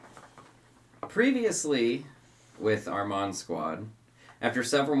Previously, with Armand's squad, after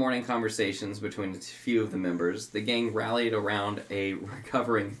several morning conversations between a few of the members, the gang rallied around a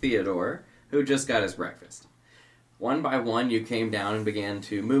recovering Theodore, who just got his breakfast. One by one, you came down and began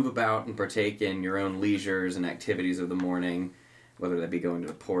to move about and partake in your own leisures and activities of the morning, whether that be going to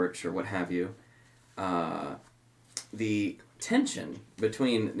the porch or what have you. The tension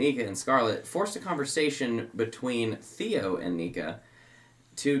between Nika and Scarlet forced a conversation between Theo and Nika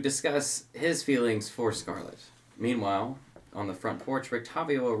to discuss his feelings for Scarlet. Meanwhile, on the front porch,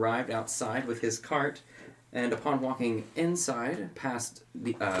 Rictavio arrived outside with his cart, and upon walking inside, past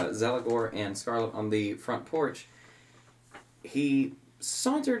the Zelagor and Scarlet on the front porch, he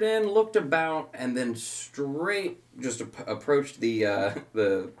sauntered in, looked about, and then straight just approached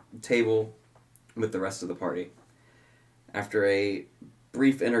the table with the rest of the party. After a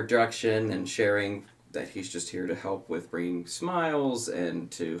brief introduction and sharing that he's just here to help with bringing smiles and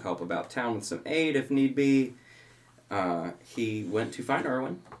to help about town with some aid if need be, he went to find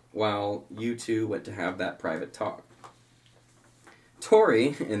Erwin while you two went to have that private talk.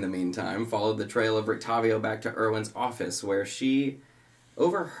 Tori, in the meantime, followed the trail of Rictavio back to Erwin's office where she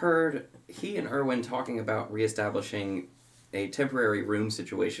overheard he and Erwin talking about reestablishing a temporary room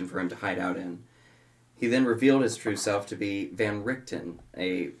situation for him to hide out in. He then revealed his true self to be Van Richten,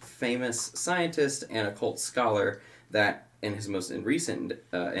 a famous scientist and occult scholar that, in his most recent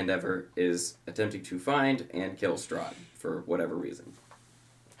endeavor, is attempting to find and kill Strahd, for whatever reason.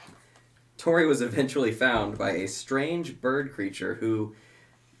 Tori was eventually found by a strange bird creature who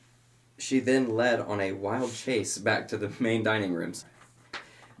she then led on a wild chase back to the main dining rooms.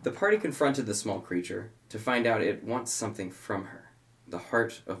 The party confronted the small creature to find out it wants something from her, the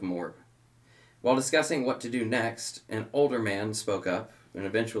heart of Morb. While discussing what to do next, an older man spoke up and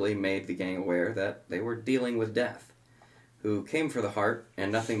eventually made the gang aware that they were dealing with Death, who came for the heart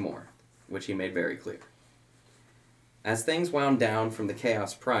and nothing more, which he made very clear. As things wound down from the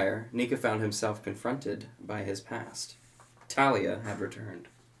chaos prior, Nika found himself confronted by his past. Talia had returned.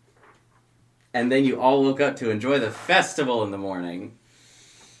 And then you all woke up to enjoy the festival in the morning.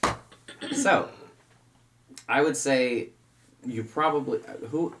 So, I would say you probably...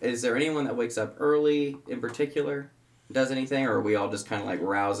 Is there anyone that wakes up early in particular? Does anything? Or are we all just kind of like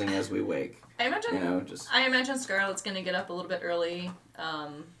rousing as we wake? I imagine, just... I imagine Scarlett's going to get up a little bit early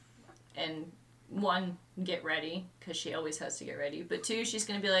and, one, get ready, because she always has to get ready. But two, she's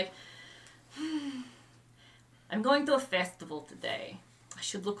going to be like, I'm going to a festival today. I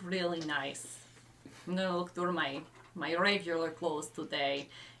should look really nice. I'm going to look through my regular clothes today.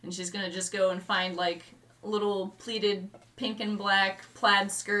 And she's going to just go and find, like, a little pleated pink and black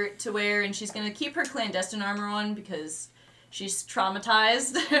plaid skirt to wear. And she's going to keep her clandestine armor on because she's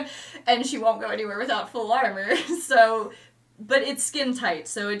traumatized. And she won't go anywhere without full armor. So, but it's skin tight.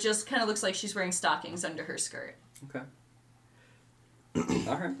 So it just kind of looks like she's wearing stockings under her skirt. Okay.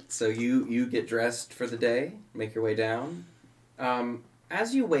 Alright. So you get dressed for the day. Make your way down.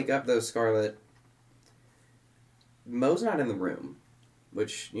 As you wake up, though, Scarlet, Mo's not in the room.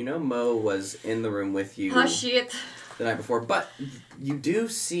 Which, Mo was in the room with you oh, shit. the night before. But you do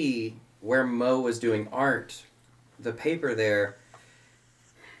see where Mo was doing art, the paper there.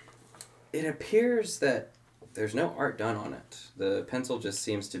 It appears that there's no art done on it. The pencil just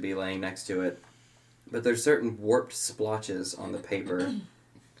seems to be laying next to it. But there's certain warped splotches on the paper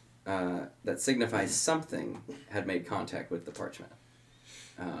that signify something had made contact with the parchment.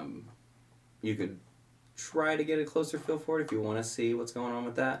 You could try to get a closer feel for it if you want to see what's going on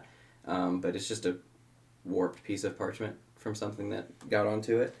with that. But it's just a warped piece of parchment from something that got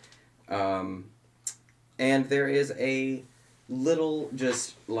onto it. And there is a little,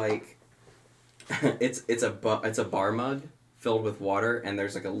 just like, it's a bar mug filled with water, and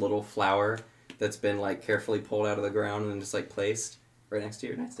there's like a little flower that's been like carefully pulled out of the ground and just like placed right next to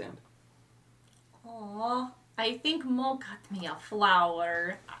your nightstand. Aww. I think Mo got me a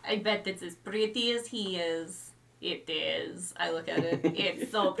flower. I bet it's as pretty as he is. It is. I look at it.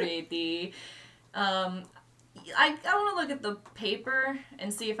 It's so pretty. I want to look at the paper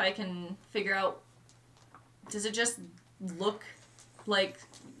and see if I can figure out, does it just look like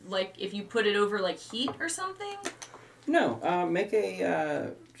if you put it over like heat or something? No,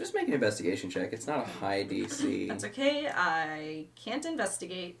 just make an investigation check. It's not a high DC. That's okay. I can't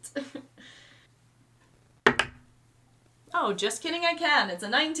investigate. Oh, just kidding, I can. It's a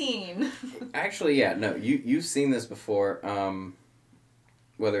 19. Actually, yeah, no, you've seen this before,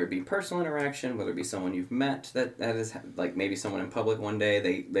 whether it be personal interaction, whether it be someone you've met, that is, like, maybe someone in public one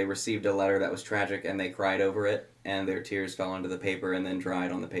day, they received a letter that was tragic, and they cried over it, and their tears fell onto the paper, and then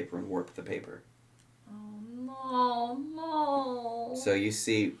dried on the paper and warped the paper. Oh, no. So you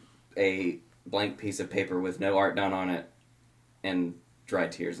see a blank piece of paper with no art done on it and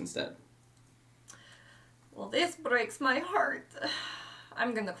dried tears instead. Well, this breaks my heart.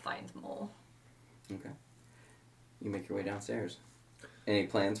 I'm gonna find Mo. Okay. You make your way downstairs. Any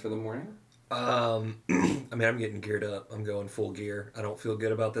plans for the morning? I mean, I'm getting geared up. I'm going full gear. I don't feel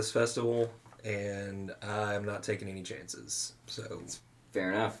good about this festival, and I'm not taking any chances. So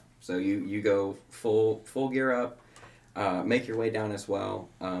Fair enough. So you go full gear up, make your way down as well.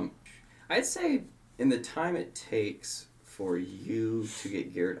 I'd say in the time it takes for you to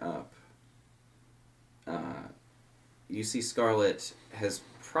get geared up, you see Scarlet has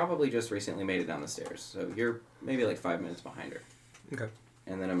probably just recently made it down the stairs. So you're maybe like 5 minutes behind her. okay.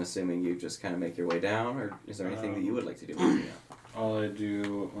 And then I'm assuming you just kind of make your way down, or is there anything that you would like to do? All I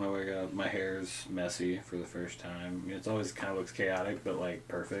do when I wake up, my hair's messy for the first time. I mean, it's always kind of looks chaotic, but like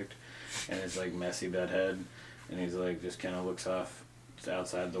perfect. And it's like messy bedhead. And he's like, just kind of looks off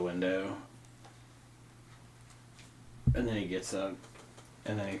outside the window. And then he gets up.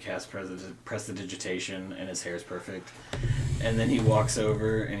 And then he casts prestidigitation, and his hair's perfect. And then he walks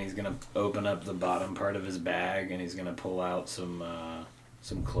over, and he's going to open up the bottom part of his bag, and he's going to pull out some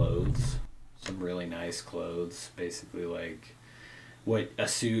clothes. Some really nice clothes. Basically like a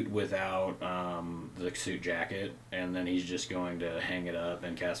suit without the suit jacket. And then he's just going to hang it up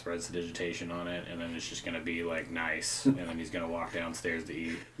and cast prestidigitation on it. And then it's just going to be like nice. And then he's going to walk downstairs to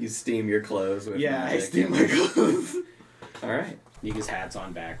eat. You steam your clothes with Yeah, magic. I steam my clothes. All right. His hat's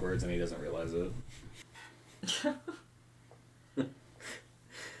on backwards, and he doesn't realize it.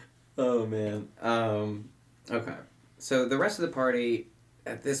 Oh, man. Okay. So the rest of the party,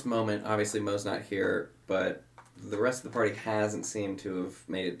 at this moment, obviously Mo's not here, but the rest of the party hasn't seemed to have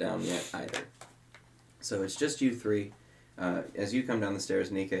made it down yet either. So it's just you three. As you come down the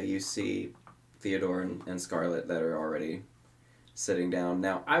stairs, Nika, you see Theodore and Scarlet that are already sitting down.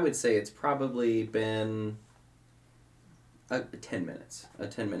 Now, I would say it's probably been... 10 minutes. A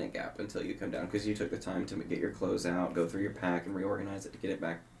 10-minute gap until you come down, because you took the time to get your clothes out, go through your pack, and reorganize it to get it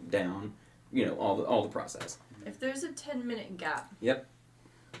back down. You know, all the process. If there's a 10-minute gap. Yep.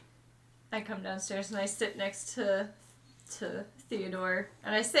 I come downstairs and I sit next to Theodore,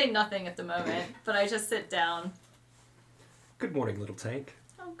 and I say nothing at the moment, but I just sit down. Good morning, little tank.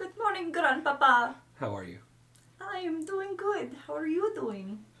 Oh, good morning, Grandpapa. How are you? I am doing good. How are you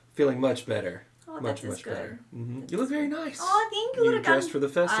doing? Feeling much better. Oh, much, that is much good. better. Mm-hmm. You look very nice. Oh, thank you. You dressed for the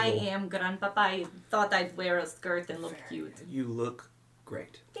festival. I am, Grandpapa. I thought I'd wear a skirt and look cute. You look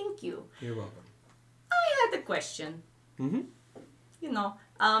great. Thank you. You're welcome. I had a question. Mm-hmm. You know,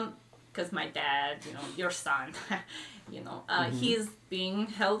 because my dad, your son, he's being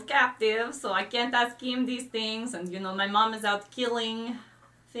held captive, so I can't ask him these things. And, my mom is out killing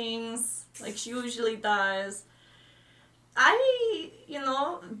things like she usually does.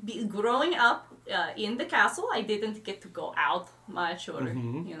 Growing up in the castle, I didn't get to go out much or,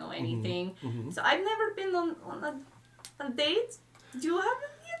 anything. Mm-hmm. So I've never been on a date. Do you have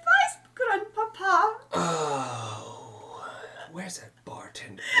any advice, Grandpapa? Oh, where's that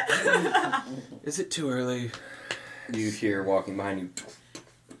bartender? Is it too early? You hear walking behind you.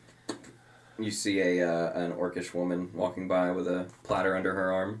 You see an orcish woman walking by with a platter under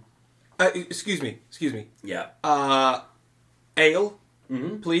her arm. Excuse me. Yeah. Ale,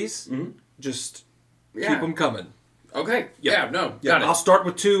 Mm-hmm. please. Mm-hmm. Just Yeah. keep them coming. Okay. Yeah. Yeah. No. Yeah, Got it. I'll start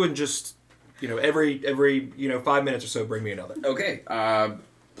with 2 and just, every 5 minutes or so, bring me another. Okay.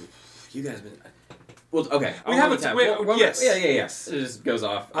 You guys have been. Well, okay. We haven't. Yes. Yeah. Yes. It just goes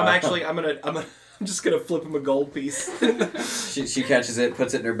off. I'm just gonna flip him a gold piece. She catches it,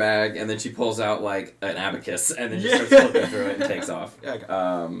 puts it in her bag, and then she pulls out like an abacus, and then just Yeah. starts flipping through it and takes off. Okay.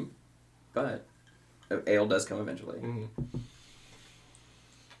 But ale does come eventually. Mm-hmm.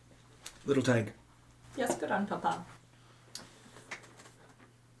 Little tank. Yes, Grandpapa.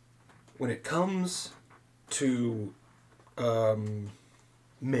 When it comes to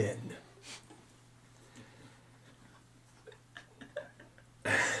men,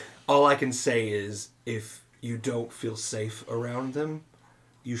 all I can say is if you don't feel safe around them,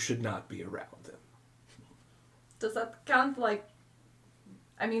 you should not be around them. Does that count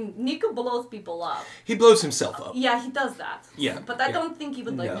Nico blows people up. He blows himself up. Yeah, he does that. Yeah. But I yeah. don't think he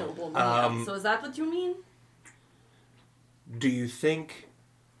would No. blow me up. So is that what you mean? Do you think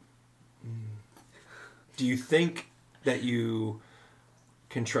that you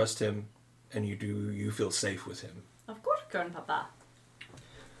can trust him and you feel safe with him? Of course, Grandpapa.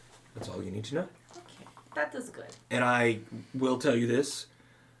 That's all you need to know. Okay, that is good. And I will tell you this.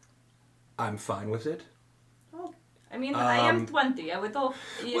 I'm fine with it. Oh, I am 20. I would hope.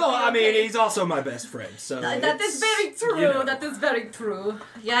 Well, he's also my best friend, so That is very true. You know. That is very true.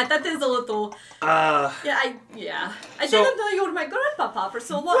 Yeah, that is a little. Uh, I So- didn't know you were my grandpapa for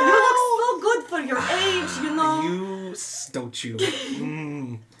so long. You look so good for your age, you know. don't you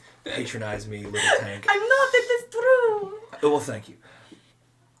patronize me, little tank. I'm not. It is true. Well, thank you.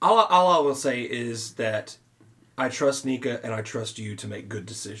 All I will say is that I trust Nika and I trust you to make good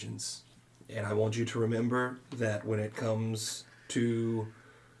decisions. And I want you to remember that when it comes to,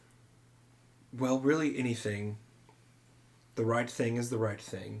 well, really anything, the right thing is the right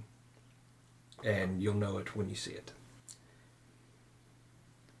thing. And you'll know it when you see it.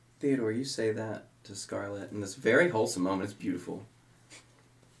 Theodore, you say that to Scarlet in this very wholesome moment. It's beautiful.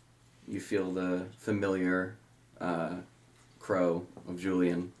 You feel the familiar crow of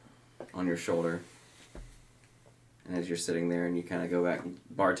Julian on your shoulder. And as you're sitting there and you kind of go back,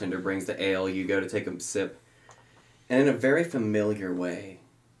 bartender brings the ale, you go to take a sip. And in a very familiar way,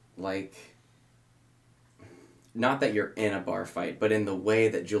 like, not that you're in a bar fight, but in the way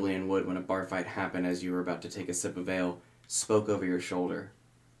that Julian would when a bar fight happened as you were about to take a sip of ale, spoke over your shoulder.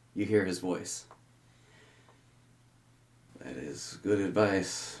 You hear his voice. That is good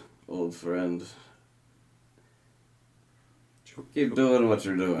advice, old friend. Keep doing what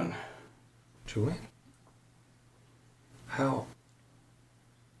you're doing. Julian? How?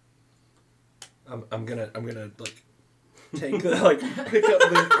 I'm gonna like take pick up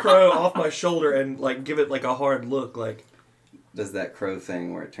the crow off my shoulder and like give it like a hard look, like. Does that crow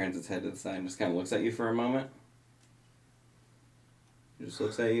thing where it turns its head to the side and just kind of looks at you for a moment? It just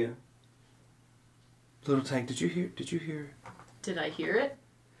looks at you. Little tank, did you hear? Did I hear it?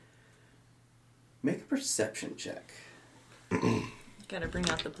 Make a perception check. Gotta bring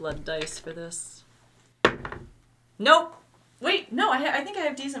out the blood dice for this. Nope. Wait, no. I think I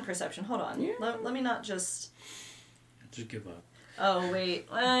have decent perception. Hold on. Yeah. Let me not just. Just give up. Oh wait.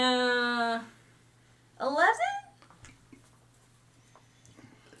 11.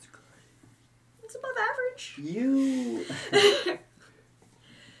 It's above average. You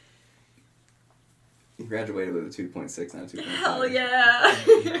graduated with a 2.6, not a 2.5. Hell yeah.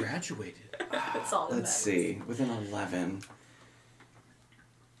 You graduated. That's all that Let's matters. see. With an 11,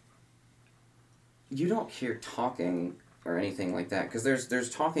 you don't hear talking or anything like that because there's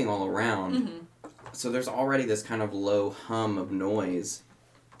talking all around. Mm-hmm. So there's already this kind of low hum of noise.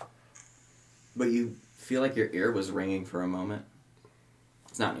 But you feel like your ear was ringing for a moment.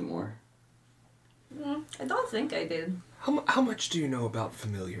 It's not anymore. I don't think I did. How much do you know about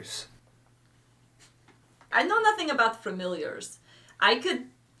familiars? I know nothing about familiars. I could,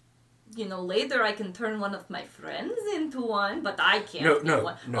 later I can turn one of my friends into one, but I can't get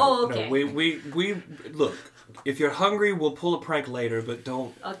one. Oh, okay. No. We look. If you're hungry, we'll pull a prank later, but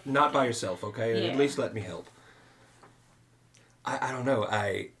don't not by yourself, okay? Yeah. At least let me help. I don't know.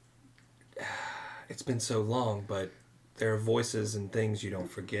 It's been so long, but there are voices and things you don't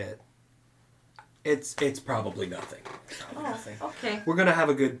forget. It's probably nothing. Okay. We're gonna have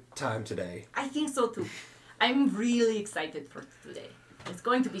a good time today. I think so too. I'm really excited for today. It's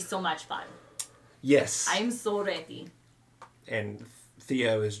going to be so much fun. Yes. I'm so ready. And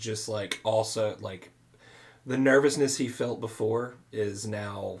Theo is just like also like the nervousness he felt before is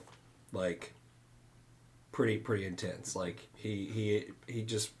now like pretty intense. Like he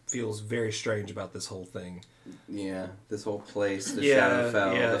just feels very strange about this whole thing. Yeah, this whole place, the Yeah,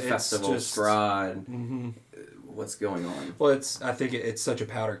 Shadowfell, yeah, the it's festival, just- Strahd. Mm-hmm. What's going on? Well, I think it's such a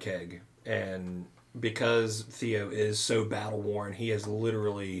powder keg, and because Theo is so battle worn, he has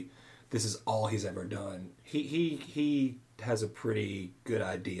literally, this is all he's ever done. He has a pretty good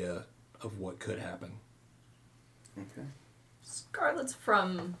idea of what could happen. Okay. Scarlet's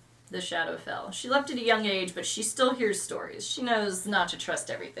from the Shadowfell. She left at a young age, but she still hears stories. She knows not to trust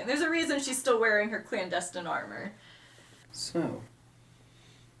everything. There's a reason she's still wearing her clandestine armor. So,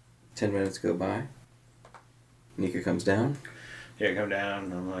 10 minutes go by. Nika comes down. Yeah, I come down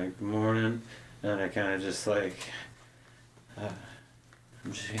and I'm like, good morning. And I kind of just like,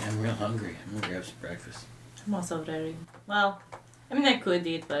 I'm real hungry. I'm going to grab some breakfast. I'm also very... Well, I could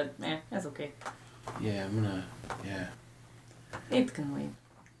eat, but that's okay. Yeah, I'm going to, yeah. It can wait.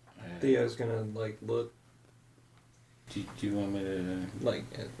 Theo's gonna like look Do you want me to like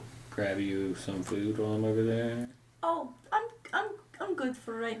grab you some food while I'm over there? Oh, I'm good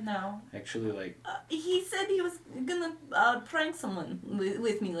for right now. Actually, like... He said he was gonna prank someone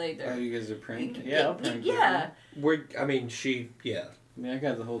with me later. Oh, you guys are pranked? Yeah, I'll prank you. Yeah. I I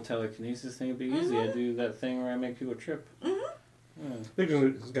got the whole telekinesis thing. It'd be easy. I do that thing where I make people trip. Yeah,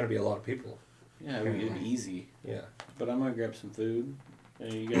 there's gonna be a lot of people. yeah, it'd be easy. Yeah. But I'm gonna grab some food.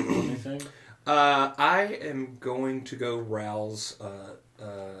 You guys want anything? I am going to go rouse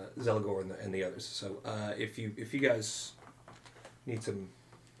Zelagor and the others. So if you guys need some,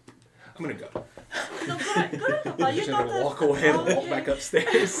 I'm gonna go. No, Grandpapa, I'm you just got gonna walk away and walk back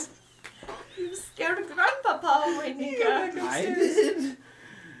upstairs. You scared Grandpapa away, Nika. I did.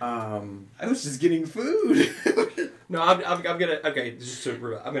 I was just getting food. No, I'm gonna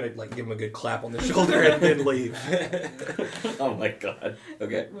I'm gonna like give him a good clap on the shoulder and then leave. Oh my god.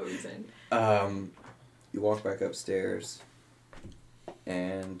 Okay. What were you saying? You walk back upstairs,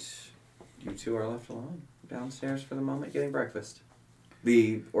 and you two are left alone downstairs for the moment, getting breakfast.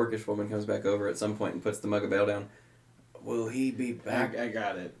 The orcish woman comes back over at some point and puts the mug of ale down. Will he be back? I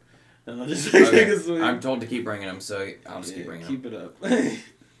got it. And I'll just Okay. take a swig. I'm told to keep bringing him, so I'll just keep bringing him. Keep it up.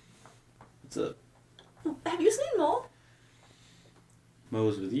 What's up? Have you seen Mo?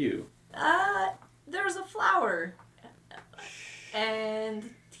 Mo's with you. There's a flower.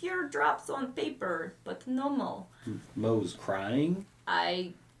 And teardrops on paper, but no Mo. Mo's crying?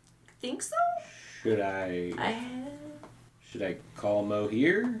 I think so? Should I call Mo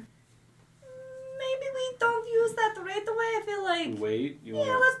here? Maybe we don't use that right away. I feel like... Wait, you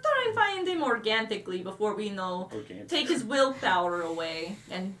Yeah, let's try and find him organically before we take his willpower away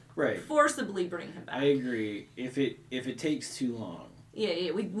and Right. forcibly bring him back. I agree. If it takes too long.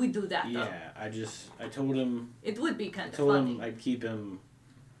 Yeah, we do that though. Yeah, I told him It would be kind of told funny. him I'd keep him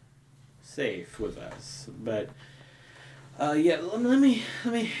safe with us. But yeah, let me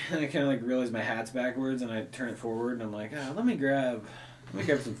and I kinda like realize my hat's backwards and I turn it forward and I'm like, let me grab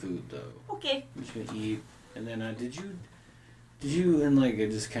some food though. Okay. I'm just gonna eat. And then did you and like I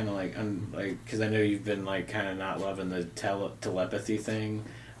just kinda like because I know you've been like kinda not loving the telepathy thing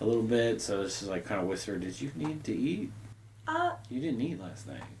a little bit, so it's just like kinda whisper, did you need to eat? You didn't eat last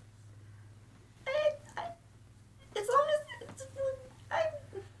night. As long as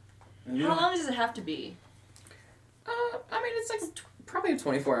how long does it have to be? I mean, it's like probably a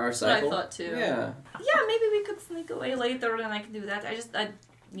 24-hour That's what I cycle. thought too. Yeah. Yeah, maybe we could sneak away later and I could do that.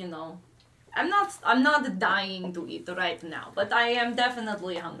 I'm not dying to eat right now, but I am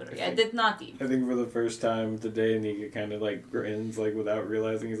definitely hungry. I did not eat. I think for the first time today, Nika kind of like grins, like without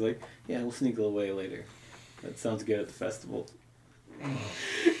realizing. He's like, "Yeah, we'll sneak away later. That sounds good at the festival."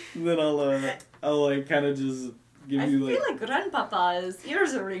 Then I'll like kind of just give I you feel like Grandpapa's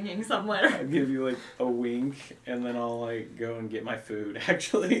ears are ringing somewhere. I'll give you like a wink, and then I'll like go and get my food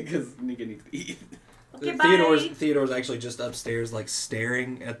actually because Nika needs to eat. Okay, bye. Theodore's actually just upstairs, like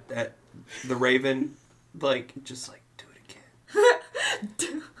staring at the raven, like just like do it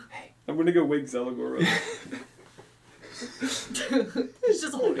again. Hey, I'm gonna go wake Zelagor up. It's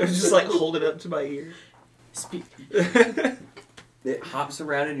just holding. just like hold it up to my ear. Speak. It hops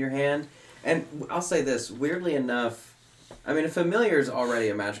around in your hand, and I'll say this, weirdly enough, I mean, a familiar is already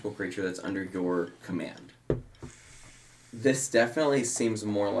a magical creature that's under your command. This definitely seems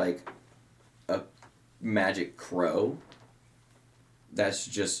more like a magic crow. That's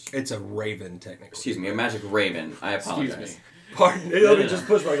just... It's a raven, technically. Excuse me, a magic raven. I apologize. Excuse me. Pardon. Let me just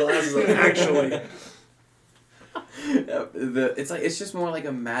push my glasses up. Actually. It's just more like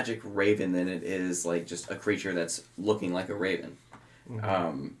a magic raven than it is like just a creature that's looking like a raven.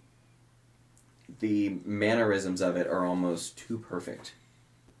 Mm-hmm. The mannerisms of it are almost too perfect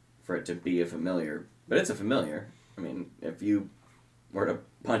for it to be a familiar, but it's a familiar. I mean, if you were to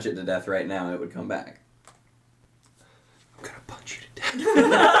punch it to death right now, it would come back. I'm gonna punch you to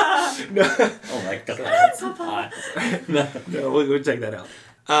death. No. Oh my god, that's hot. No, we'll take that out.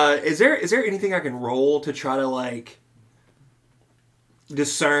 Is there anything I can roll to try to like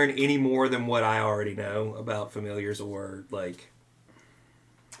discern any more than what I already know about familiars or like?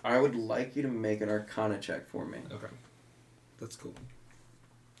 I would like you to make an Arcana check for me. Okay, that's cool.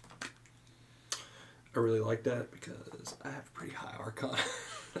 I really like that because I have pretty high Arcana.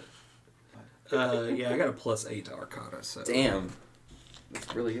 Yeah, I got a +8 to Arcana. So Damn,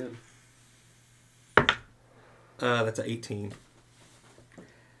 that's really good. That's an 18.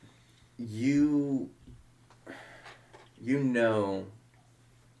 You know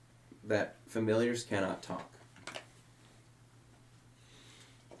that familiars cannot talk.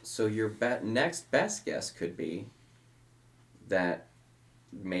 So your next best guess could be that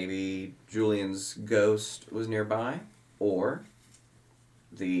maybe Julian's ghost was nearby, or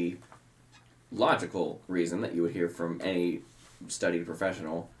the logical reason that you would hear from any studied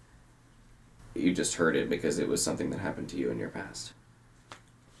professional, you just heard it because it was something that happened to you in your past.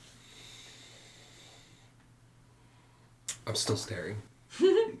 I'm still staring.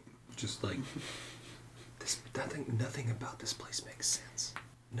 Just like this. Nothing about this place makes sense.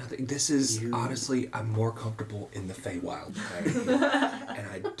 Nothing. This is honestly, I'm more comfortable in the Feywild, and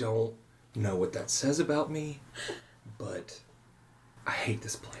I don't know what that says about me, but I hate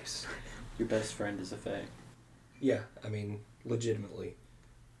this place. Your best friend is a fae. Yeah, I mean, legitimately.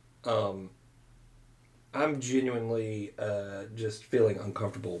 I'm genuinely just feeling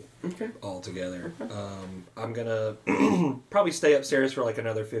uncomfortable altogether. I'm gonna probably stay upstairs for like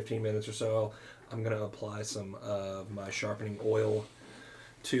another 15 minutes or so. I'm gonna apply some of my sharpening oil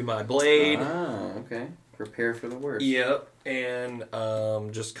to my blade. Oh, okay. Prepare for the worst. Yep, and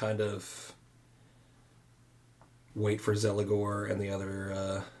just kind of wait for Zeligor and the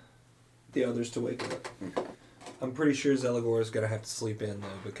others to wake up. I'm pretty sure Zeligor is gonna have to sleep in though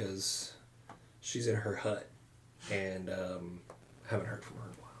because she's in her hut and haven't heard from her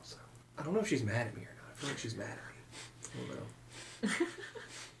in a while. So I don't know if she's mad at me or not. I feel like she's mad at me. I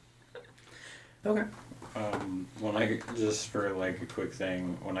don't know. Okay. When I just for like a quick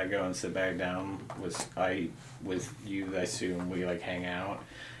thing, when I go and sit back down with you, I assume we like hang out,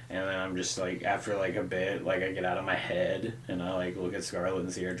 and then I'm just like after like a bit, like I get out of my head and I like look at Scarlet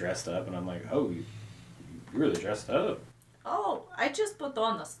and see her dressed up, and I'm like, oh, you really dressed up. Oh, I just put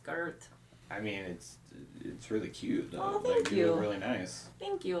on a skirt. I mean, it's really cute though. Oh, thank you. you. Look really nice.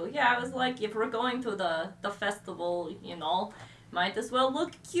 Thank you. Yeah, I was like, if we're going to the festival, you know, might as well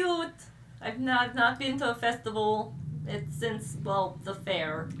look cute. I've not been to a festival since, well, the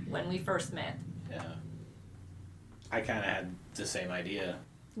fair when we first met. Yeah. I kind of had the same idea.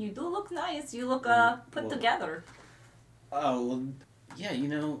 You do look nice. You look put Well, together. Oh, well, yeah, you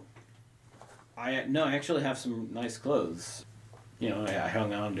know, I actually have some nice clothes. You know, I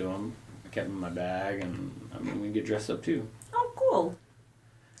hung on to them. I kept them in my bag, and I mean, we can get dressed up too. Oh, cool.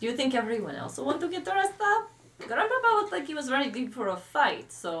 Do you think everyone else will want to get dressed up? Grandpapa looked like he was ready for a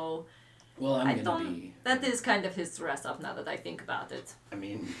fight, so... Well, I don't... That is kind of his dress up now that I think about it. I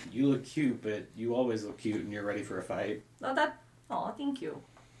mean, you look cute, but you always look cute and you're ready for a fight. Well, oh, thank you.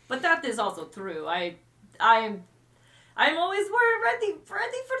 But that is also true. I'm always ready for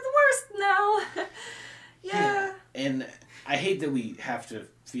the worst now. Yeah. And I hate that we have to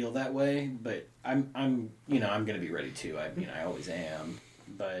feel that way, but I'm gonna be ready too. I always am.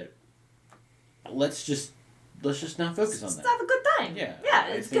 But let's just not focus on Just that. have a good time. Yeah. Yeah,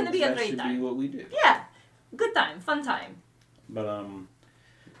 I it's think gonna be a that great should time. be what we do. Yeah. Good time. Fun time. But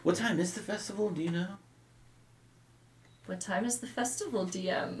what time is the festival? Do you know? What time is the festival,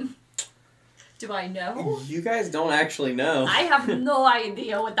 DM? Do I know? You guys don't actually know. I have no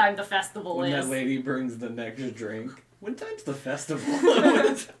idea what time the festival When is. that lady brings the next drink. What time's the festival?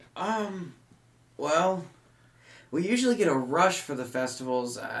 Well, we usually get a rush for the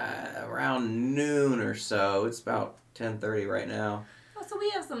festivals around noon or so. It's about 10:30 right now. Oh, so we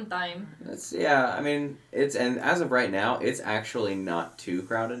have some time. And as of right now, it's actually not too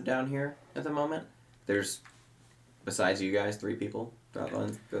crowded down here at the moment. There's, besides you guys, 3 people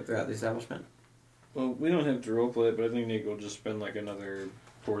throughout the establishment. Well, we don't have to roleplay it, but I think Nick will just spend like another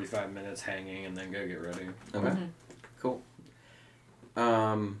 45 minutes hanging and then go get ready. Okay. Mm-hmm. Cool.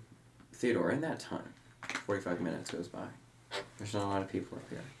 Theodore, in that time, 45 minutes goes by. There's not a lot of people up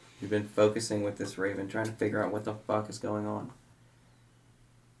here. You've been focusing with this raven, trying to figure out what the fuck is going on.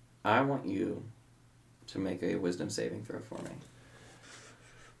 I want you to make a wisdom saving throw for me.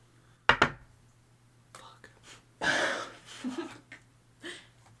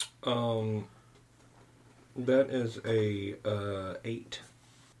 That is a 8.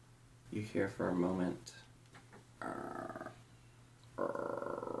 You hear for a moment,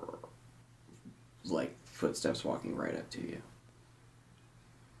 like footsteps walking right up to you.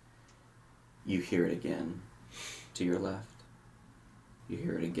 You hear it again to your left. You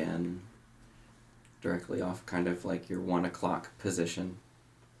hear it again directly off kind of like your 1 o'clock position.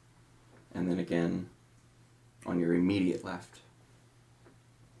 And then again on your immediate left.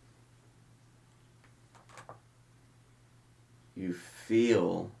 You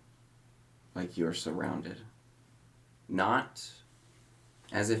feel like you're surrounded. Not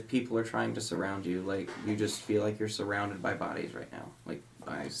as if people are trying to surround you, like you just feel like you're surrounded by bodies right now, like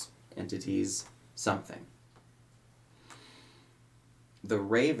by entities, something. The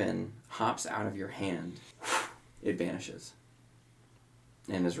raven hops out of your hand. It vanishes.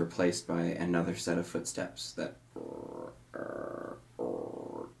 And is replaced by another set of footsteps that...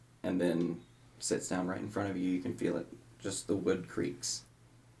 And then sits down right in front of you. You can feel it. Just the wood creaks.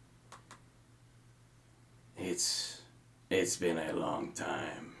 It's been a long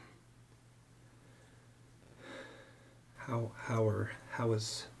time.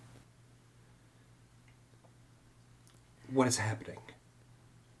 What is happening?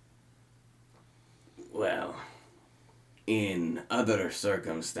 Well, in other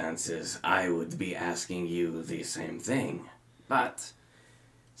circumstances, I would be asking you the same thing. But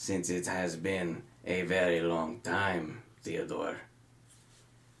since it has been a very long time, Theodore,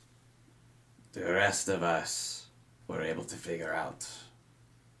 The rest of us were able to figure out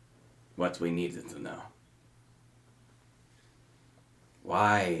what we needed to know.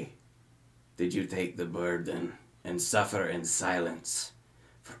 Why did you take the burden and suffer in silence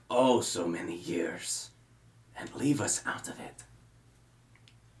for oh so many years and leave us out of it?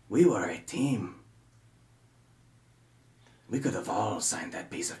 We were a team. We could have all signed that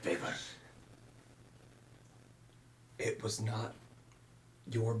piece of paper. It was not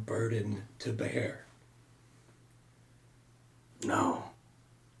your burden to bear. No.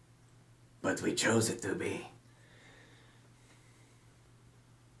 But we chose it to be.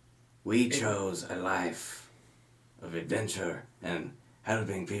 We chose a life of adventure and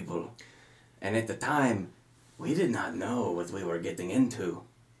helping people. And at the time, we did not know what we were getting into.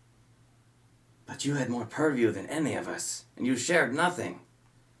 But you had more purview than any of us, and you shared nothing.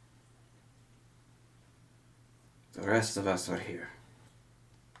 The rest of us are here.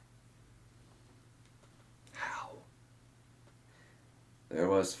 How? There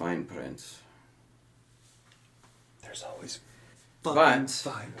was fine print. There's always But-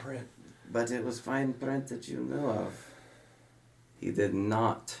 fine print. But it was fine print that you knew of. He did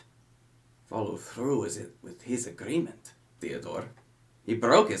not follow through with his agreement, Theodore. He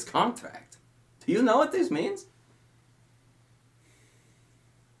broke his contract. Do you know what this means?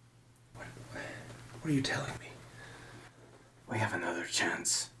 What are you telling me? We have another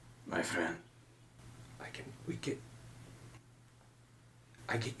chance, my friend.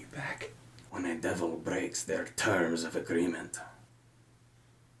 I get you back. When a devil breaks their terms of agreement.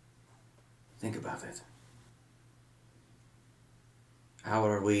 Think about it. How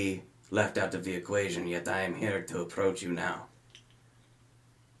are we left out of the equation, yet I am here to approach you now?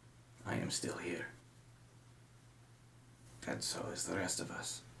 I am still here. And so is the rest of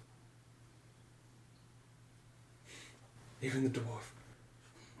us. Even the dwarf.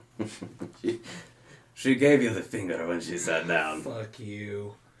 She gave you the finger when she sat down. Fuck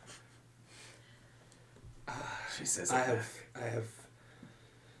you. She says I have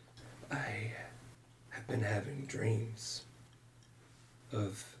been having dreams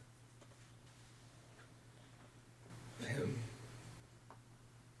of him.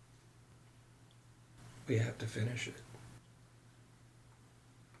 We have to finish it.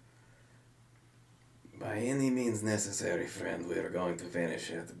 By any means necessary, friend, we are going to finish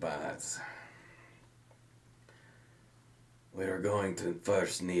it, but we are going to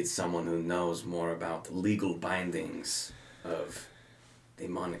first need someone who knows more about the legal bindings of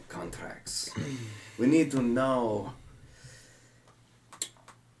demonic contracts. We need to know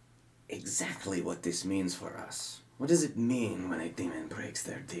exactly what this means for us. What does it mean when a demon breaks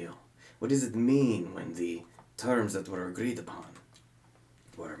their deal? What does it mean when the terms that were agreed upon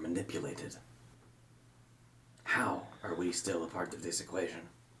were manipulated? How are we still a part of this equation?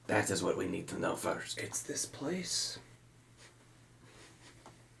 That is what we need to know first. It's this place.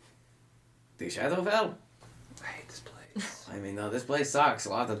 The Shadowfell? I hate this place. I mean, no, this place sucks. A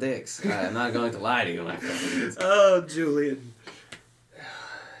lot of dicks. I'm not going to lie to you, my friend. Oh, Julian.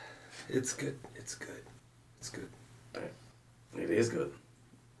 It's good. It's good. It's good. It is good.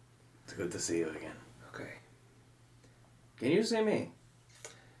 It's good to see you again. Okay. Can you see me?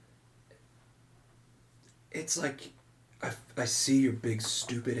 It's like I see your big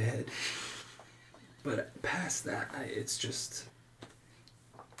stupid head, but past that, it's just.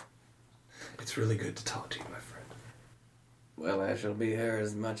 It's really good to talk to you, my friend. Well, I shall be here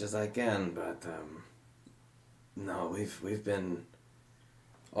as much as I can, but no, we've been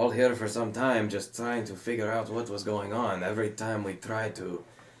all here for some time, just trying to figure out what was going on. Every time we try to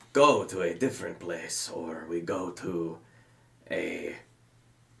go to a different place, or we go to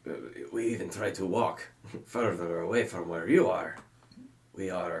we even try to walk further away from where you are, we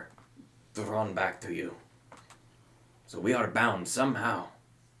are drawn back to you. So we are bound somehow,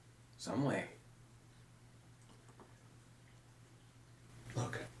 some way.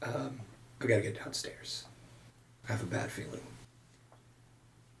 Look, I gotta get downstairs. I have a bad feeling.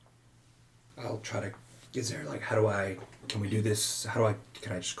 I'll try to. Is there like, can we do this?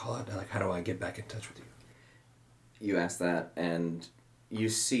 Can I just call out? Like, how do I get back in touch with you? You ask that, and you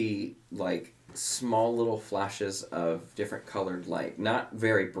see, like, small little flashes of different colored light. Not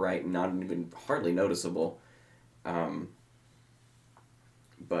very bright, not even hardly noticeable. But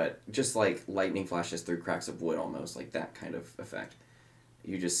just like lightning flashes through cracks of wood almost, like that kind of effect.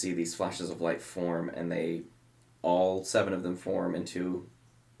 You just see these flashes of light form, and all 7 of them form into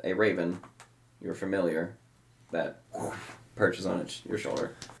a raven. You're familiar, that perches on your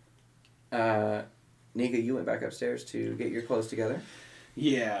shoulder. Nika, you went back upstairs to get your clothes together.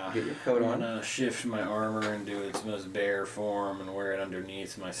 Yeah. Get your coat I'm on. gonna shift my armor into its most bare form and wear it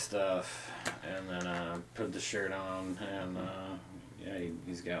underneath my stuff, and then put the shirt on, and yeah,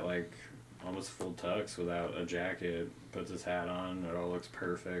 he's got like almost full tux without a jacket. Puts his hat on, it all looks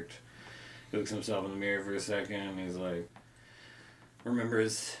perfect. He looks himself in the mirror for a second, and he's like,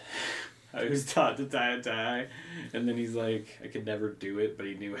 remembers how he was taught to tie a tie, and then he's like, I could never do it, but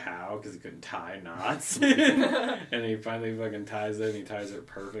he knew how because he couldn't tie knots. And he finally fucking ties it, and he ties it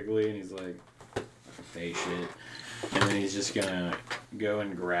perfectly, and he's like, face shit. And then he's just gonna go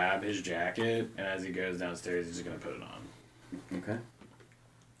and grab his jacket, and as he goes downstairs, he's just gonna put it on. Okay.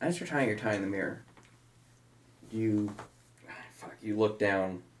 As you're tying the mirror, you look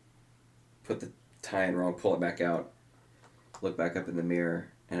down, put the tie in wrong, pull it back out, look back up in the mirror,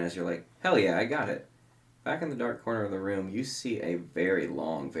 and as you're like, hell yeah, I got it. Back in the dark corner of the room, you see a very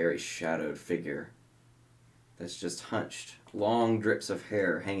long, very shadowed figure that's just hunched. Long drips of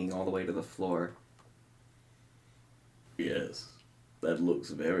hair hanging all the way to the floor. Yes, that looks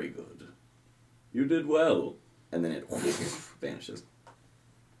very good. You did well. And then it vanishes.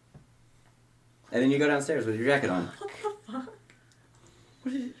 And then you go downstairs with your jacket on.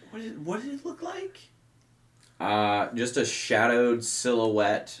 What did it look like? Just a shadowed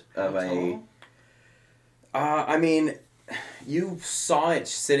silhouette of I mean, you saw it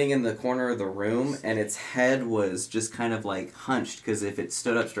sitting in the corner of the room, and its head was just kind of like hunched, because if it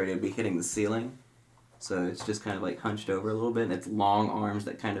stood up straight, it would be hitting the ceiling. So it's just kind of like hunched over a little bit, and its long arms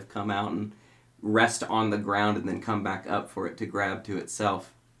that kind of come out and rest on the ground and then come back up for it to grab to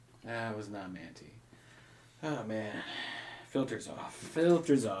itself. That was not Manti. Oh man. Filters off.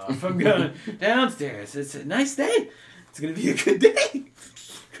 I'm going downstairs. It's a nice day. It's gonna be a good day.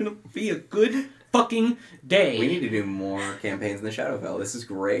 It's gonna be a good fucking day. We need to do more campaigns in the Shadowfell. This is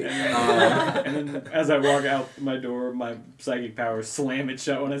great. And then as I walk out my door, my psychic powers slam it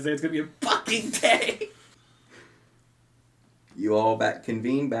shut when I say it's gonna be a fucking day. You all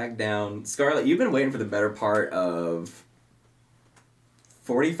convene back down. Scarlet, you've been waiting for the better part of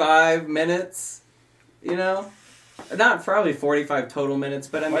 45 minutes, you know? Not probably 45 total minutes,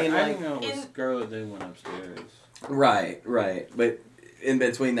 but I mean, I like... know it was Scarlet then went upstairs. Right. But in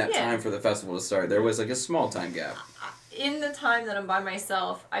between that time for the festival to start, there was like a small time gap. In the time that I'm by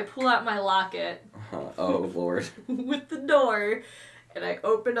myself, I pull out my locket Oh, Lord. with the door, and I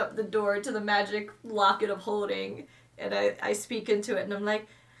open up the door to the magic locket of holding, and I speak into it, and I'm like,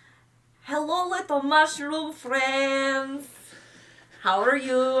 hello, little mushroom friends. How are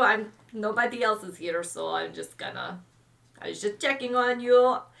you? Nobody else is here, so I was just checking on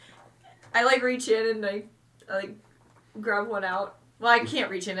you. I like reach in and I like grab one out. Well, I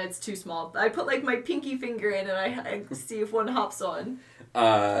can't reach in, it's too small. But I put like my pinky finger in and I see if one hops on.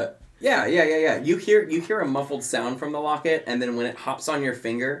 Yeah. You hear a muffled sound from the locket, and then when it hops on your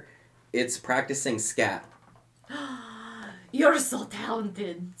finger, it's practicing scat. You're so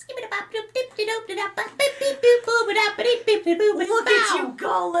talented. Look at you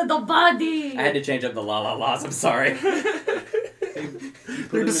go, little buddy. I had to change up the la-la-las, I'm sorry.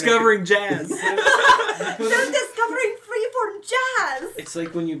 They're discovering jazz. They're discovering freeform jazz. It's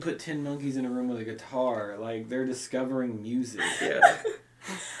like when you put 10 monkeys in a room with a guitar. Like, they're discovering music. Yeah.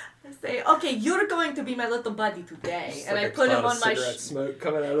 I say, okay, you're going to be my little buddy today. It's And like I a put him cloud on of my... cigarette smoke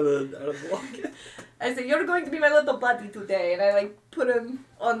coming out of the locket. I say, you're going to be my little buddy today. And I, like, put him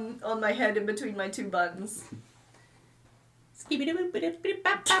on my head in between my two buns. It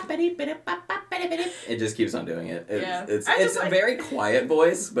just keeps on doing it. It's I just, a very quiet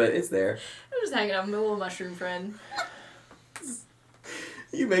voice, but it's there. I'm just hanging out with my little mushroom friend.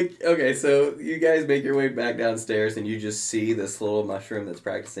 So you guys make your way back downstairs, and you just see this little mushroom that's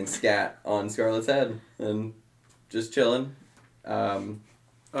practicing scat on Scarlet's head and just chilling.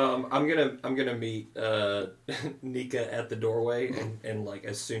 I'm gonna meet Nika at the doorway, and like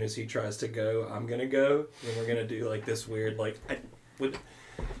as soon as he tries to go, I'm gonna go, and we're gonna do like this weird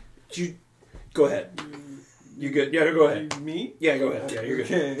you go ahead. You good? Yeah, go ahead. Me? Yeah, go ahead. Yeah, you're good.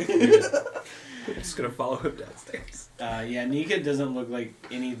 Okay. You're good. I'm just gonna follow him downstairs. Yeah, Nika doesn't look like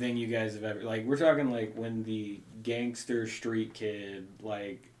anything you guys have ever... Like, we're talking like when the gangster street kid,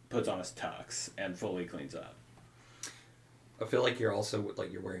 like, puts on his tux and fully cleans up. I feel like you're also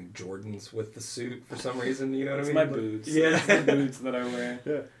like you're wearing Jordans with the suit for some reason. You know what I mean? My boots. Yeah, It's the boots that I wear.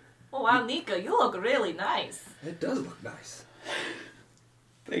 Yeah, Oh, wow, Nika, you look really nice. it does look nice.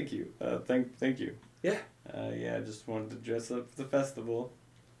 Thank you. Thank you. Yeah. Yeah, I just wanted to dress up for the festival.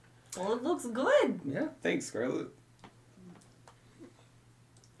 Well, it looks good. Yeah. Thanks, Scarlet.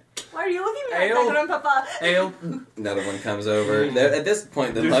 Why are you looking at Ale. that, Grandpapa? Ale. Another one comes over. At this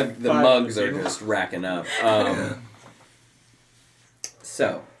point, the There's mugs five are people. just racking up.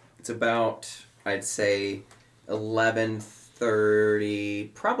 So, it's about, I'd say,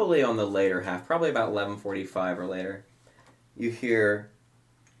 11:30, probably on the later half, probably about 11:45 or later. You hear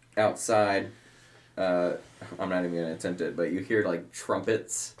outside, I'm not even going to attempt it, but you hear, like,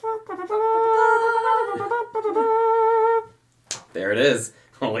 trumpets. There it is.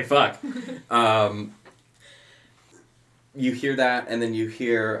 Holy fuck. You hear that, and then you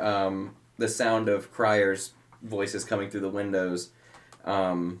hear the sound of criers' voices coming through the windows. I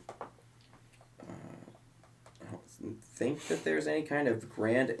don't think that there's any kind of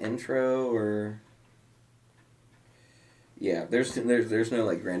grand intro or... Yeah, there's no,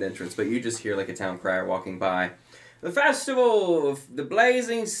 like, grand entrance, but you just hear, like, a town crier walking by. The festival of the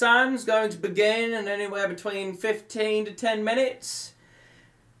blazing sun's going to begin in anywhere between 15 to 10 minutes.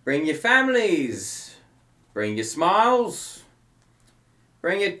 Bring your families. Bring your smiles.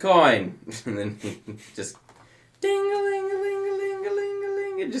 Bring your coin. And then he just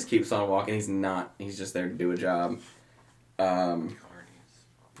ding-a-ling-a-ling-a-ling-a-ling-a-ling. It just keeps on walking. He's just there to do a job.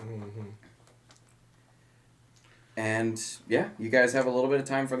 And yeah, you guys have a little bit of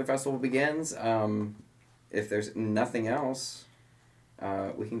time before the festival begins. If there's nothing else,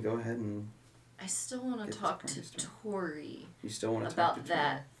 we can go ahead and... I still want to talk to Tori. You still want to about talk to Tori?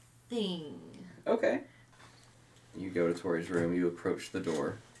 that thing. Okay. You go to Tori's room. You approach the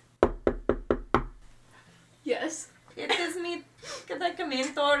door. Yes. It is me. Can I come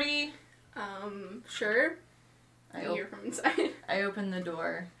in, Tori? Sure. I You're from inside. I open the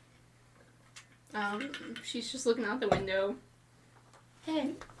door. She's just looking out the window.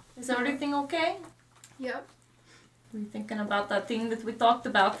 Hey, is everything okay? Yep. Were you thinking about that thing that we talked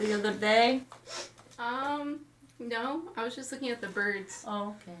about the other day? No. I was just looking at the birds.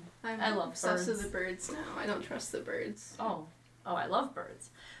 Oh, okay. I'm I love obsessed birds. with the birds now. I don't trust the birds. Oh, I love birds.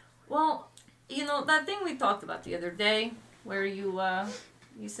 Well, that thing we talked about the other day, where you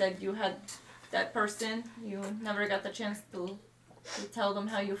said you had that person, you never got the chance to tell them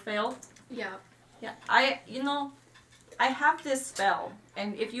how you felt. Yeah. Yeah, I have this spell,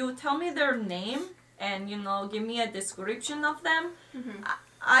 and if you tell me their name and, give me a description of them, Mm-hmm.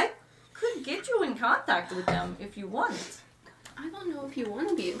 I could get you in contact with them if you want. I don't know if you want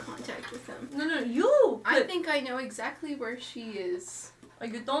to be in contact with them. No, you I could. think I know exactly where she is. Oh,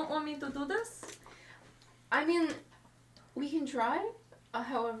 you don't want me to do this? I mean, we can try.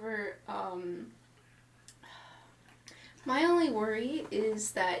 However, my only worry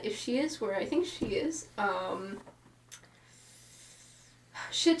is that if she is where I think she is,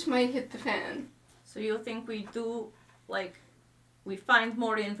 shit might hit the fan. So you think we do, we find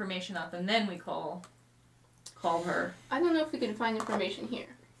more information out and then we call her? I don't know if we can find information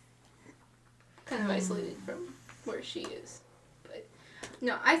here. Kind of isolated from where she is. But,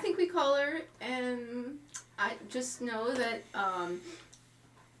 no, I think we call her, and I just know that, I'm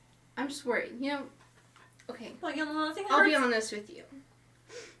just worried. Okay. Well, nothing I'll be hurts. honest with you.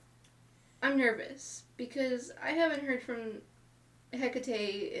 I'm nervous because I haven't heard from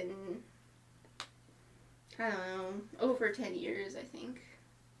Hecate in, I don't know, over 10 years, I think.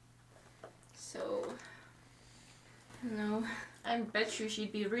 So, I don't know. I bet you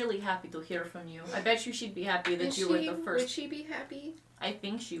she'd be really happy to hear from you. I bet you she'd be happy that you were the first. Would she be happy? I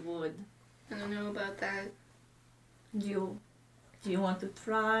think she would. I don't know about that. Do you want to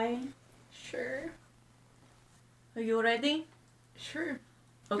try? Sure. Are you ready? Sure.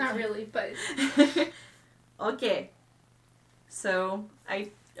 Okay. Not really, but... Okay. So,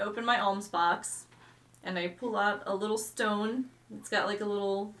 I open my alms box, and I pull out a little stone. It's got a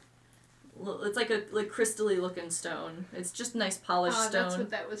little... It's like a crystally looking stone. It's just nice polished stone. That's what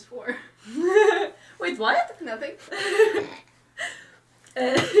that was for. Wait, what? Nothing.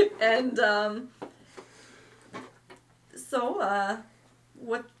 and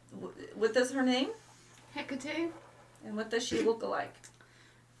what is her name? Hecate. And what does she look like?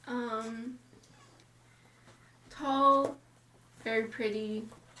 Tall, very pretty.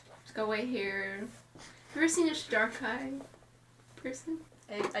 She's got white hair. You ever seen a dark eye person?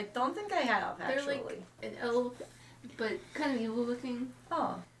 I don't think I have, actually. They're like an elf, but kind of evil looking.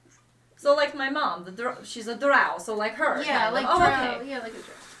 Oh. So like my mom, she's a drow, so like her. Yeah, kind of. like Oh, drow. okay. Yeah, like a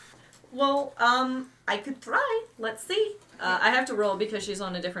drow. Well, I could try. Let's see. I have to roll because she's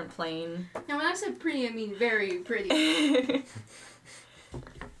on a different plane. Now, when I said pretty, I mean very pretty.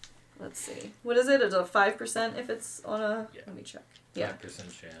 Let's see. What is it? It's a 5% if it's on a... Yeah. Let me check. Yeah. 5%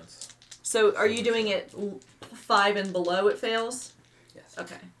 chance. So are you doing it 5 and below it fails? Yes.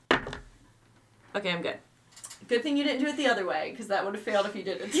 Okay. Okay, I'm good. Good thing you didn't do it the other way, because that would have failed if you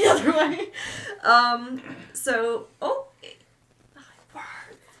did it the other way.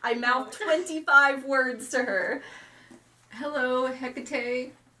 I mouthed 25 words to her. Hello,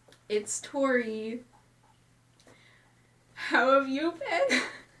 Hecate. It's Tori. How have you been?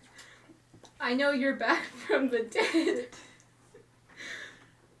 I know you're back from the dead.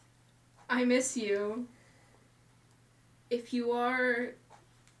 I miss you. If you are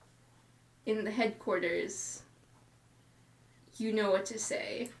in the headquarters, you know what to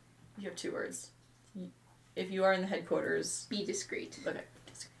say. You have 2 words. If you are in the headquarters... Be discreet. Okay.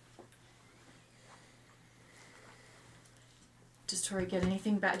 Does Tori get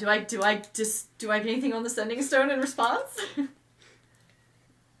anything back? Do I get anything on the sending stone in response?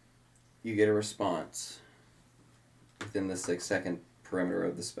 You get a response within the 6-second perimeter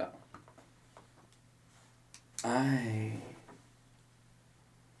of the spell. How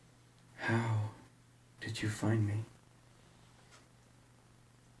did you find me?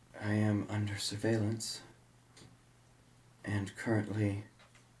 I am under surveillance and currently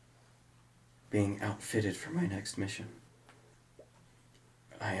being outfitted for my next mission.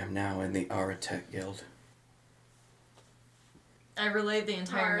 I am now in the Aratech Guild. I relayed the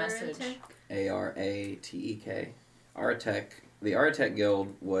entire message. Aratek. Aratech. The Aratech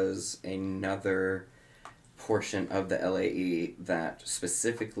Guild was another portion of the LAE that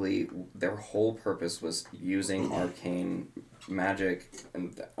specifically their whole purpose was using arcane magic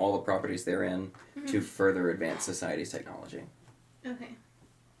and all the properties therein to further advance society's technology. Okay.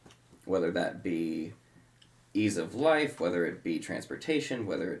 Whether that be ease of life, whether it be transportation,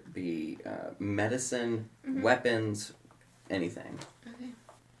 whether it be medicine, weapons, anything. Okay.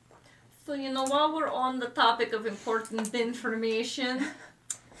 So, while we're on the topic of important information,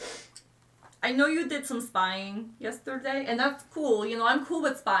 I know you did some spying yesterday, and that's cool. I'm cool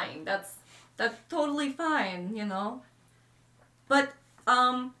with spying. That's totally fine, But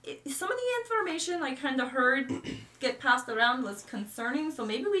some of the information I kind of heard get passed around was concerning, so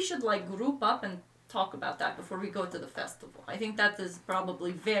maybe we should group up and talk about that before we go to the festival. I think that is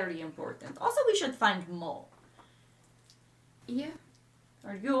probably very important. Also, we should find Mo. Yeah.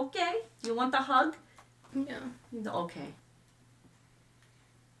 Are you okay? You want a hug? No. Okay.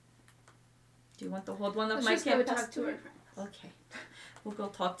 Do you want to hold one of Let's my just go campus talk to her. Okay. We'll go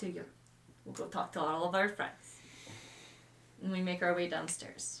talk to you. We'll go talk to all of our friends. And we make our way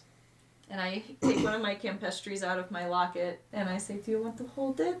downstairs. And I take one of my campestries out of my locket and I say, do you want to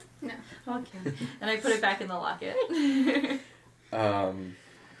hold it? No. Okay. And I put it back in the locket.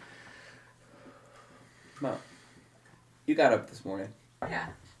 Well, you got up this morning. Yeah.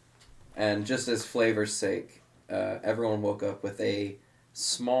 And just as flavor's sake, everyone woke up with a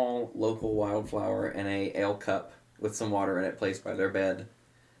small local wildflower and a ale cup with some water in it placed by their bed.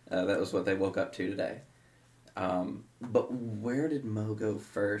 That was what they woke up to today. But where did Mo go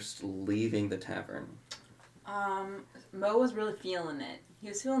first, leaving the tavern? Mo was really feeling it. He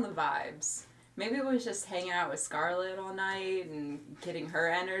was feeling the vibes. Maybe it was just hanging out with Scarlett all night and getting her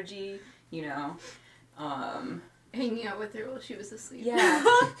energy, Hanging out with her while she was asleep. Yeah.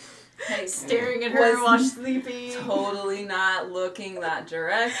 Hey, Staring at her while she's was sleeping. totally not looking that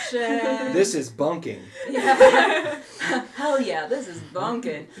direction. This is bunking. Yeah. Hell yeah, this is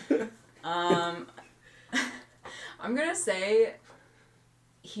bunking. I'm gonna say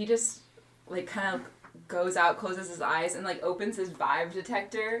he just kind of goes out, closes his eyes, and opens his vibe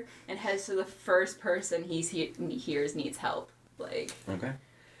detector and heads to the first person he hears needs help. Okay.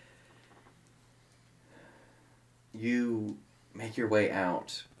 You make your way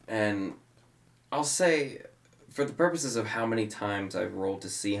out, and I'll say, for the purposes of how many times I've rolled to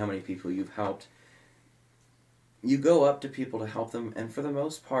see how many people you've helped, you go up to people to help them, and for the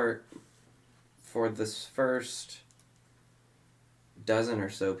most part, for this first dozen or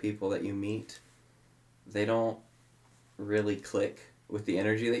so people that you meet, they don't really click with the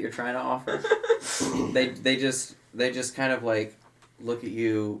energy that you're trying to offer. they just kind of look at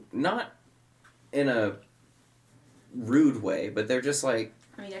you, not in a rude way, but they're just I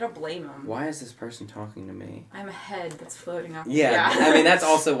mean, I don't blame him. why is this person talking to me? I'm a head that's floating up. Yeah. I mean, that's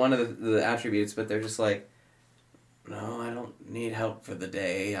also one of the attributes, but they're just no, I don't need help for the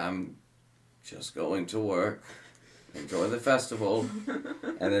day. I'm just going to work. Enjoy the festival.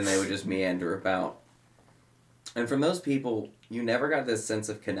 And then they would just meander about. And from those people, you never got this sense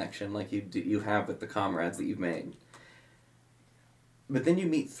of connection like you have with the comrades that you've made. But then you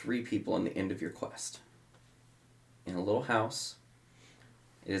meet 3 people in the end of your quest. In a little house.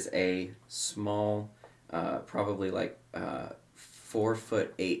 It is a small, probably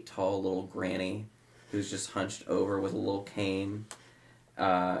 4'8" tall little granny who's just hunched over with a little cane.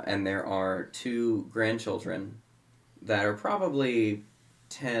 And there are 2 grandchildren that are probably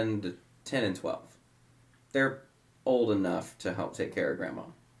 10 and 12. They're old enough to help take care of Grandma.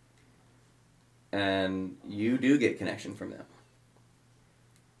 And you do get connection from them.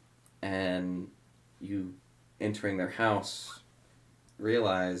 And you, entering their house,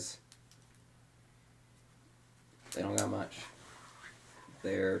 realize they don't got much.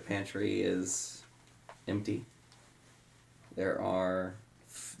 Their pantry is empty. There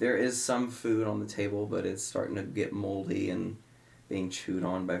is some food on the table, but it's starting to get moldy and being chewed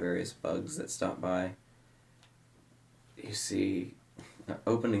on by various bugs that stop by. You see,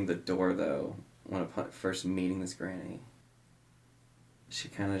 opening the door though, when first meeting this granny, she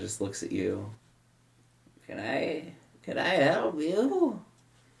kind of just looks at you. Can I help you?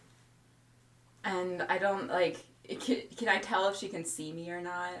 And I don't, like, can I tell if she can see me or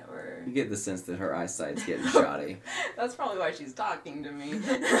not, or... You get the sense that her eyesight's getting shoddy. That's probably why she's talking to me.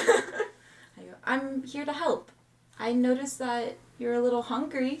 I go, I'm here to help. I noticed that you're a little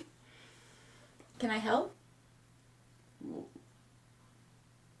hungry. Can I help?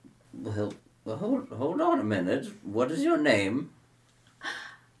 Well, hold on a minute. What is your name?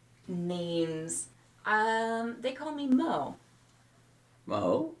 Names. They call me Mo.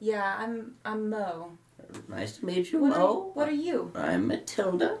 Mo? Yeah, I'm Mo. Nice to meet you, Mo. What are you? I'm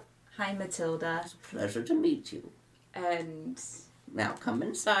Matilda. Hi, Matilda. It's a pleasure to meet you. And... Now come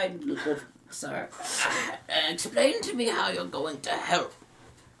inside, little sir. Explain to me how you're going to help.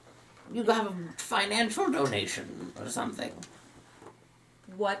 You have a financial donation or something.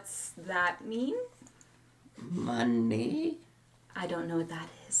 What's that mean? Money? I don't know what that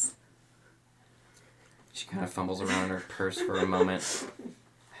is. She kind of fumbles around in her purse for a moment.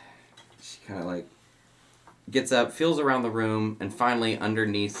 She kind of like gets up, feels around the room, and finally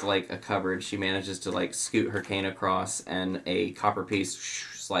underneath like a cupboard, she manages to like scoot her cane across, and a copper piece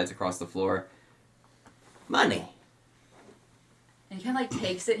slides across the floor. Money. And he kind of like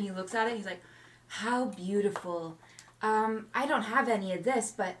takes it and he looks at it and he's like, how beautiful. I don't have any of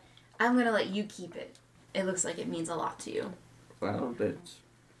this, but I'm going to let you keep it. It looks like it means a lot to you. Well, it's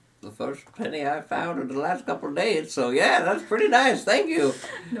the first penny I found in the last couple of days, so yeah, that's pretty nice. Thank you.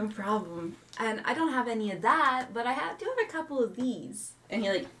 No problem. And I don't have any of that, but I do have a couple of these. And he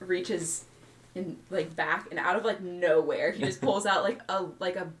like reaches in like back, and out of like nowhere, he just pulls out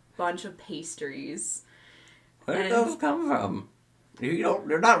like a bunch of pastries. Where did those come from?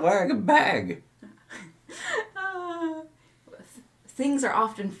 You're not wearing a bag. Things are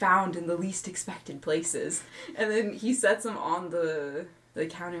often found in the least expected places. And then he sets them on the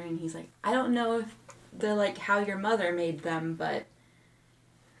counter, and he's like, I don't know if they're like how your mother made them, but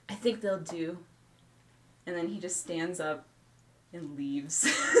I think they'll do. And then he just stands up and leaves.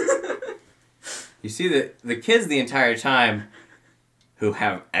 You see the kids the entire time, who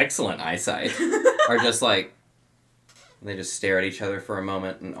have excellent eyesight, are just like, they just stare at each other for a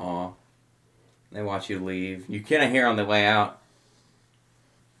moment in awe. They watch you leave. You kind of hear on the way out,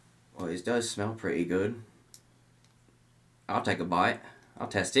 well, it does smell pretty good. I'll take a bite. I'll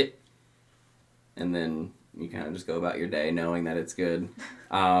test it. And then you kind of just go about your day knowing that it's good.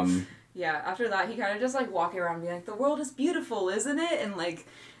 Yeah, after that, he kind of just like walking around being like, the world is beautiful, isn't it? And like,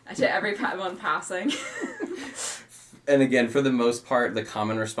 to everyone passing. And again, for the most part, the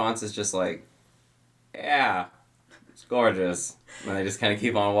common response is just like, yeah, it's gorgeous. And they just kind of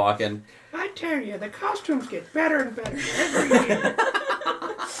keep on walking. I tell you, the costumes get better and better every year.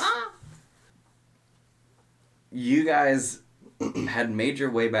 You guys had made your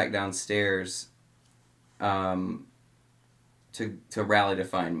way back downstairs to rally to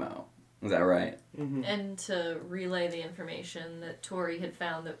find Mo. Is that right? Mm-hmm. And to relay the information that Tori had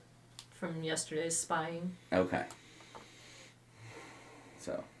found from yesterday's spying. Okay.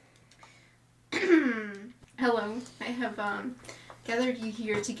 So. Hello. I have gathered you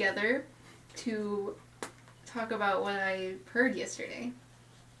here together to talk about what I heard yesterday.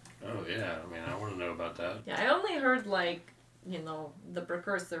 Oh, yeah. I mean, I want to know about that. Yeah, I only heard, like, the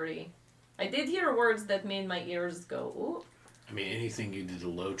precursory. I did hear words that made my ears go, ooh. I mean, anything you did to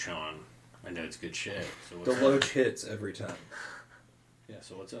Loach on, I know it's good shit. So The what's Loach hits every time. Yeah,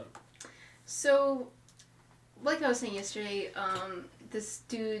 so what's up? So, like I was saying yesterday, this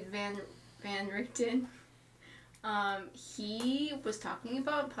dude, Van Richten, he was talking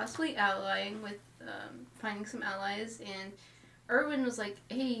about possibly allying with, finding some allies, and Erwin was like,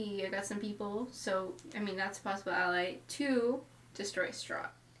 hey, I got some people, so, I mean, that's a possible ally, to destroy Strahd.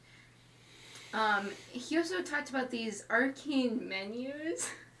 He also talked about these arcane menus.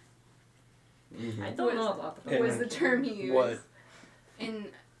 Mm-hmm. I don't know about the Was the term he used. What? And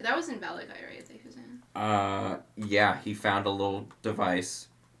that was in Valakai, right? I think he was in. Yeah, he found a little device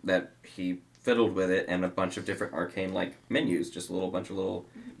that he fiddled with it and a bunch of different arcane, like, menus, just a little bunch of little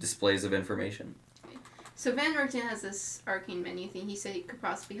displays of information. So Van Richten has this arcane menu thing. He said he could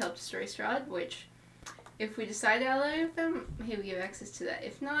possibly help destroy Strahd, which, if we decide to ally with him, hey, we have access to that.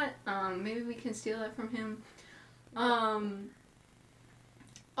 If not, maybe we can steal that from him.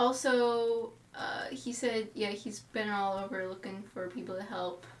 Also, he said, he's been all over looking for people to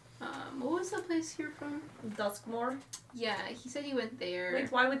help. What was the place you're from? Duskmore? Yeah, he said he went there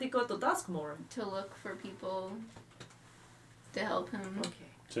Wait, why would he go to Duskmore? to look for people to help him. Okay.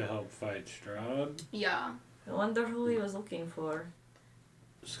 To help fight Strahd? Yeah. I wonder who he was looking for.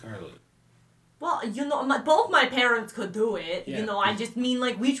 Scarlet. Well, both my parents could do it. Yeah. I just mean,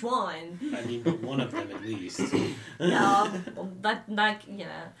 like, which one? I mean, but one of them at least. Yeah. Well,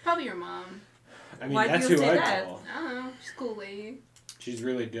 yeah. Probably your mom. I mean, Why do that's you who say I'd that? call. I don't know. She's a cool lady. She's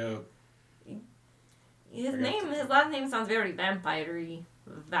really dope. His last name sounds very vampire-y.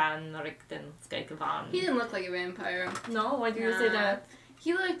 Van Richten, Skikevan. He didn't look like a vampire. No, why do you say Nah. that?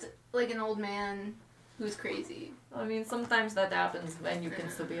 He looked like an old man who's crazy. I mean, sometimes that happens when you can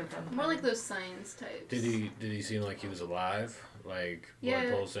still be a vampire. More like those science types. Did he seem like he was alive? Like, Yeah.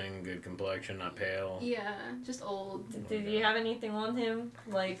 blood pulsing, good complexion, not pale? Yeah, just old. Did he have anything on him?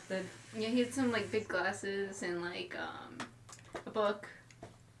 Like the... Yeah, he had some like big glasses and like a book.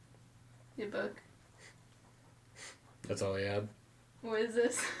 He had a book. That's all he had? What is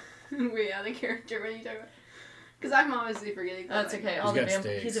this? Way out of character. What are you talking about? Because I'm obviously forgetting. that, That's like- okay. He's got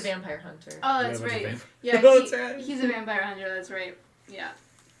steaks. He's a vampire hunter. Oh, that's Yeah, a bunch of right. vamp- Yeah, Oh, that's right. he's a vampire hunter. That's right. Yeah.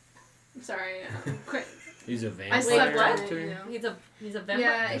 I'm sorry. Quick. He's a I vampire slept on it. hunter? You know? He's a vampire.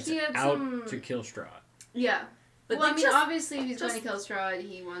 Yeah, That's he had out some. to kill Strahd. Yeah. But Well, I they mean, just- obviously, if he's going to just- kill Strahd,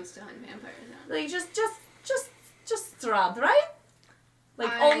 he wants to hunt vampires now. Like just Strahd, right?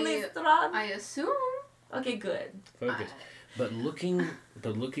 Like only Strahd. I assume. Okay, good. Focus. But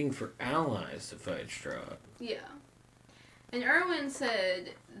looking for allies to fight Strahd. Yeah. And Erwin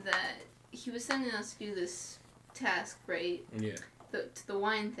said that he was sending us to do this task, right? Yeah. The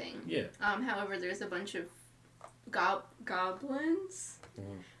wine thing. Yeah. However, there's a bunch of goblins.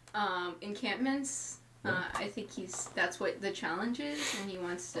 Encampments. I think that's what the challenge is, and he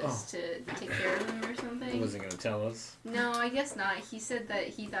wants us to take care of them or He something. wasn't going to tell us. No, I guess not. He said that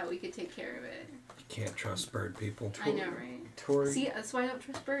he thought we could take care of it. You can't trust bird people. I know, right? Tori. See, that's why I don't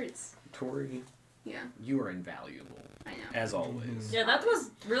trust birds. Tori. Yeah, You are invaluable. I know. As always. Yeah, that was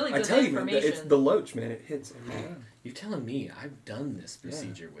really I good tell you, man, information. it's the loach, man. It hits every time. You're telling me I've done this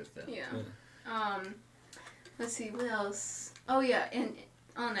procedure with them. Yeah. Let's see, what else? Oh, yeah, and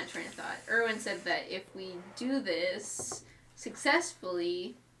on that train of thought, Erwin said that if we do this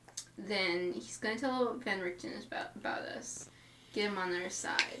successfully, then he's going to tell Van Richten about us. Get him on our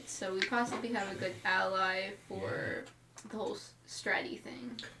side. So we possibly have a good ally for the whole Stratty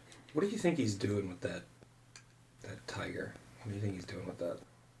thing. What do you think he's doing with that tiger? What do you think he's doing with that?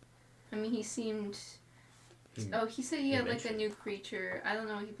 I mean, he seemed... Oh, he said he had like a new creature. I don't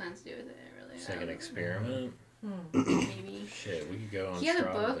know what he plans to do with it, really. It's like an experiment. Maybe. Shit, we could go on He had a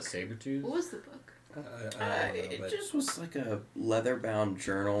Strahd book. with a saber tooth. What was the book? I don't know, It but just was like a leather-bound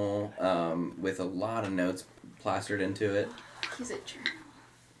journal with a lot of notes plastered into it. He's a journal.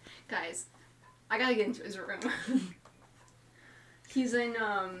 Guys, I gotta get into his room. He's in,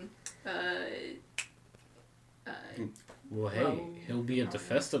 Well, hey, he'll be at the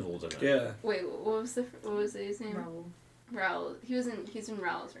festival tonight. yeah. wait, what was his name? Raoul. He's in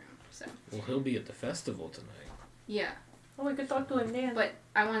Raoul's room, so. Well, he'll be at the festival tonight. Yeah, Oh, we could talk to him then. but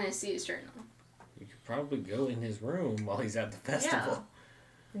I want to see his journal. You could probably go in his room while he's at the festival.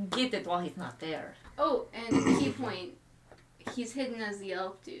 Get it while he's not there. Oh, and key point, he's hidden as the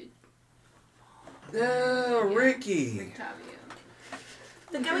elf dude, No, Yeah. Ricky. Octavio.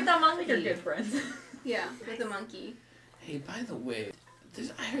 The guy with that monkey. You're good friends. Yeah, with the monkey. Hey, by the way,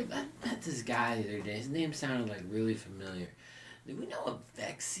 I heard I met this guy the other day. His name sounded like really familiar. Do we know what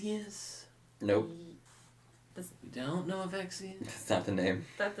Vexy is? Nope, We don't know what Vexy is? that's not the name.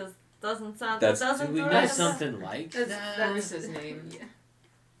 That doesn't sound. That's- that doesn't Do we know right. something like that? That's his name. Yeah.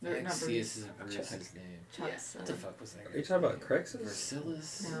 Vexius is Bruce's name. Chuck's What the fuck was that? Are you talking about Crexus?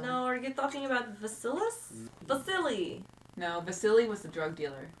 Versilis? No. No, are you talking about Vasilis? Vasily. No, Vasily was the drug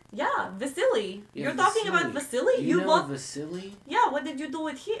dealer. Yeah, Vasily. Yeah, You're talking about Vasily? You know want? Vasily? Yeah. What did you do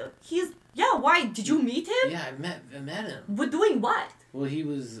with him? Yeah. Why did you meet him? Yeah, I met him. We're doing what? Well, he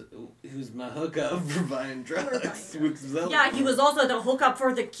was my hookup for buying drugs with Zelda. Yeah, he was also the hookup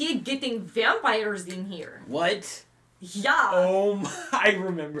for the kid getting vampires in here. What? Yeah. Oh my! I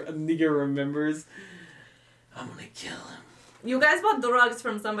remember. A nigga remembers. I'm gonna kill him. You guys bought drugs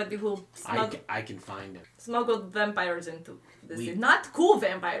from somebody who I can find him. smuggled vampires into this. We- Not cool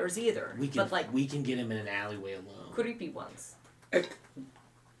vampires either, We can. but like we can get him in an alleyway alone. creepy ones.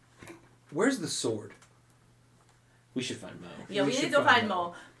 Where's the sword? We should find Mo. Yeah, We we should need to find find Mo.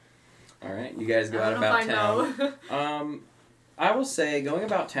 Mo. All right, you guys go I out wanna about find town. I will say, going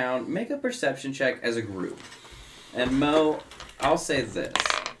about town, make a perception check as a group. And Mo, I'll say this.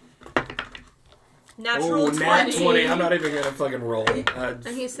 Natural 20. Nat 20. I'm not even gonna fucking roll. And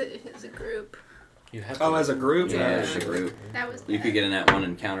he said it's a group. You have As a group? Yeah, it's a group. That was You could get a nat 1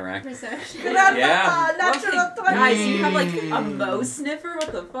 and counteract. perception. Yeah. Natural 20. Guys, you have like a Mo sniffer? What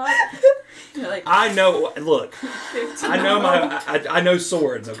the fuck? You're like, I know. Look, 15. I know I know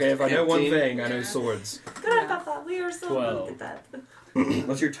swords. Okay, if I know one 15. thing, I know Yeah. swords. Grandpapa, we are so 12. good at that.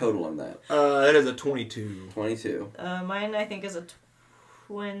 What's your total on that? That is a 22. 22. Mine, I think, is a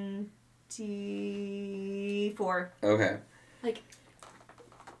 24. Okay. Like-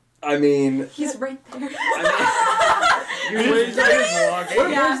 I mean, he's right there.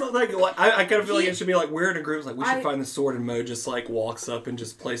 I kind of feel like it should be like we're in a group. Like we should I- find the sword, and Mo just like walks up and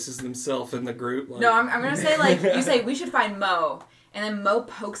just places himself in the group. Like, No, I'm gonna say like you say we should find Mo, and then Mo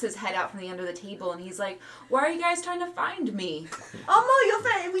pokes his head out from the under the table, and he's like, "Why are you guys trying to find me?" Oh, Mo,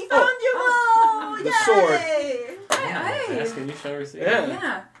 we found you, Mo! the Yay! sword. Hey, Asking you shall receive. Yeah.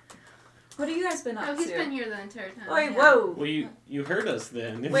 yeah. What have you guys been up Oh, he's to? been here the entire time. Wait, Yeah. whoa. Well, you heard us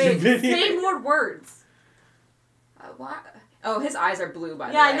then. If Wait, you've been say here. more words. What? Oh, his eyes are blue, by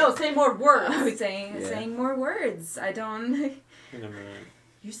the Yeah, way. I know, say more words. I was saying Yeah. saying more words. I don't. In a minute.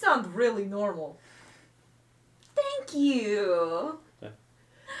 You sound really normal. Thank you. Yeah.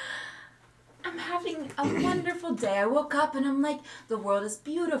 I'm having a wonderful day. I woke up and I'm like, the world is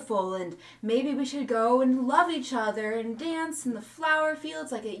beautiful, and maybe we should go and love each other and dance in the flower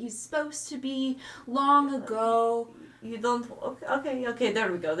fields like it was supposed to be long ago. You don't. Okay,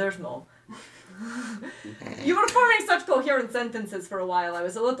 there we go. There's Mo. You were forming such coherent sentences for a while. I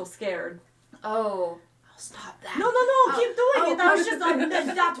was a little scared. Oh, I'll stop that. No, keep doing it. That oh, was just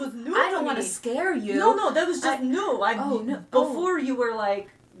that was new. I don't want want to scare you. No, that was just new. Oh, no. Before you were like,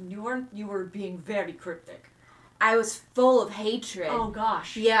 you were being very cryptic. I was full of hatred. Oh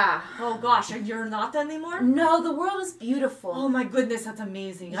gosh. Yeah. Oh gosh, and you're not anymore? No, the world is beautiful. Oh my goodness, that's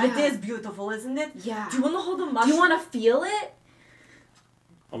amazing. Yeah. It is beautiful, isn't it? Yeah. Do you want to hold a mushroom? Do you want to feel it?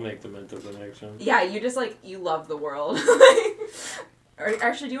 I'll make the mental connection. Yeah, you just like, you love the world. Or,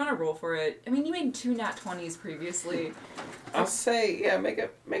 actually, do you want to roll for it? I mean, you made 2 nat 20s previously. I'll say, yeah, make a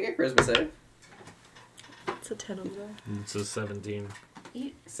charisma save. It's a 10 over there. It's a 17.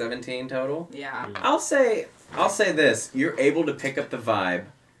 17 total. Yeah. I'll say this. You're able to pick up the vibe.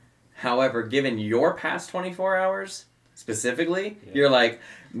 However, given your past 24 hours, specifically, Yeah. you're like,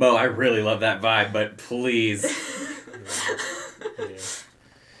 Mo, I really love that vibe, but please.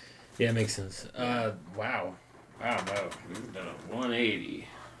 Yeah, it makes sense. Wow, Mo, you've done a 180.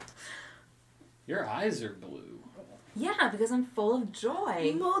 Your eyes are blue. Yeah, because I'm full of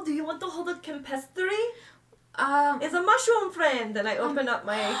joy. Mo, do you want to hold a compestry? It's It's a mushroom friend, and I open up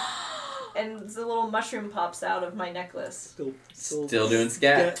my, and the little mushroom pops out of my necklace. Still doing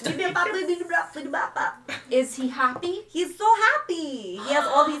scat. Is he happy? He's so happy. He has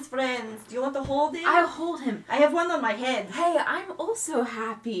all these friends. Do you want to hold him? I'll hold him. I have one on my head. Hey, I'm also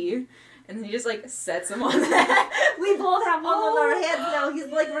happy. And then he just like sets him on that. We both have one on our Oh. heads now. He's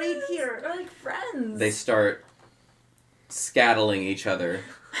like right here. We're like friends. They start scattling each other,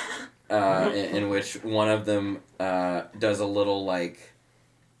 in which one of them does a little like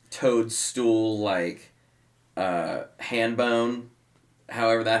toadstool like hand bone.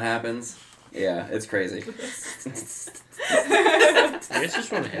 However that happens. Yeah, it's crazy. You guys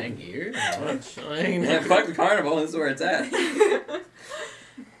just want to hang here? Yeah, fuck the carnival. This is where it's at.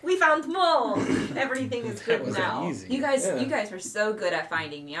 We found Mo. Everything is That good was now. easy. You guys were so good at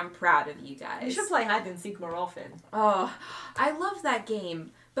finding me. I'm proud of you guys. You should play hide and seek more often. Oh, I love that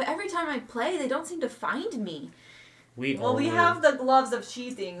game. But every time I play, they don't seem to find me. Well, we have the gloves of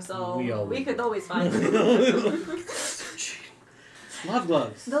cheating, so we could always find you. Love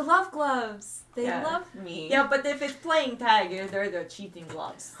gloves. The love gloves. They Yeah. love me. Yeah, but if it's playing tag, they're the cheating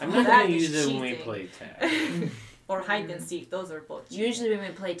gloves. I'm not That gonna is use it when we cheating. play tag. Or hide and seek. Those are both cheating. Usually when we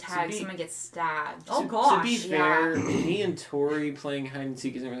play tag, be- someone gets stabbed. Oh, To gosh. be yeah. fair, me and Tori playing hide and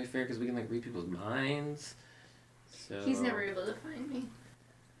seek isn't really fair because we can like read people's minds. So He's never able to find me.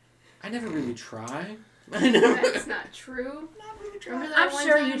 I never really try. I never. That's not true. Remember that I'm one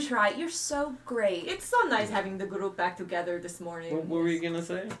sure time? you try. You're so great. It's so nice having the group back together this morning. What were you gonna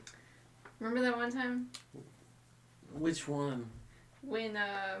say? Remember that one time Which one? when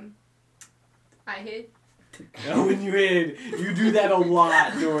I hid? Oh, when you hid, you do that a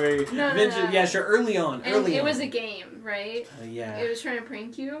lot, Tori. No, Yeah, sure. Early on. And it was a game, right? Yeah. It was trying to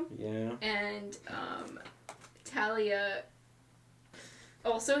prank you, Yeah. and Talia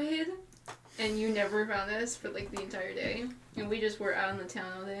also hid, and you never found us for like the entire day, and we just were out in the town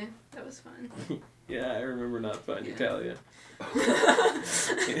all day. That was fun. Yeah, I remember not finding Yeah. Talia.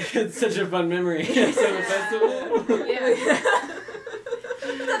 It's such a fun memory. So the festival. Yeah.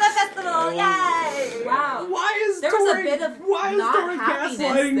 To the festival! Yay! Wow. Why is There was a Tori, bit of why is not Tori happiness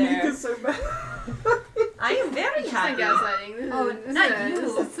gaslighting there. Nika so bad? I am very It's not happy. gaslighting. This Oh, is, not this you.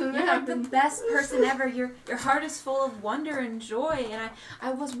 is something You're that like the happened. best person ever. Your heart is full of wonder and joy. And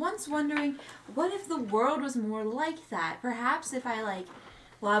I was once wondering, what if the world was more like that? Perhaps if I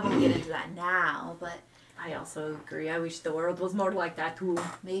well, I won't get into that now, but I also agree. I wish the world was more like that too.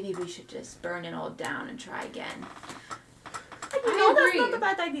 maybe we should just burn it all down and try again. You know, agree. that's not a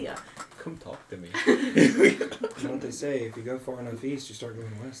bad idea. Come talk to me. You know what they say, if you go far enough east, you start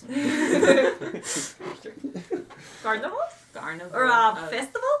going west. Carnival? Carnival. Or a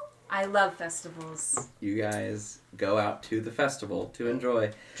festival? I love festivals. You guys go out to the festival to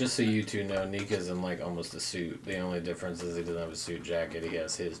enjoy. Just so you two know, Nika's in like almost a suit. The only difference is he doesn't have a suit jacket. He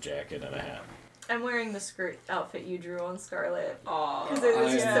has his jacket and a hat. I'm wearing the skirt outfit you drew on Scarlet. Aw. Because it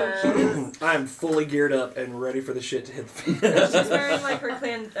was just so cute. I'm fully geared up and ready for the shit to hit the She's fan. wearing like her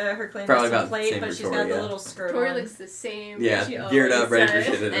clandestine Probably about the plate, same but for she's Tori, got the yeah. little skirt Tori on. looks the same. Yeah, She geared up, always ready for does.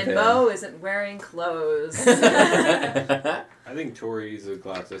 shit to And hit Bo isn't wearing clothes. I think Tori's a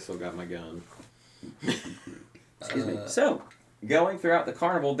glass. I still got my gun. Excuse me. So, going throughout the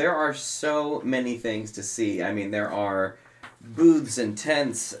carnival, there are so many things to see. I mean, there are booths and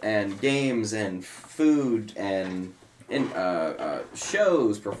tents and games and food and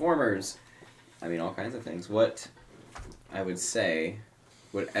shows, performers. I mean, all kinds of things. What I would say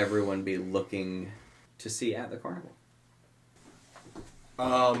would everyone be looking to see at the carnival?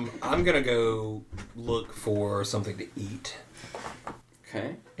 I'm gonna go look for something to eat.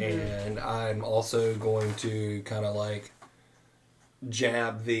 Okay. And I'm also going to kind of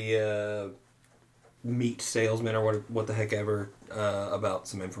jab the meat salesman or what the heck ever about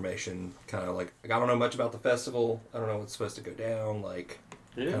some information. Kind of I don't know much about the festival. I don't know what's supposed to go down.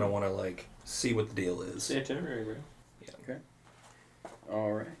 Kind of want to see what the deal is. It's the itinerary, bro. Okay.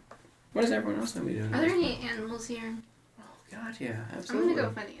 All right. What does everyone else going to be doing? Are there any animals here? Oh God, yeah, I'm absolutely. gonna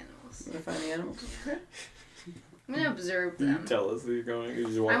go find the animals. You want to find the animals? Okay. I'm gonna observe You them. tell us that you're going. You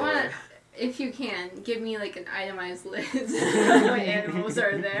just walk I want away. to, if you can, give me an itemized list of what animals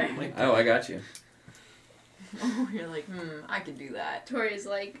are there. Oh, I got you. Oh, you're I can do that. Tori's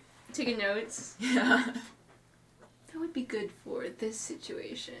taking notes. Yeah. That would be good for this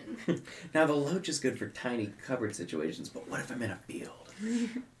situation. Now the loach is good for tiny cupboard situations, but what if I'm in a field?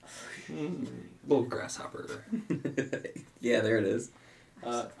 Little grasshopper. Yeah, there it is.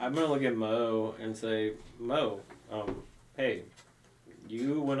 I'm gonna look at Mo and say, Mo, hey,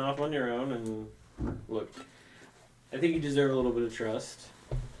 you went off on your own, and look, I think you deserve a little bit of trust.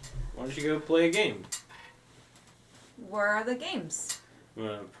 Why don't you go play a game? Where are the games? I'm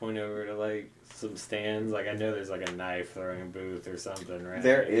gonna point over to some stands. I know there's a knife throwing booth or something, right?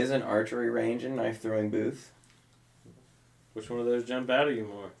 There is an archery range and knife throwing booth. Which one of those jump out at you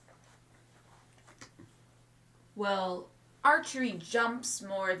more? Well, archery jumps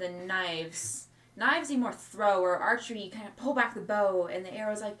more than knives. Knives you more throw, or archery you kind of pull back the bow, and the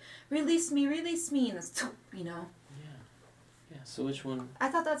arrow's release me, and it's, Yeah, so which one? I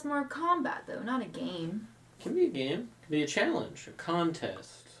thought that's more combat, though, not a game. Can be a game. Can be a challenge, a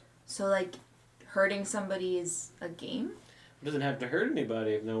contest. So, hurting somebody is a game? It doesn't have to hurt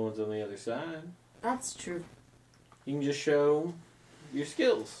anybody if no one's on the other side. That's true. You can just show your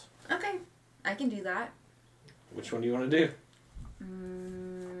skills. Okay, I can do that. Which one do you want to do?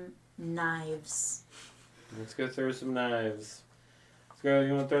 Knives. Let's go throw some knives. Let's go.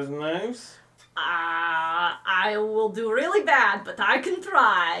 You want to throw some knives? I will do really bad, but I can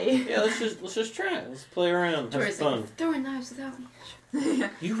try. Yeah, let's just try. Let's play around. Have Tori's fun. throwing knives without me.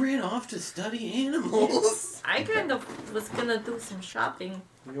 You ran off to study animals. I kind of was gonna do some shopping.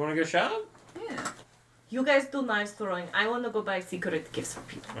 You want to go shop? Yeah. You guys do knives throwing. I want to go buy secret gifts for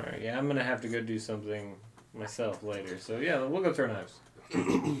people. All right. Yeah, I'm gonna have to go do something myself later. So yeah, we'll go throw knives.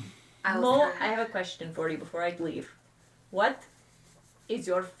 Mo, I have a question for you before I leave. What is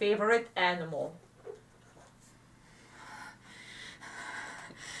your favorite animal?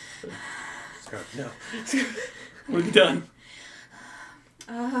 Scott, no. We're done.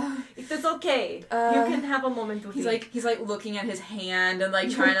 It is okay. You can have a moment to He's think. he's looking at his hand and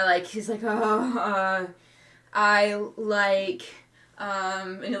trying to he's I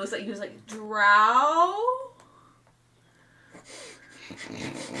and it looks like he was drow.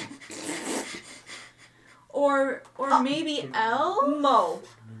 Or maybe L? Mo.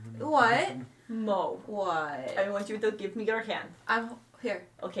 What? Mo. What? I want you to give me your hand. Here.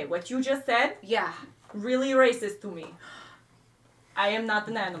 Okay, what you just said, Yeah. really racist to me. I am not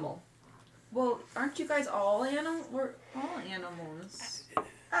an animal. Well, aren't you guys all animals? We're all animals.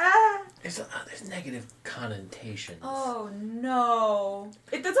 Ah, There's negative connotations. Oh no.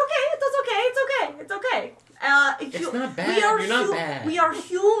 it's okay. It's okay. It's not bad. We are You're not bad. We are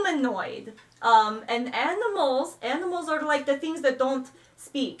humanoid. And animals are like the things that don't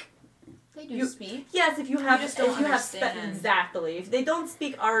speak. They do speak. Yes, if you have, just don't if you have understand. exactly. If they don't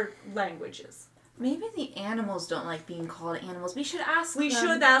speak our languages, Maybe the animals don't like being called animals. We should ask we them.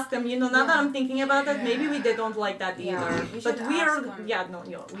 should ask them. You know, now that Yeah. I'm thinking about it, maybe they don't like that Yeah, either. we But should we are, ask them. yeah, no,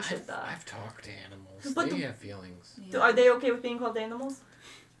 we should. I've talked to animals. But They have feelings. Yeah. Are they okay with being called animals?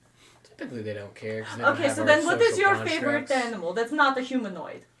 Typically, they don't care. 'Cause they don't Okay, have so our then what is social your favorite constructs. animal that's not a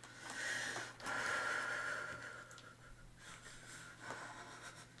humanoid?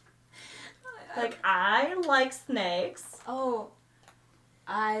 Like, I like snakes. Oh,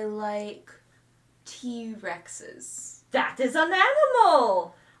 I like T-Rexes. That is an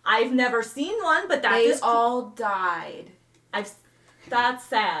animal! I've never seen one, but that They is cool. all died. That's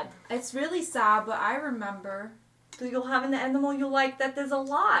sad. It's really sad, but I remember So you'll have an animal you like that is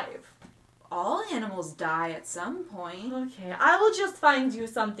alive. all animals die at some point. Okay, I will just find you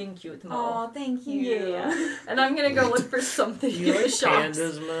something cute, Mo. Oh, thank you. Yeah. And I'm gonna go look for something You in the like shops.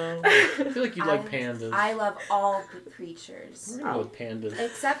 pandas, Mo? I feel like you like pandas. I love all creatures. We're gonna go with pandas.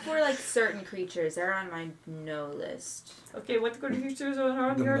 Except for like certain creatures. They're on my no list. Okay, what creatures are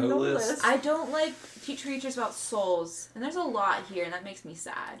on The your no no list. list? I don't like creatures about souls. And there's a lot here, and that makes me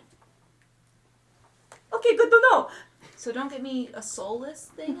sad. Okay, good to know. So don't get me a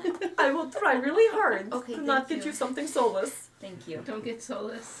soulless thing. I will try really hard Okay, to not thank get you. you something soulless. Thank you. Don't get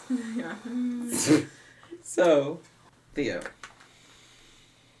soulless. Yeah. So, Theo,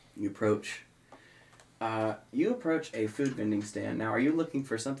 you approach a food vending stand. Now, are you looking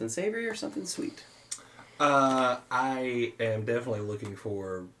for something savory or something sweet? I am definitely looking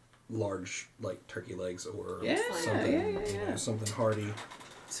for large, like turkey legs or Yeah, something, yeah. you know, something hearty.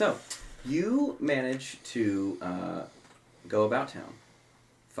 So, you manage to go about town,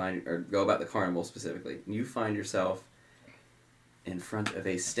 go about the carnival specifically. You find yourself in front of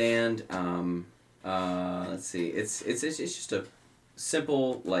a stand. Let's see, it's just a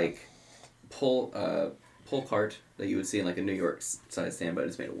simple like pull cart that you would see in like a New York size stand, but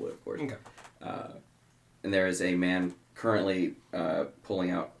it's made of wood, of course. Okay. And there is a man currently pulling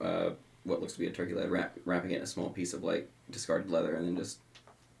out what looks to be a turkey leg, wrapping it in a small piece of like discarded leather, and then just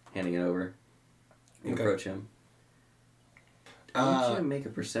handing it over. You Okay. approach him. I want you to make a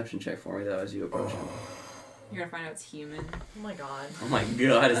perception check for me, though, as you approach him. You're gonna find out it's human. Oh my god. Oh my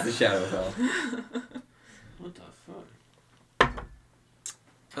god, it's the shadow fell. What the fuck?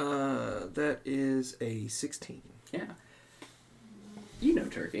 That is a 16. Yeah. You know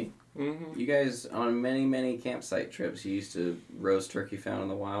turkey. Mm-hmm. You guys, on many, many campsite trips, you used to roast turkey found in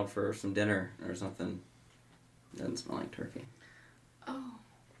the wild for some dinner or something. Doesn't smell like turkey. Oh.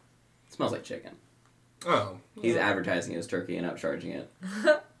 It smells like chicken. Oh, He's advertising it as turkey and upcharging it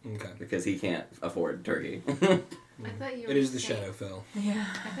okay. because he can't afford turkey. I thought you were It is the saying, Shadowfell. Yeah.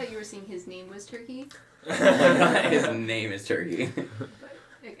 I thought you were saying his name was Turkey. His name is Turkey. But,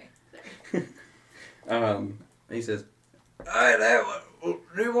 okay, sorry. He says, "Hey there, do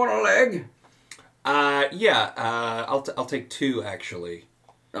you want a leg?" Yeah. I'll take 2 actually.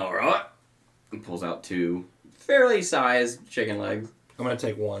 All right. He pulls out 2 fairly sized chicken legs. I'm gonna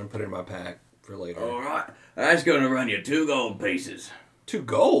take 1 and put it in my pack for later. All right. That's going to run you 2 gold pieces. 2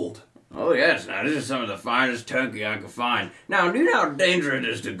 gold. Oh, yes. Now, this is some of the finest turkey I could find. Now, do you know how dangerous it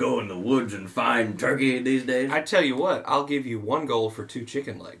is to go in the woods and find turkey these days? I tell you what, I'll give you 1 gold for 2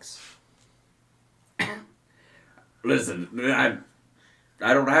 chicken legs. Listen, I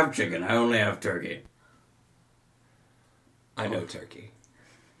don't have chicken. I only have turkey. I know turkey.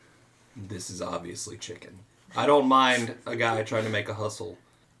 This is obviously chicken. I don't mind a guy trying to make a hustle,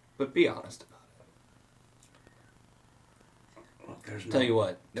 but be honest about Look, there's it. Tell you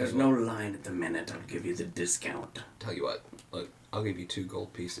what. There's no line at the minute. I'll give you the discount. Tell you what. Look, I'll give you 2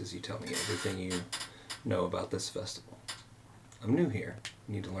 gold pieces. You tell me everything you know about this festival. I'm new here.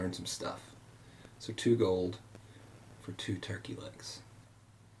 I need to learn some stuff. So 2 gold for 2 turkey legs.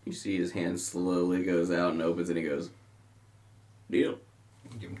 You see his hand slowly goes out and opens, and he goes, "Deal."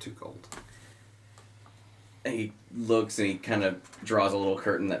 Give him 2 gold. And he looks and he kind of draws a little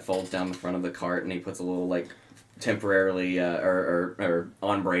curtain that folds down the front of the cart, and he puts a little like temporarily or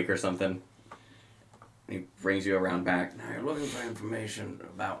on break or something. And he brings you around back. Now, you're looking for information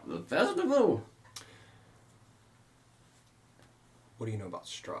about the festival? What do you know about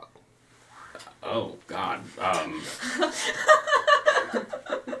Strahd? Oh, God.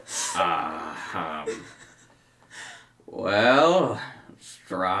 Well,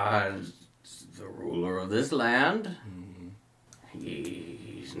 Strahd's the ruler of this land.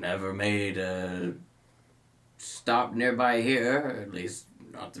 He's never made a stop nearby here, at least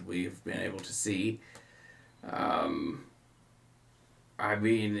not that we've been able to see. I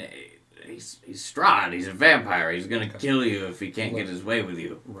mean, he's Strahd. He's a vampire. He's gonna kill you if he can't get his way with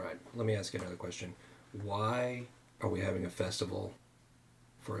you. Right. Let me ask you another question. Why are we having a festival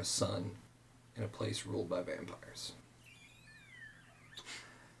for a sun in a place ruled by vampires?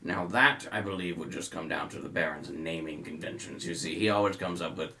 Now that, I believe, would just come down to the Baron's naming conventions. You see, he always comes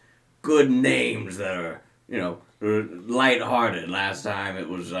up with good names that are, lighthearted. Last time it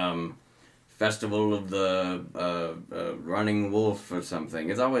was, Festival of the Running Wolf or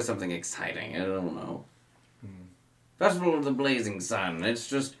something. It's always something exciting. I don't know. Festival of the Blazing Sun. It's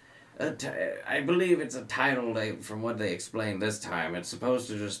just, I believe it's a title, from what they explained this time. It's supposed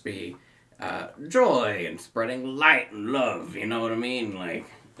to just be joy and spreading light and love. You know what I mean? Like,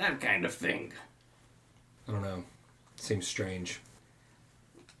 that kind of thing. I don't know. Seems strange.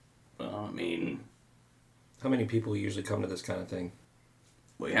 Well, I mean, how many people usually come to this kind of thing?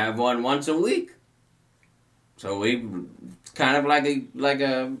 We have one once a week. So it's kind of like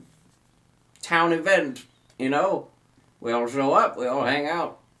a town event, We all show up, we all hang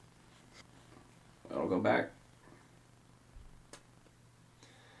out. We all go back.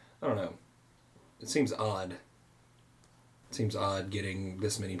 I don't know. It seems odd. It seems odd getting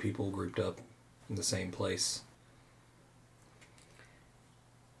this many people grouped up in the same place.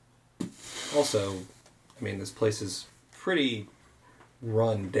 Also, I mean, this place is pretty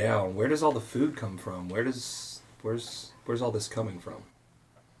run down. Where does all the food come from? Where's all this coming from?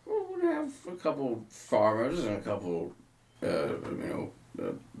 Well, we have a couple farmers and a couple,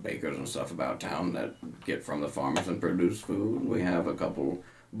 bakers and stuff about town that get from the farmers and produce food. We have a couple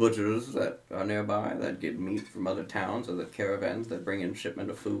butchers that are nearby that get meat from other towns, or the caravans that bring in shipment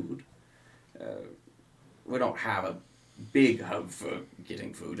of food. We don't have a big hub for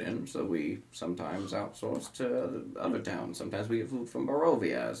getting food in, so we sometimes outsource to other towns. Sometimes we get food from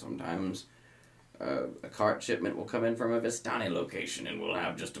Barovia. Sometimes a cart shipment will come in from a Vistani location, and we'll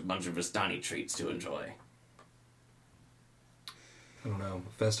have just a bunch of Vistani treats to enjoy. I don't know.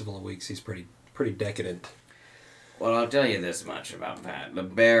 A festival of weeks, he's pretty decadent. Well, I'll tell you this much about that. The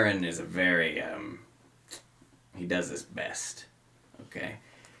Baron is a very, he does his best, okay?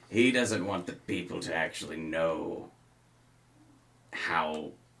 He doesn't want the people to actually know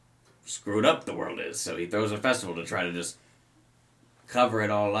how screwed up the world is, so he throws a festival to try to just cover it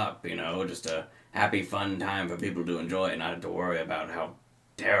all up, just a happy, fun time for people to enjoy and not have to worry about how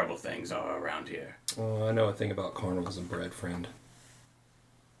terrible things are around here. Oh, I know a thing about carnivals and bread, friend.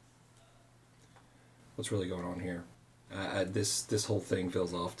 What's really going on here? This whole thing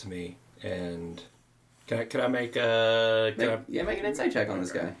feels off to me, and can I make make an insight check on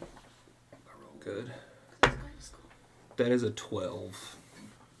this guy. I roll good. That is a 12.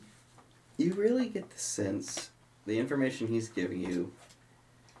 You really get the sense the information he's giving you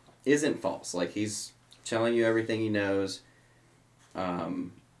isn't false. Like, he's telling you everything he knows.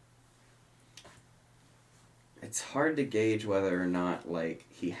 It's hard to gauge whether or not, like,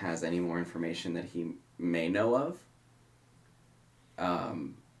 he has any more information that he may know of.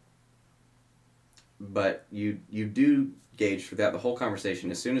 But you do gauge throughout the whole conversation.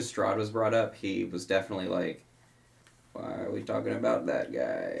 As soon as Strahd was brought up, he was definitely like, why are we talking about that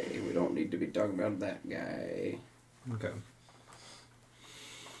guy? We don't need to be talking about that guy. Okay.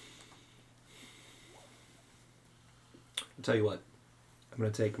 I'll tell you what. I'm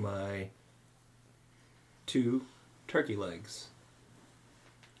going to take my 2 turkey legs,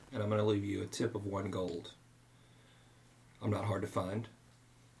 and I'm going to leave you a tip of 1 gold. I'm not hard to find.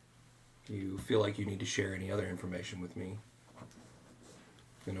 You feel like you need to share any other information with me,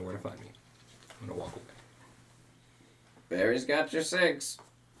 you know where to find me. I'm going to walk away. Barry's got your 6.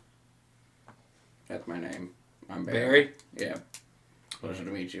 That's my name. I'm Barry. Barry? Yeah. Pleasure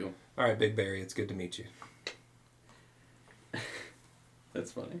to meet you. All right, Big Barry, it's good to meet you.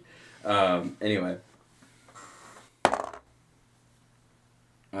 That's funny. Anyway.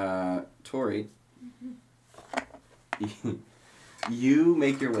 Tori, you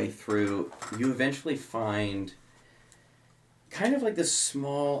make your way through. You eventually find kind of like this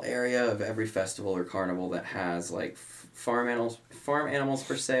small area of every festival or carnival that has like farm animals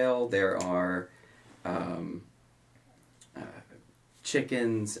for sale. There are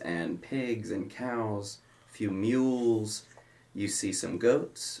chickens and pigs and cows, a few mules. You see some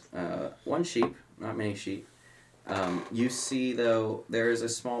goats, 1 sheep, not many sheep. You see, though, there is a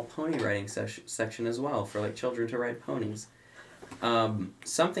small pony riding section as well for like children to ride ponies.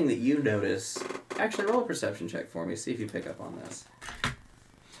 Something that you notice. Actually, roll a perception check for me. See if you pick up on this.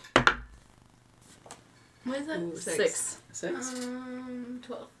 What is that? Ooh, 6. 6?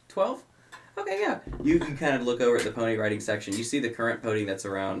 12. 12? Okay, yeah. You can kind of look over at the pony riding section. You see the current pony that's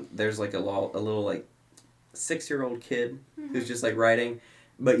around. There's like a little like 6-year-old kid who's just like riding.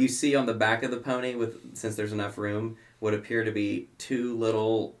 But you see on the back of the pony, since there's enough room, what appear to be 2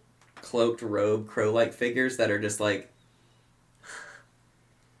 little cloaked robe crow-like figures that are just like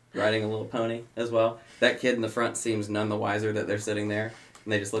riding a little pony as well. That kid in the front seems none the wiser that they're sitting there,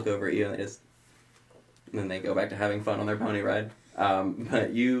 and they just look over at you and then they go back to having fun on their pony ride.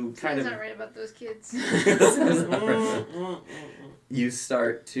 But you kind of not right about those kids. You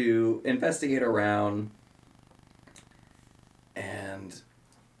start to investigate around, and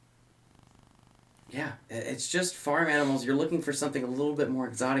yeah, it's just farm animals. You're looking for something a little bit more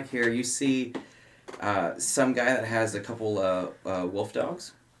exotic here. You see some guy that has a couple wolf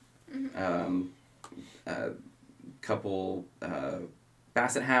dogs, a couple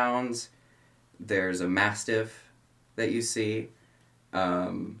basset hounds. There's a mastiff that you see.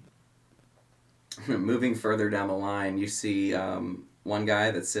 Moving further down the line, you see one guy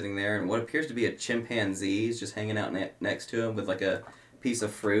that's sitting there, and what appears to be a chimpanzee is just hanging out next to him with like a piece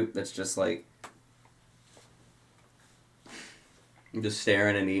of fruit that's just like just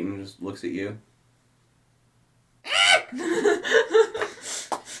staring and eating, just looks at you.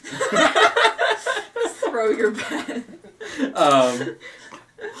 Throw your pen.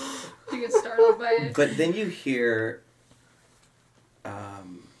 You get startled by it. But then you hear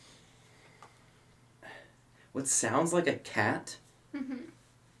what sounds like a cat,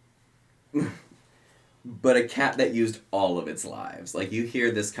 but a cat that used all of its lives. Like you hear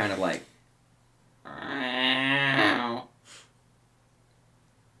this kind of like.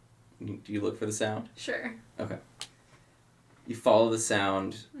 Do you look for the sound? Sure. Okay. You follow the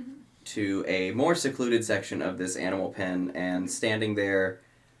sound to a more secluded section of this animal pen, and standing there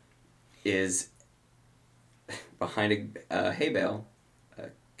is, behind a hay bale, a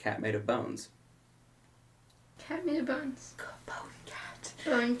cat made of bones. Cat made of bones. Bone cat.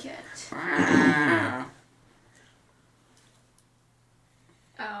 Bone cat.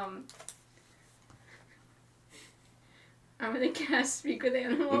 I'm gonna cast Speak with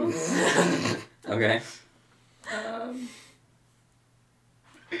Animals. Okay.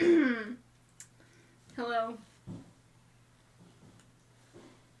 Hello.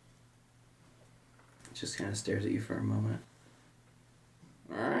 Just kind of stares at you for a moment.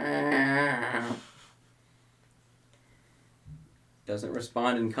 Doesn't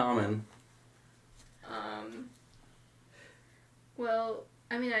respond in common. Well,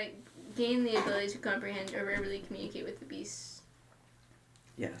 I mean, I gained the ability to comprehend or verbally communicate with the beasts.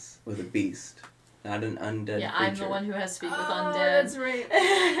 Yes, with a beast, not an undead Yeah, creature. I'm the one who has to speak with Oh, undead. that's right.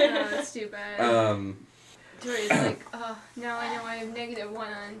 No, that's too bad. Tori's like, oh, now I know I have -1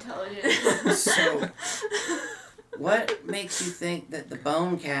 on intelligence. So, what makes you think that the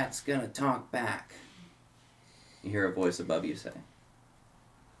bone cat's gonna talk back? You hear a voice above you say.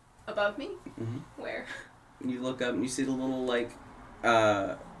 Above me? Mhm. Where? You look up and you see the little, like,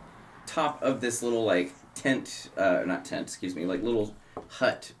 top of this little, like, tent, not tent, excuse me, like, little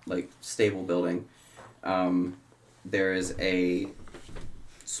hut, like, stable building. There is a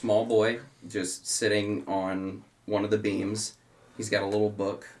small boy just sitting on one of the beams. He's got a little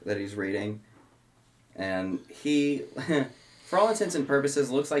book that he's reading. And he, for all intents and purposes,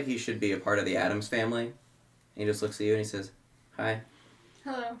 looks like he should be a part of the Addams family. He just looks at you and he says, "Hi,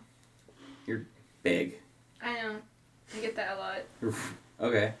 Hello. you're big." I know. I get that a lot.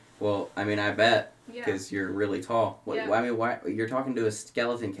 Okay. Well, I mean, I bet. Yeah. Because you're really tall. Yeah. Why? You're talking to a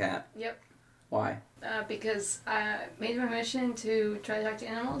skeleton cat. Yep. Why? Because I made my mission to try to talk to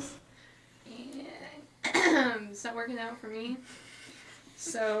animals. And it's not working out for me.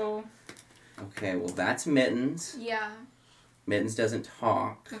 So, Okay, well, that's Mittens. yeah. Mittens doesn't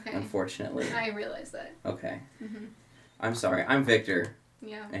talk, Okay. unfortunately. I realize that. Okay. Mm-hmm. I'm sorry. I'm Victor.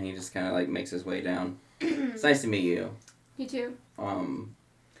 Yeah. And he just kind of, like, makes his way down. It's nice to meet you. You too.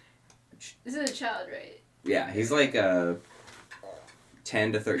 This is a child, right? Yeah, he's like a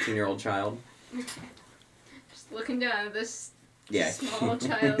 10 to 13-year-old child. Just looking down at this Yeah. small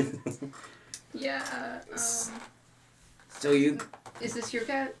child. Yeah. So you... Is this your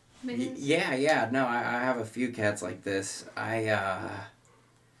cat? Mittens? Yeah. No, I have a few cats like this.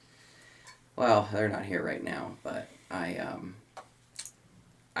 Well, they're not here right now, but I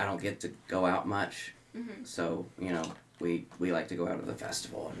don't get to go out much. Mm-hmm. So, you know, we like to go out to the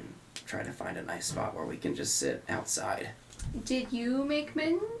festival and try to find a nice spot where we can just sit outside. Did you make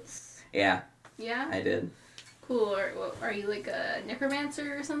mittens? Yeah, Yeah? I did. Cool. Or are you like a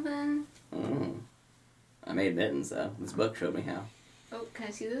necromancer or something? I made mittens, though. This book showed me how. Oh, can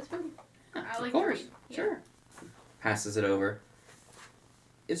I see this book? I Of like course. to read. Yeah. Sure. Passes it over.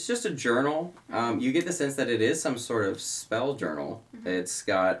 It's just a journal. You get the sense that it is some sort of spell journal. It's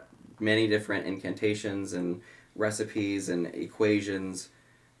got many different incantations and recipes and equations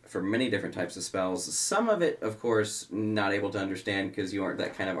for many different types of spells. Some of it, of course, not able to understand because you aren't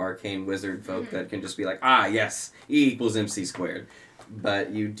that kind of arcane wizard folk that can just be like, yes, E equals MC squared.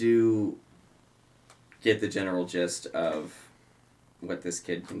 But you do get the general gist of what this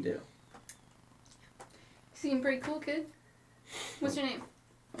kid can do. Seem pretty cool, kid. What's your name?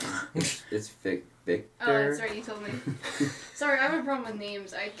 It's Victor. Oh, that's right. You told me. Sorry, I have a problem with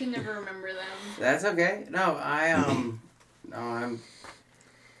names. I can never remember them. That's okay. No, I'm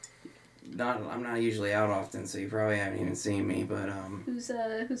not usually out often, so you probably haven't even seen me. But Whose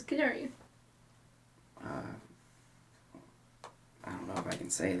kid are you? I don't know if I can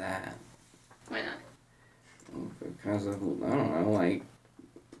say that Why not? because of I don't know, like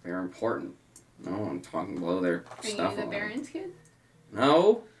they're important. No, I'm talking below their Are stuff. you the Baron's kid?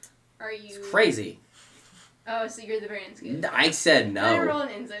 No, Are you? it's crazy. Oh, so you're the Baron's kid. I said Can I no. roll an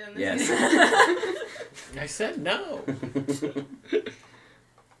insight on this? Yes. I said no.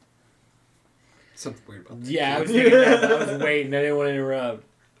 Something weird about that. Yeah, I was thinking that. I was waiting. I didn't want to interrupt.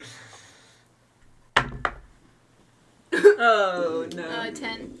 Oh no.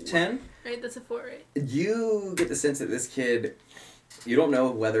 10. 10. Right, that's a 4, right? You get the sense that this kid, you don't know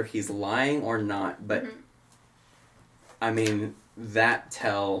whether he's lying or not, but I mean, that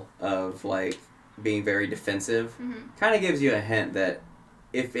tell of like being very defensive kind of gives you a hint that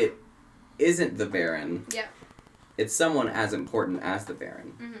if it isn't the Baron, Yeah. it's someone as important as the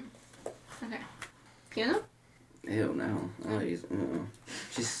Baron. Okay. Piano? Ew, no.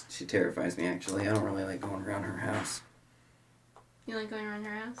 She terrifies me, actually. I don't really like going around her house. You like going around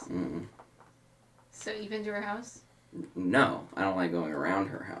her house? Mm. So you've been to her house? No, I don't like going around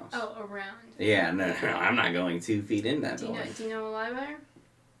her house. Oh, around. Yeah, no, I'm not going 2 feet in that Do building. you know a lot about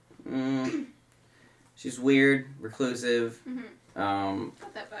her? She's weird, reclusive. Not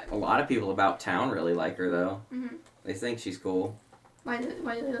that bad. A lot of people about town really like her, though. Mm-hmm. They think she's cool. Why do they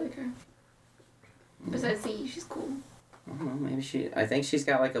like her? Besides thinking she's cool. I don't know, maybe I think she's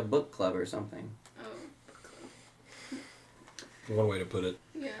got like a book club or something. Oh. One way to put it.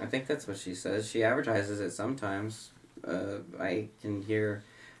 Yeah. I think that's what she says. She advertises it sometimes. I can hear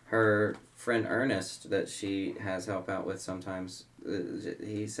her friend Ernest that she has help out with sometimes.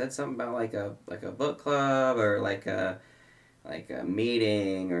 He said something about like a book club or like a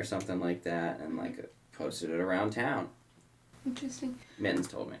meeting or something like that, and like posted it around town. Interesting. Mittens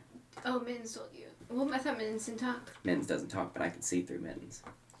told me. Oh, Mittens told you. Well, I thought Mittens didn't talk. Mittens doesn't talk, but I can see through Mittens.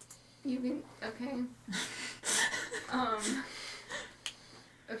 You can. Okay.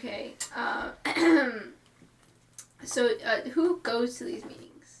 Okay. So, who goes to these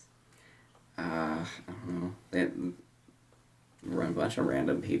meetings? I don't know. They run a bunch of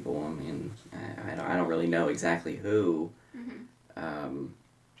random people. I mean, I don't really know exactly who.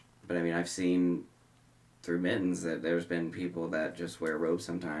 But I mean, I've seen through Mittens that there's been people that just wear robes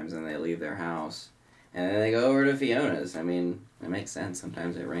sometimes and they leave their house. And then they go over to Fiona's. I mean, it makes sense.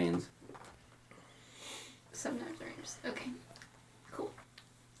 Sometimes it rains. Sometimes rangers. Okay. Cool.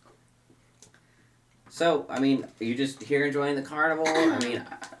 So, I mean, are you just here enjoying the carnival? I mean,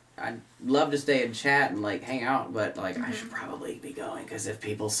 I'd love to stay and chat and, like, hang out, but, like, I should probably be going, because if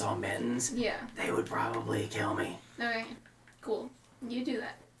people saw Mittens, Yeah. they would probably kill me. Okay. Cool. You do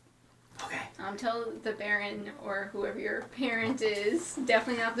that. Okay. Tell the Baron or whoever your parent is,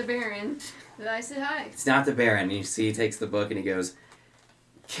 definitely not the Baron, that I said hi. It's not the Baron. You see, he takes the book and he goes,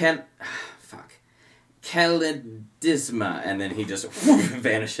 Kelidisma, and then he just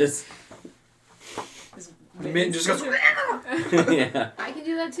vanishes. Mitten just goes. Yeah. I can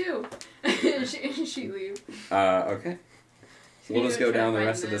do that too. she leaves. Okay. We'll just go down the find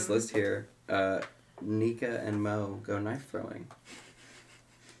rest of this them. list here. Nika and Mo go knife throwing.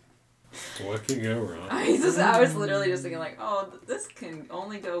 What could go wrong? I was literally just thinking like, oh, this can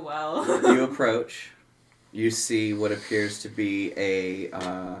only go well. You approach. You see what appears to be a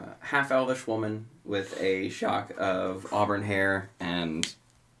half-elvish woman with a shock of auburn hair and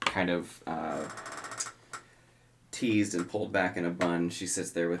kind of teased and pulled back in a bun. She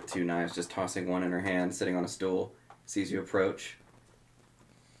sits there with 2 knives, just tossing one in her hand, sitting on a stool. Sees you approach.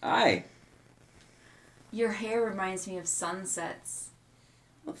 Hi. Your hair reminds me of sunsets.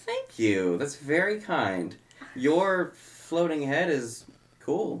 Well, thank you. That's very kind. Your floating head is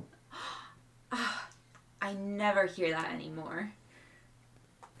cool. I never hear that anymore.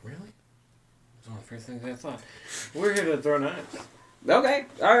 Really? It's Oh, first thing I thought. We're here to throw knives. Okay,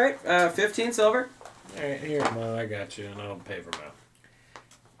 all right. 15 silver. All right, here, Mo, I got you, and I'll pay for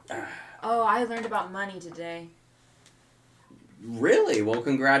Mo. Oh, I learned about money today. Really? Well,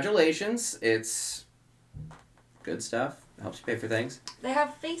 congratulations. It's good stuff. Helps you pay for things. They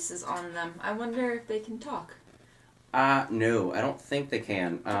have faces on them. I wonder if they can talk. No, I don't think they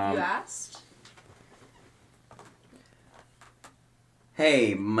can. Have you asked?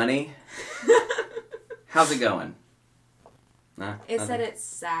 Hey, money. How's it going? Nah, It nothing. said it's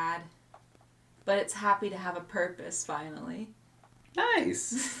sad, but it's happy to have a purpose finally.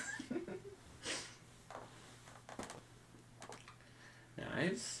 Nice.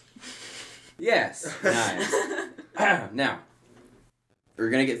 Knives? Yes, knives. Now, we're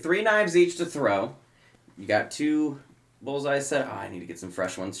gonna get 3 knives each to throw. You got 2 bullseyes set up. Oh, I need to get some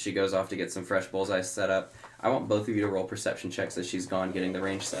fresh ones. She goes off to get some fresh bullseyes set up. I want both of you to roll perception checks as she's gone getting the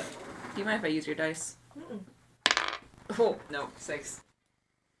range set. Do you mind if I use your dice? Oh, no, 6.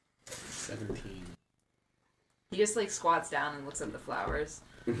 17. He just like squats down and looks at the flowers.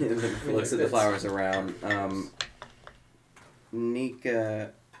 Looks at the flowers around.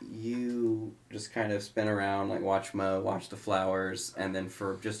 Nika, you just kind of spin around, like watch Mo, watch the flowers, and then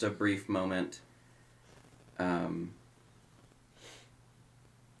for just a brief moment,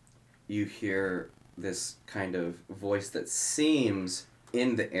 you hear this kind of voice that seems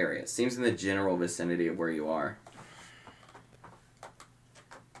in the area, seems in the general vicinity of where you are.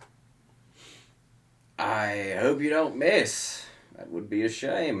 I hope you don't miss. That would be a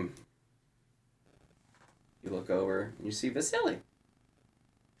shame. You look over and you see Vasily.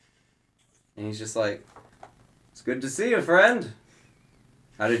 And he's just like, it's good to see you, friend.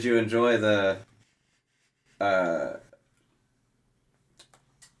 How did you enjoy the,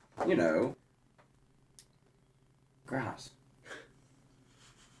 grass?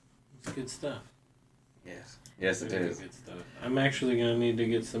 It's good stuff. Yes. Yes, it Really is. good stuff. I'm actually going to need to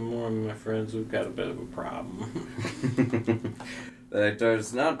get some more of my friends. We've got a bit of a problem.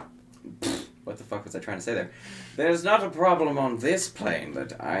 There's not... What the fuck was I trying to say there? There's not a problem on this plane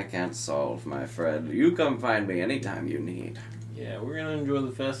that I can't solve, my friend. You come find me anytime you need. Yeah, we're going to enjoy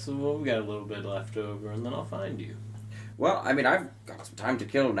the festival. We got a little bit left over, and then I'll find you. Well, I mean, I've got some time to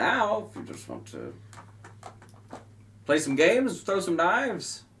kill now, if you just want to play some games, throw some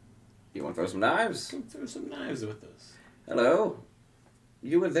knives. You want to throw some knives? Come throw some knives with us. Hello?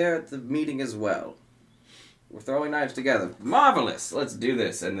 You were there at the meeting as well. We're throwing knives together. Marvelous! Let's do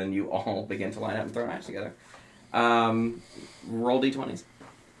this. And then you all begin to line up and throw knives together. Roll d20s.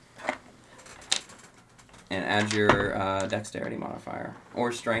 And add your dexterity modifier.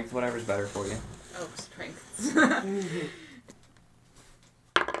 Or strength, whatever's better for you. Oh, strength.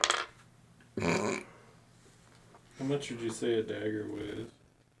 How much would you say a dagger weighs?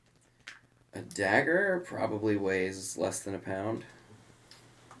 A dagger probably weighs less than a pound.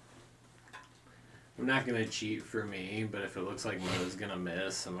 I'm not going to cheat for me, but if it looks like Mo's going to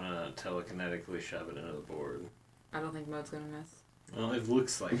miss, I'm going to telekinetically shove it into the board. I don't think Mo's gonna miss. Well, it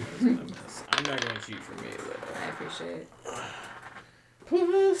looks like Mo's going to miss. I'm not going to cheat for me, I appreciate it.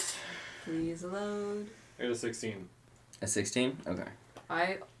 though. Please load. I got a 16. A 16? Okay.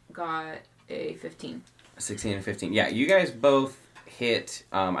 I got a 15. A 16 and 15. Yeah, you guys both hit,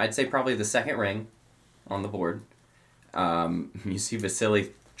 I'd say probably the second ring on the board. You see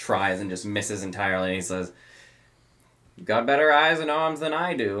Vasily tries and just misses entirely, and he says, "You've got better eyes and arms than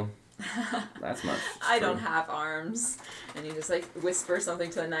I do." That's much. I don't have arms. And he just like whispers something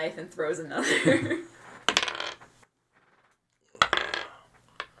to the knife and throws another.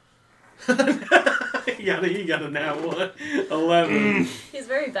 He got a nat 1. 11. He's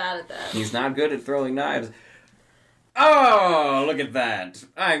very bad at that. He's not good at throwing knives. Oh, look at that.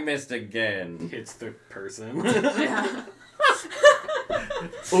 I missed again. Hits the person. Yeah.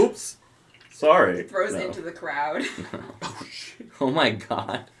 Oops. Sorry. Throws No. into the crowd. Oh, shit. Oh my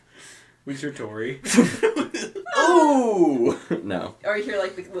god. Who's your Tory? Ooh! No. Or you hear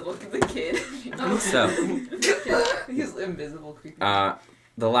like the kid. So, He's invisible creepy.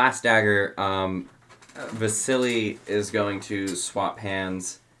 the last dagger, Vasily is going to swap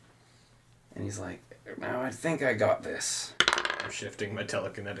hands, and he's like, "Now I think I got this." I'm shifting my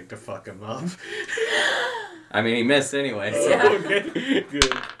telekinetic to fuck him up. I mean, he missed anyway. So. Yeah. Okay,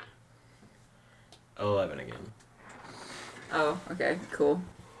 good. 11 again. Oh, okay, cool.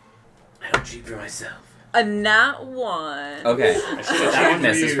 I don't cheat for myself. A nat 1. Okay, I so should've that one cheated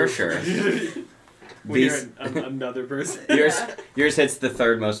misses you. for sure. When you're These- another person. yours hits the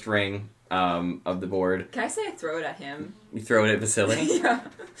third most ring of the board. Can I say I throw it at him? You throw it at Vasily. Yeah.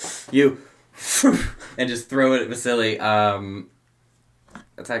 You and just throw it at Vasily.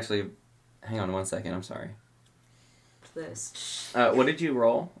 That's actually Hang on 1 second. I'm sorry. This. What did you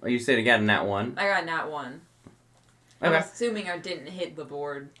roll? Or you said again nat 1? I got nat 1. Okay. I'm assuming I didn't hit the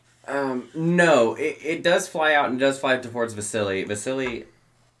board. No. It does fly out and does fly towards Vasily. Vasily...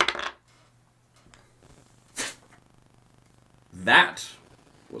 That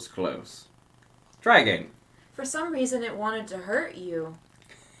was close. Try again. For some reason, it wanted to hurt you.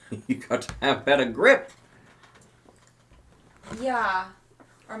 You got to have better grip. Yeah.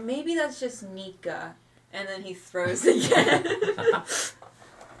 Or maybe that's just Nika. And then he throws again.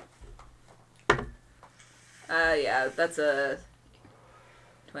 Yeah, that's a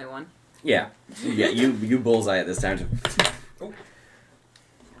 21. Yeah. You bullseye it this time too. Oh.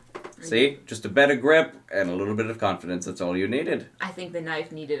 See? Just a better grip and a little bit of confidence. That's all you needed. I think the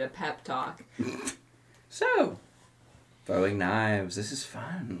knife needed a pep talk. So, throwing knives. This is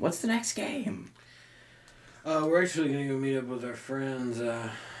fun. What's the next game? We're actually gonna go meet up with our friends.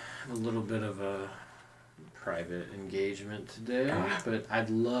 A little bit of a private engagement today, but I'd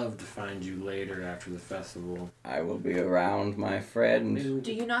love to find you later after the festival. I will be around, my friend.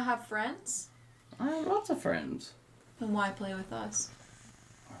 Do you not have friends? I have lots of friends. Then why play with us?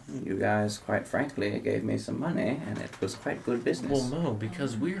 You guys, quite frankly, gave me some money, and it was quite good business. Well, no,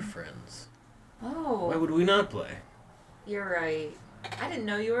 because we're friends. Oh. Why would we not play? You're right. I didn't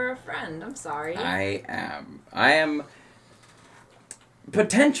know you were a friend. I'm sorry. I am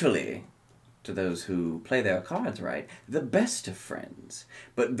potentially, to those who play their cards right, the best of friends.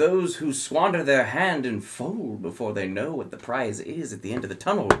 But those who squander their hand and fold before they know what the prize is at the end of the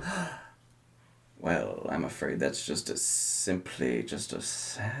tunnel, well, I'm afraid that's simply just a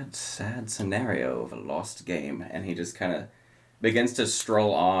sad, sad scenario of a lost game. And he just kind of begins to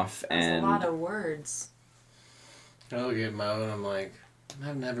stroll off. That's a lot of words. I look at Mo and I'm like,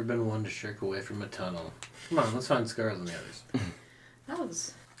 I've never been one to shirk away from a tunnel. Come on, let's find scars on the others. That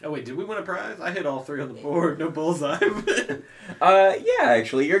was... Oh wait, did we win a prize? I hit all 3 on the board. No bullseye. Yeah,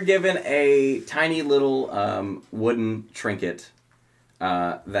 actually, you're given a tiny little wooden trinket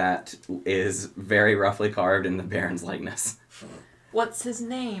that is very roughly carved in the Baron's likeness. What's his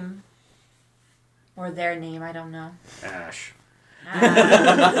name? Or their name, I don't know. Ash.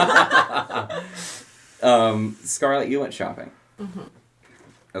 Scarlett, you went shopping. Mm-hmm.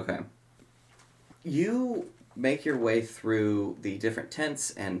 Okay. You make your way through the different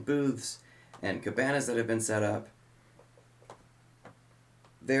tents and booths and cabanas that have been set up.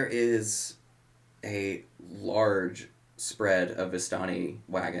 There is a large spread of Vistani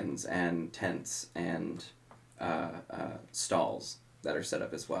wagons and tents and stalls that are set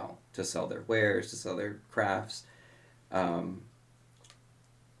up as well to sell their wares, to sell their crafts.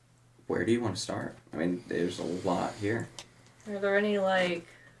 Where do you want to start? I mean, there's a lot here. Are there any, like,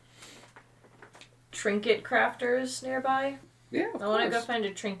 trinket crafters nearby? Yeah, of I want to go course. find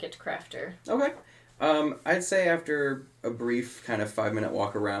a trinket crafter. Okay. I'd say after a brief kind of 5-minute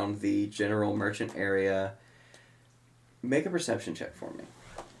walk around the general merchant area, make a perception check for me.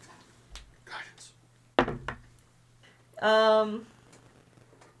 Guidance.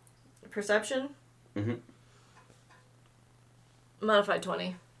 Perception? Mm-hmm. Modified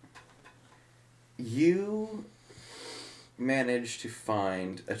 20. You manage to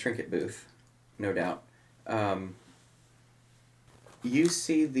find a trinket booth, no doubt. You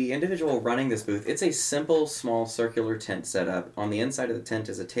see the individual running this booth. It's a simple, small, circular tent set up. On the inside of the tent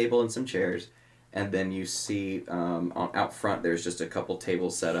is a table and some chairs. And then you see out front there's just a couple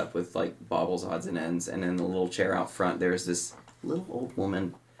tables set up with like baubles, odds and ends. And in the little chair out front there's this little old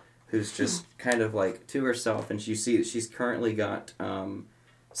woman who's just kind of like to herself. And you see that she's currently got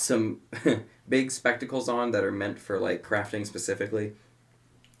some big spectacles on that are meant for like crafting specifically,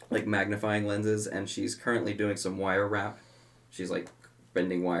 like magnifying lenses. And she's currently doing some wire wrap. She's like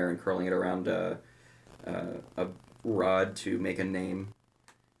bending wire and curling it around a rod to make a name.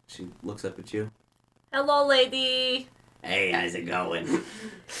 She looks up at you. Hello, lady. Hey, how's it going?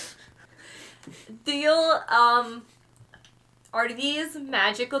 Do you, are these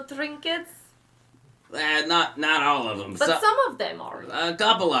magical trinkets? Not all of them. But some of them are. A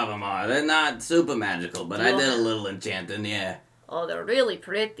couple of them are. They're not super magical, but I did a little enchanting, yeah. Oh, they're really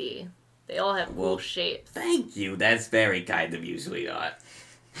pretty. They all have cool Well, shapes. Thank you. That's very kind of you, sweetheart.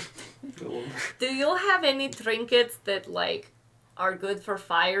 Do you have any trinkets that, like, are good for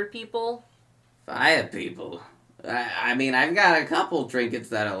fire people? Fire people. I mean, I've got a couple trinkets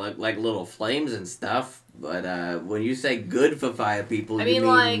that are like little flames and stuff, but when you say good for fire people, I you mean,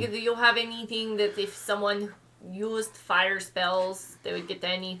 like, do you have anything that if someone used fire spells, they would get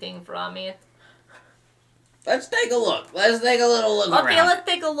anything from it? Let's take a look. Let's take a little look Okay, around. let's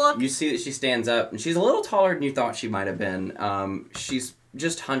take a look. You see that she stands up, and she's a little taller than you thought she might have been. She's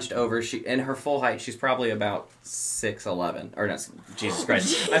just hunched over. She in her full height, she's probably about 6'11". Or no, Jesus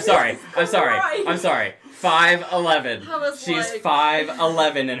Christ. I'm sorry. 5'11". I was She's like-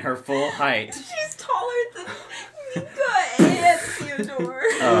 5'11" in her full height. She's taller than Nika and Theodore.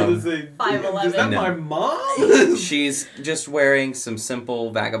 Is that 5'11". No. my mom? She's just wearing some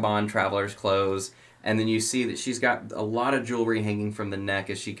simple vagabond traveler's clothes, and then you see that she's got a lot of jewelry hanging from the neck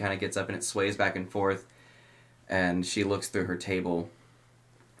as she kind of gets up and it sways back and forth, and she looks through her table.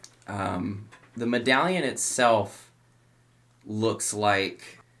 The medallion itself looks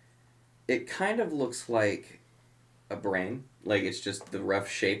like... It kind of looks like a brain. Like, it's just the rough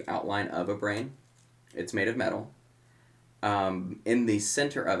shape outline of a brain. It's made of metal. In the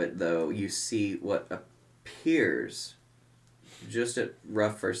center of it, though, you see what appears, just at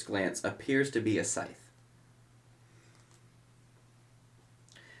rough first glance, appears to be a scythe.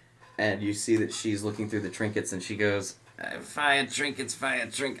 And you see that she's looking through the trinkets, and she goes, fire trinkets, fire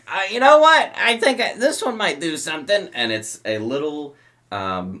trinkets. You know what? I think this one might do something. And it's a little,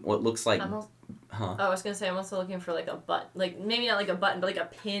 what looks like... Huh? Oh, I was gonna say I'm also looking for like a button, like maybe not like a button, but like a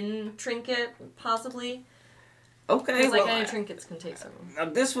pin trinket, possibly. Okay, Because like well, any trinkets can take some. Now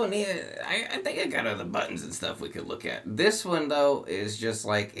this one here, I think I got other buttons and stuff we could look at. This one, though, is just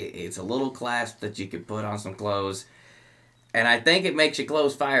like, it's a little clasp that you could put on some clothes. And I think it makes your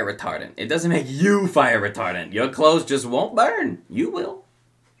clothes fire retardant. It doesn't make you fire retardant. Your clothes just won't burn. You will.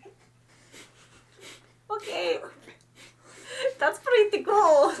 Okay. That's pretty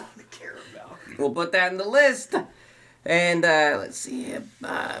cool. We'll put that in the list. And let's see here.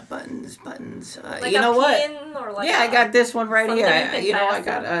 Buttons. Like you know a what? pin or like Yeah, I got this one right something here. you can You know, I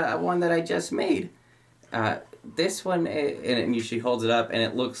fasten. got one that I just made. This one, and she holds it up, and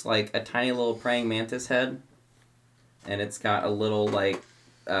it looks like a tiny little praying mantis head. And it's got a little, like,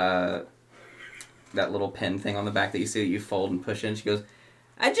 that little pin thing on the back that you see that you fold and push in. She goes,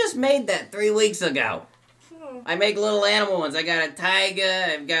 I just made that 3 weeks ago. I make little animal ones. I got a tiger,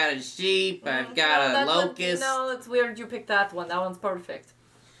 I've got a sheep, I've got a locust. No, it's weird you picked that one. That one's perfect.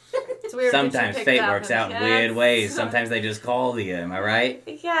 It's weird that you sometimes picked fate that works one. out in Yes. weird ways. Sometimes they just call you, am I right?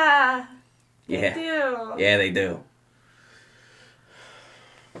 Yeah. Yeah. They do. Yeah, they do.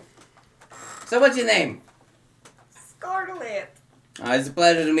 So what's your name? Scarlet. It's a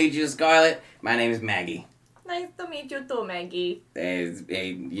pleasure to meet you, Scarlet. My name is Maggie. Nice to meet you too, Maggie.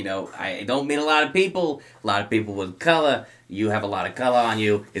 You know, I don't meet a lot of people. A lot of people with color. You have a lot of color on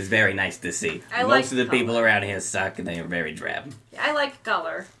you. It's very nice to see. I Most like of the color. people around here suck, and they are very drab. I like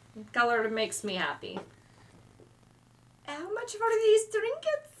color. Color makes me happy. How much for these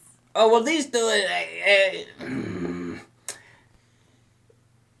trinkets? Oh, well, these two...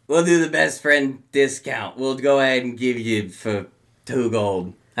 we'll do the best friend discount. We'll go ahead and give you for 2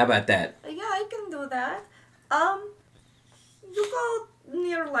 gold. How about that? Yeah, I can do that. You go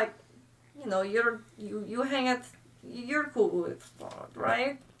near like, you know, you hang at. You're cool with Strahd,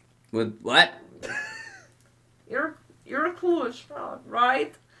 right? With what? You're cool with Strahd,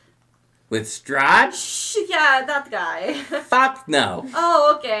 right? With Strahd? Shh, yeah, that guy. Fuck no.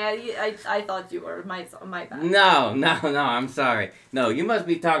 Oh, okay. I thought you were my bad. No, I'm sorry. No, you must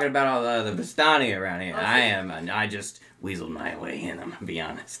be talking about all the other Vistani around here. Okay. I am, and I just weaseled my way in, I'm gonna be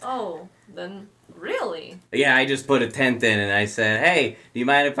honest. Oh, then really? Yeah, I just put a tent in and I said, hey, do you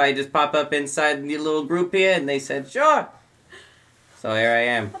mind if I just pop up inside your little group here? And they said, sure. So here I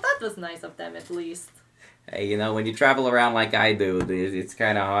am. Well, that was nice of them at least. Hey, you know, when you travel around like I do, it's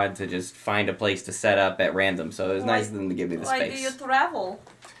kind of hard to just find a place to set up at random. So it was nice of them to give me the Why space. do you travel?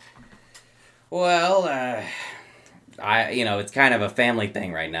 Well, it's kind of a family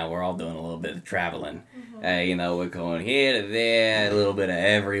thing right now. We're all doing a little bit of traveling. Mm-hmm. We're going here to there, a little bit of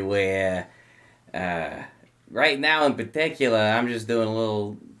everywhere. Right now in particular, I'm just doing a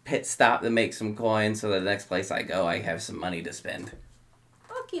little pit stop to make some coins so that the next place I go, I have some money to spend.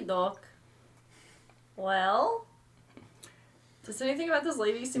 Okie doke. Well, does anything about this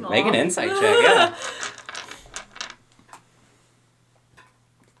lady seem Make an off? insight check, yeah.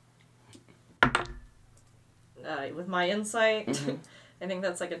 With my insight, Mhm. I think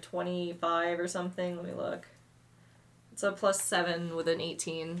that's like a 25 or something. Let me look. It's a +7 with an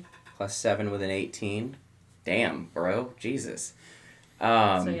 18. +7 with an 18. Damn, bro. Jesus.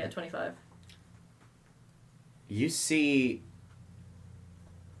 So yeah, 25. You see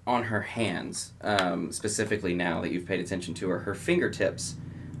on her hands, specifically now that you've paid attention to her fingertips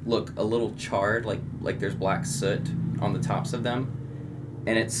look a little charred, like there's black soot on the tops of them.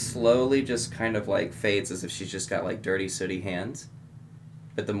 And it slowly just kind of like fades as if she's just got like dirty, sooty hands.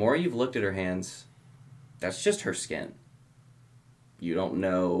 But the more you've looked at her hands, that's just her skin. You don't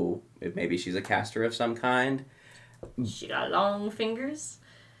know if maybe she's a caster of some kind. She got long fingers.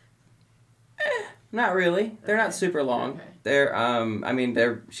 Not really. They're not super long. Okay.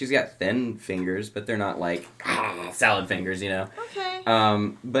 They're she's got thin fingers, but they're not like salad fingers, you know. Okay.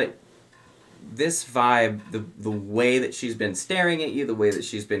 But this vibe, the way that she's been staring at you, the way that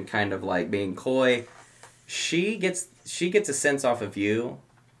she's been kind of like being coy, she gets a sense off of you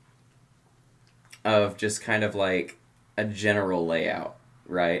of just kind of like a general layout,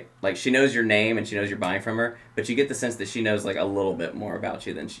 right? Like she knows your name and she knows you're buying from her, but you get the sense that she knows like a little bit more about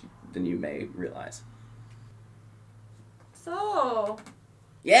you than you may realize. So,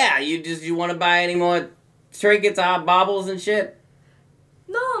 Yeah, you want to buy any more trinkets, baubles and shit?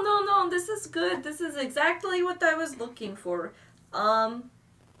 no. This is good. This is exactly what I was looking for. Do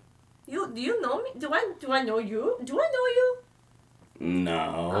you know me? Do I know you? Do I know you?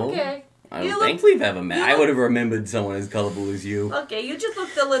 No. Okay. I You don't look- think we've ever met. you I look- would have remembered someone as colorful as you. Okay, you just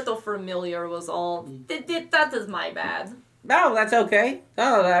looked a little familiar. Was all. That is my bad. No, that's okay.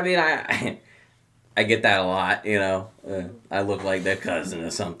 No, I mean, I get that a lot, you know. I look like their cousin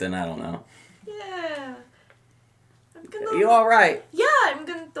or something. I don't know. Yeah. I'm gonna. You all right? Yeah, I'm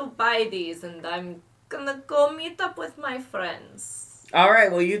gonna buy these, and I'm gonna go meet up with my friends. All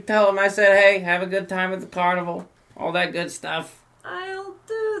right. Well, you tell them I said, hey, have a good time at the carnival. All that good stuff. I'll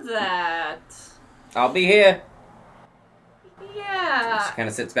do that. I'll be here. Yeah. She kind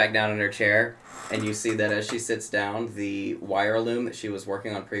of sits back down in her chair, and you see that as she sits down, the wire loom that she was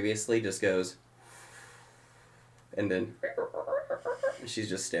working on previously just goes, and then she's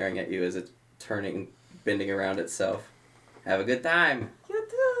just staring at you as it's bending around itself. Have a good time. You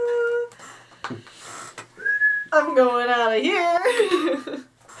too. I'm going out of here.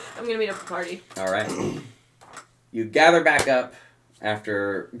 I'm gonna meet up at the party. All right. You gather back up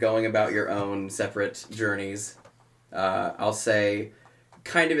after going about your own separate journeys. I'll say,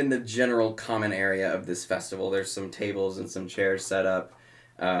 kind of in the general common area of this festival. There's some tables and some chairs set up.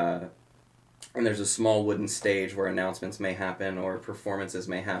 And there's a small wooden stage where announcements may happen or performances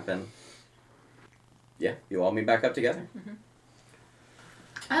may happen. Yeah, you all meet back up together.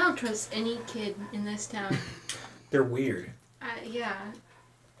 I don't trust any kid in this town. They're weird. Yeah.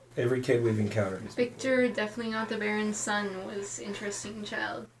 Every kid we've encountered is Victor, definitely not the Baron's son, was interesting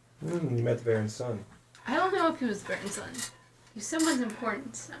child. You met the Baron's son. I don't know if he was the Baron's son. He was someone's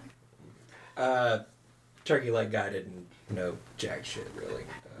important son. Turkey leg guy didn't know jack shit really,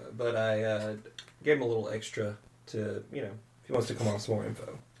 but I gave him a little extra to if he wants to come on some more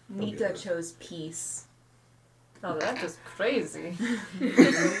info. Nika chose peace. Oh, that is crazy.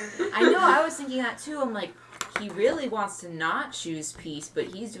 I know, I was thinking that too. I'm like, he really wants to not choose peace, but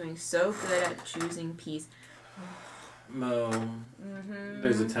he's doing so good at choosing peace. Mo,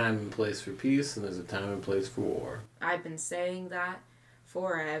 there's a time and place for peace, and there's a time and place for war. I've been saying that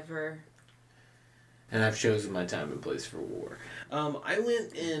forever. And I've chosen my time and place for war. I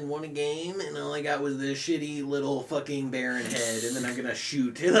went and won a game, and all I got was this shitty little fucking Baron head, and then I'm gonna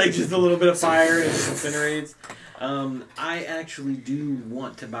shoot like just a little bit of fire and it incinerates. I actually do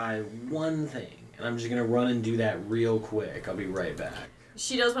want to buy one thing, and I'm just gonna run and do that real quick. I'll be right back.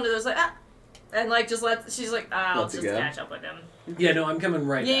 She does one of those and like just she's like, I'll Lets it just go. catch up with him. Yeah, no, I'm coming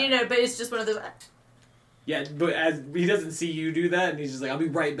right Yeah, back. but it's just one of those. Yeah, but as he doesn't see you do that, and he's just like, I'll be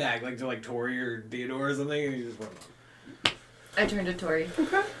right back, like to like Tori or Theodore or something, and he just went. I turned to Tori.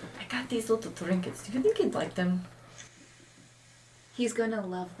 Okay. I got these little trinkets. Do you think he'd like them? He's gonna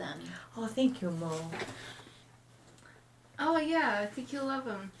love them. Oh, thank you, Mo. Oh yeah, I think you'll love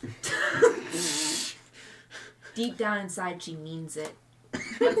him. Deep down inside, she means it.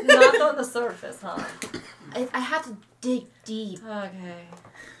 But not on the surface, huh? I had to dig deep. Okay.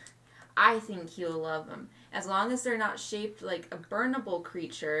 I think he'll love them. As long as they're not shaped like a burnable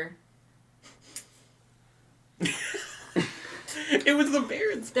creature. It was the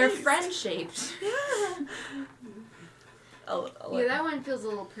Baron's. They're face. friend-shaped. Yeah, that one feels a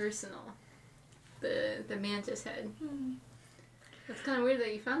little personal. The mantis head. That's kind of weird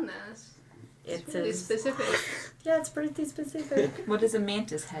that you found that. It's really specific. Yeah, it's pretty specific. What does a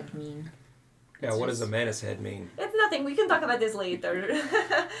mantis head mean? Yeah, what does a mantis head mean? It's nothing. We can talk about this later.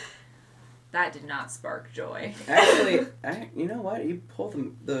 That did not spark joy. Actually, you know what? You pull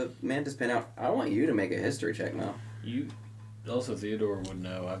the mantis pin out. I want you to make a history check now. You. Also, Theodore would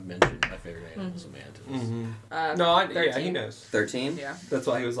know. I've mentioned my favorite animal is a mantis. No, 13. he knows. 13? Yeah. That's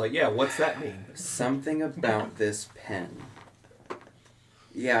why he was like, yeah, what's that mean? Something about this pen.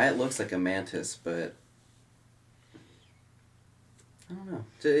 Yeah, it looks like a mantis, but I don't know.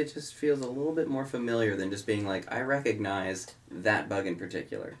 It just feels a little bit more familiar than just being like, I recognize that bug in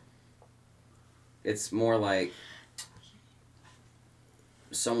particular. It's more like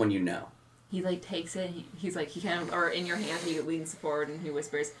someone you know. He like takes it. And he's like he kind of, or in your hand, he leans forward and he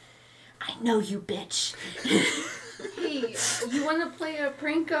whispers, "I know you, bitch." Hey, you want to play a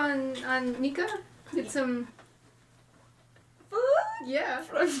prank on Nika? Get some. Food? Yeah.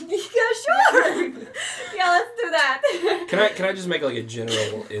 Yeah, sure. Yeah, let's do that. Can I just make like a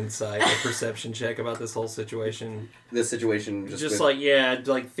general insight, a perception check about this whole situation? This situation Just like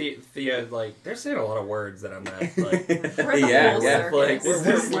Thea, like they're saying a lot of words that I'm not like. We're in the Yeah, whole yeah. circus. Is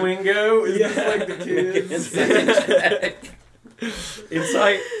this lingo? Is this like the kids?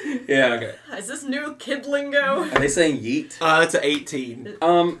 Insight. Yeah. Okay. Is this new kid lingo? Are they saying yeet? That's an 18.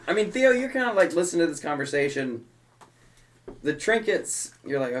 I mean, Theo, you're kind of like listening to this conversation. The trinkets,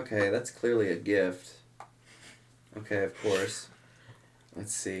 you're like, okay, that's clearly a gift. Okay, of course.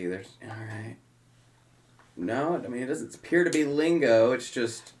 Let's see, there's, alright. No, I mean, it doesn't appear to be lingo, it's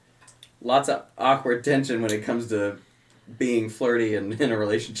just lots of awkward tension when it comes to being flirty and in a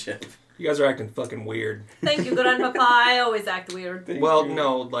relationship. You guys are acting fucking weird. Thank you, Grandpapa. I always act weird. Well,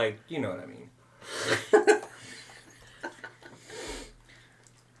 no, like, you know what I mean.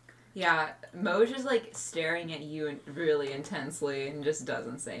 Yeah, Mo's just like staring at you really intensely and just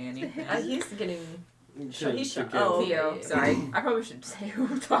doesn't say anything. He's getting. He's Should oh, Theo, okay. sorry. I probably should say who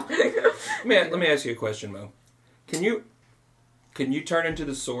I'm talking. Let me ask you a question, Mo. Can you turn into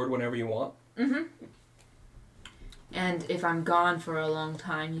the sword whenever you want? Mm-hmm. And if I'm gone for a long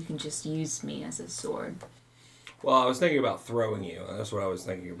time, you can just use me as a sword. Well, I was thinking about throwing you. That's what I was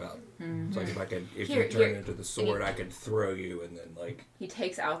thinking about. Mm-hmm. It's like if Here- you turn here. into the sword, I could throw you and then like. He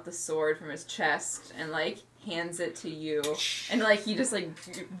takes out the sword from his chest and like hands it to you, and like he just like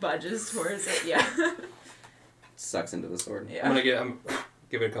budges towards it. Yeah. Sucks into the sword. Yeah. I'm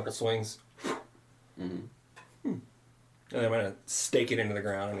give it a couple swings, Mm-hmm. and then I'm gonna stake it into the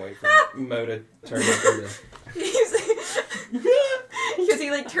ground and wait for Mo to turn it into. Because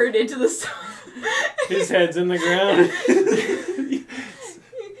he like turned into the sword. His head's in the ground. He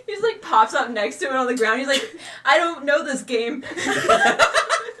just like pops up next to it on the ground. He's like, I don't know this game.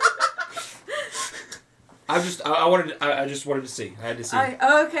 I just wanted to see. I had to see.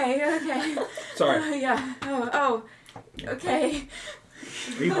 Okay. Sorry. Yeah. Oh. Okay.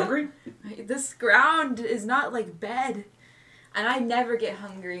 Are you hungry? This ground is not like bed, and I never get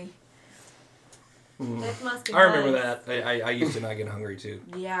hungry. That must be I remember nice. that. I used to not get hungry too.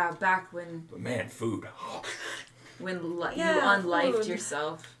 Yeah, back when But man, food. you Yeah, unlifed food.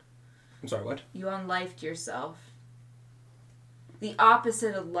 yourself. I'm sorry, what? You unlifed yourself. The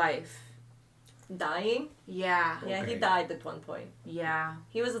opposite of life. Dying? Yeah. Yeah, he Okay. died at one point. Yeah.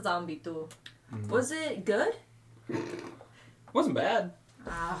 He was a zombie too. Was it good? Wasn't bad.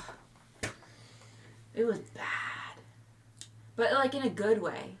 Ah. It was bad. But like in a good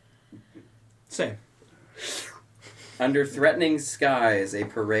way. Same. Under threatening skies, a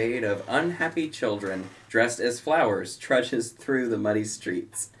parade of unhappy children dressed as flowers trudges through the muddy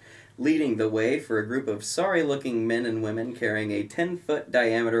streets, leading the way for a group of sorry-looking men and women carrying a 10-foot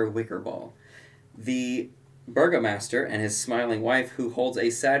diameter wicker ball. The burgomaster and his smiling wife, who holds a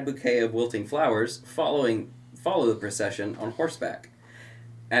sad bouquet of wilting flowers, follow the procession on horseback.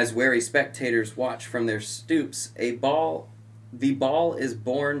 As wary spectators watch from their stoops, the ball is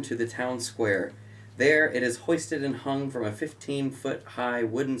borne to the town square. There it is hoisted and hung from a 15-foot-high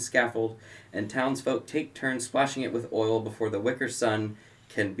wooden scaffold, and townsfolk take turns splashing it with oil before the wicker sun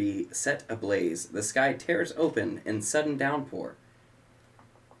can be set ablaze. The sky tears open in sudden downpour.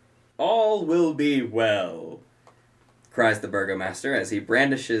 "All will be well," cries the burgomaster as he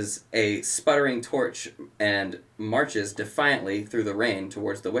brandishes a sputtering torch and marches defiantly through the rain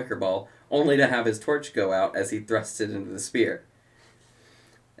towards the wicker ball, only to have his torch go out as he thrusts it into the spear.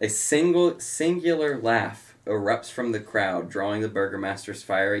 A singular laugh erupts from the crowd, drawing the burgomaster's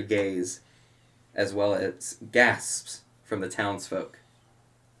fiery gaze, as well as gasps from the townsfolk.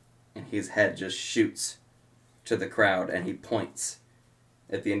 And his head just shoots to the crowd, and he points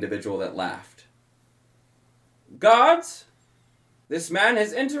at the individual that laughed. "Guards, this man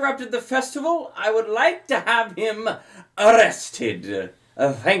has interrupted the festival. I would like to have him arrested.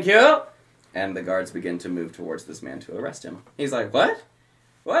 Thank you." And the guards begin to move towards this man to arrest him. He's like, "What?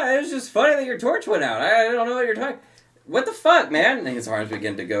 What? It was just funny that your torch went out. I don't know what you're talking. What the fuck, man?" And his arms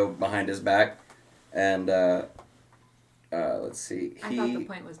begin to go behind his back. And, let's see. I thought the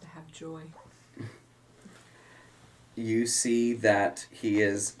point was to have joy. You see that he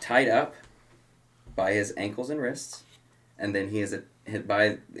is tied up by his ankles and wrists, and then he is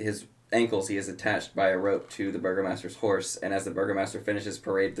by his ankles he is attached by a rope to the burgomaster's horse, and as the burgomaster finishes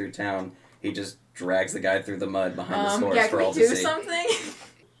parade through town, he just drags the guy through the mud behind his horse yeah, for can all we to do see. something?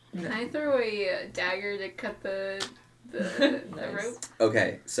 Can I throw a dagger to cut the Nice. rope?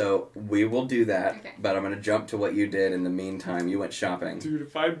 Okay, so we will do that, Okay. but I'm going to jump to what you did in the meantime. You went shopping. Dude,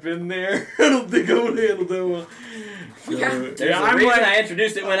 if I'd been there, I don't think I would handle that one. So, There's yeah, a I'm reason like, I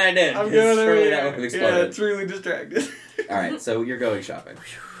introduced it when I did. I'm It's going over surely here. that would have Yeah, exploded. it's really distracted. Alright, so you're going shopping.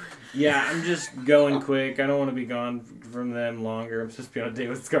 Yeah, I'm just going quick. I don't want to be gone from them longer. I'm supposed to be on a date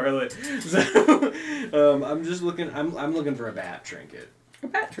with Scarlett. So, I'm just looking. I'm looking for a bat trinket. A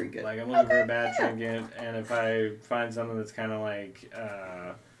bat trinket. Like I'm looking for a bat trinket, and if I find something that's kind of like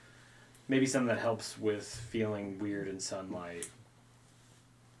maybe something that helps with feeling weird in sunlight,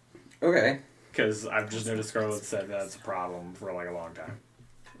 Okay. because I've just noticed Scarlett said that's a problem for like a long time.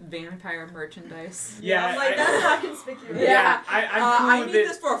 Vampire merchandise. Yeah, I'm like, that's not conspicuous. Yeah. I'm cool I with need it.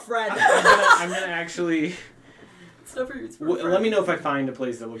 this for a friend. I'm gonna actually. It's never used for Let me know if I find a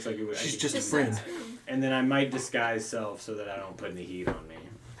place that looks like it would. She's I could just a use friend. that. And then I might disguise self so that I don't put any heat on me.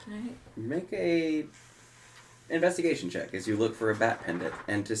 Can Make a investigation check as you look for a bat pendant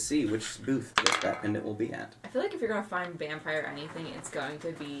and to see which booth this bat pendant will be at. I feel like if you're gonna find vampire anything, it's going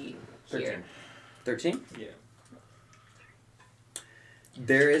to be here. 13? Yeah.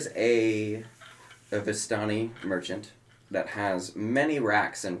 There is a Vistani merchant that has many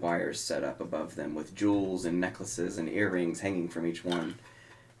racks and wires set up above them with jewels and necklaces and earrings hanging from each one.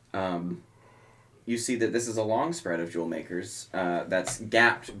 You see that this is a long spread of jewel makers that's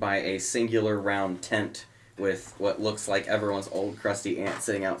gapped by a singular round tent with what looks like everyone's old crusty aunt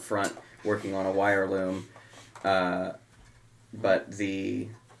sitting out front working on a wire loom. But the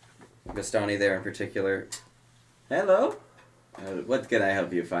Vistani there in particular... Hello? What can I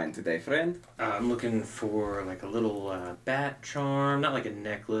help you find today, friend? I'm looking for like a little bat charm, not like a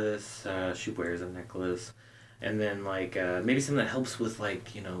necklace. She wears a necklace. And then like maybe something that helps with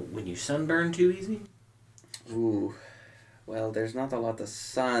like, you know, when you sunburn too easy. Ooh. Well, there's not a lot of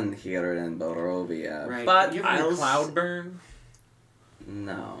sun here in Barovia. Right. But you have I'll... a cloud burn?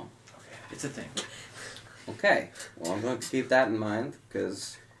 No. Okay. It's a thing. Okay. Well, I'm going to keep that in mind,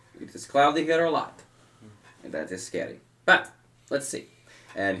 because it is cloudy here a lot. And that is scary. But, let's see.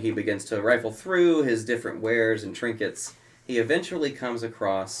 And he begins to rifle through his different wares and trinkets. He eventually comes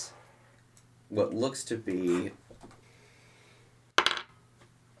across what looks to be...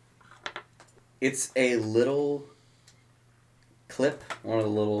 It's a little clip. One of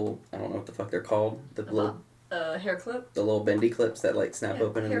the little... I don't know what the fuck they're called. The little... Hair clip. The little bendy clips that like snap Yeah,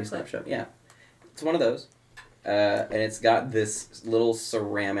 open and hair you snap clip. shut. Yeah. It's one of those. And it's got this little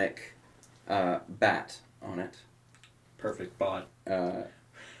ceramic bat on it. Perfect bot.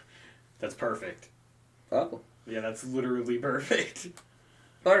 That's perfect. Oh. Yeah, that's literally perfect.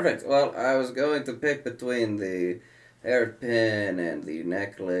 Perfect. Well, I was going to pick between the hairpin and the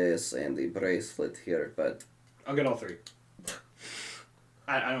necklace and the bracelet here, but... I'll get all three.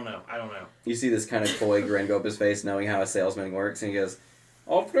 I don't know. You see this kind of coy grin go up his face, knowing how a salesman works, and he goes,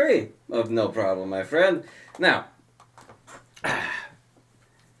 all three? Oh, no problem, my friend. Now,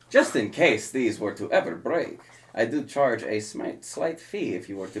 just in case these were to ever break, I do charge a slight fee. If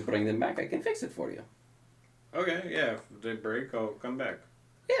you were to bring them back, I can fix it for you. Okay, yeah. If they break, I'll come back.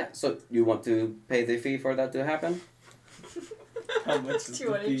 Yeah, so you want to pay the fee for that to happen? How much is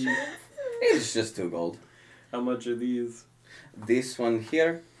the fee? It's just 2 gold. How much are these? This one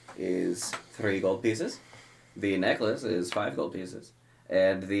here is 3 gold pieces. The necklace is 5 gold pieces.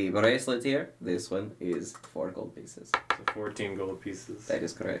 And the bracelet here, this one is 4 gold pieces. So 14 gold pieces. That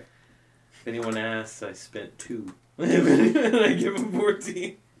is correct. If anyone asks, I spent 2. And I give them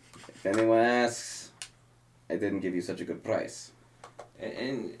 14. If anyone asks, I didn't give you such a good price.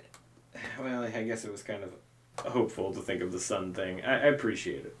 And well, I guess it was kind of hopeful to think of the sun thing. I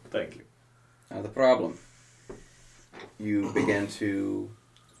appreciate it. Thank you. Not the problem. You begin to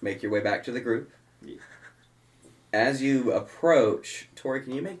make your way back to the group. Yeah. As you approach, Tori,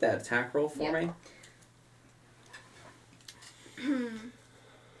 can you make that attack roll for me?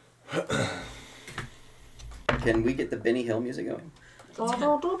 Can we get the Benny Hill music going?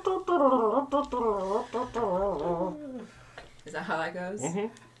 Is that how that goes? Mm-hmm.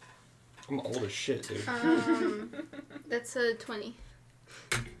 I'm old as shit, dude. That's a 20.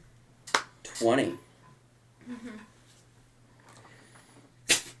 20.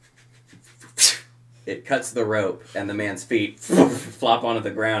 It cuts the rope, and the man's feet flop onto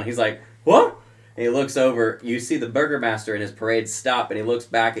the ground. He's like, what? And he looks over. You see the burgomaster and his parade stop, and he looks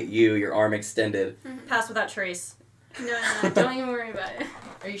back at you, your arm extended. Pass without trace. No, don't even worry about it.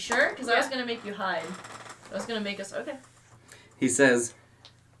 Are you sure? Because I was gonna make you hide. I was gonna make us okay. He says,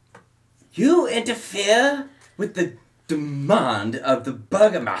 you interfere with the demand of the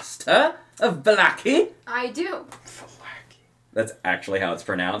burgomaster of Valaki? I do. That's actually how it's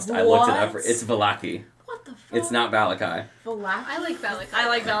pronounced. I looked it up. It's Valaki. What the fuck? It's not Valakai. I like Valakai. I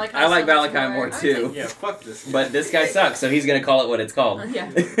like Valakai. I like so much Valakai more too. Yeah, fuck this. But this guy sucks, so he's gonna call it what it's called. Yeah.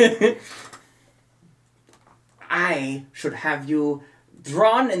 I should have you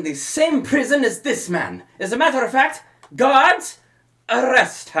drawn in the same prison as this man. As a matter of fact, guards,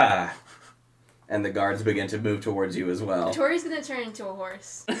 arrest her. And the guards begin to move towards you as well. Tori's gonna turn into a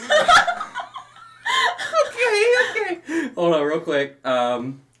horse. Okay. Hold on, real quick.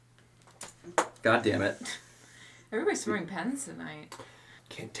 God damn it. Everybody's throwing pens tonight.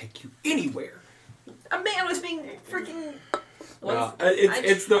 Can't take you anywhere. A man was being freaking.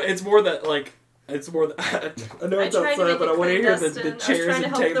 It's more that like it's more that I know it's tried to outside, make but it I want to clear, hear Dustin. I the was chairs trying to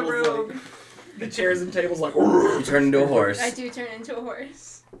and help the tables room. like the chairs and tables like. You turn into a horse. I do turn into a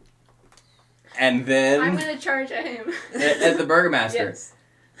horse. And then I'm gonna charge at him. at the burgomaster. Yes.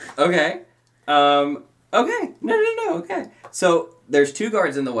 Okay. Okay. No. Okay. So there's 2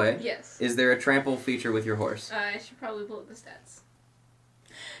 guards in the way. Yes. Is there a trample feature with your horse? I should probably pull up the stats.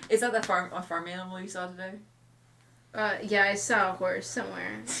 Is that a farm animal you saw today? Yeah, I saw a horse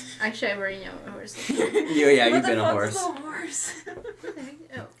somewhere. Actually, I already know what a horse is. You've been a horse. horse?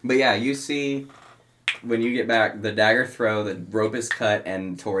 Oh. But yeah, you see when you get back, the dagger throw, the rope is cut,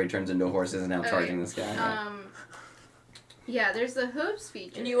 and Tori turns into a horse and is now charging this guy. Yeah, there's the hooves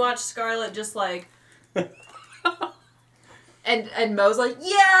feature. And you watch Scarlet just like. And Mo's like,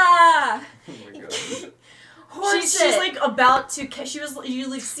 yeah! Oh my god. She's like about to. You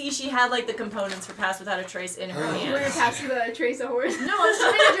like see she had like the components for Pass Without a Trace in her hand. We're passing the trace of horse. No, I was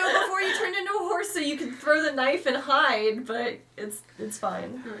trying to joke before you turned into a horse so you can throw the knife and hide, but it's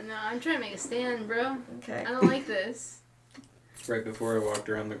fine. Oh, no, I'm trying to make a stand, bro. Okay. I don't like this. Right before I walked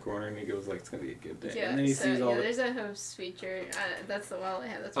around the corner, and he goes like, "It's gonna be a good day." Yeah, And then he so sees all the. there's a hooves feature. That's the wall I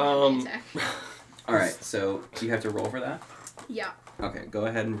have. That's my main attack. Alright, so you have to roll for that? Yeah. Okay, go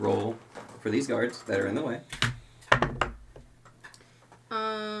ahead and roll for these guards that are in the way.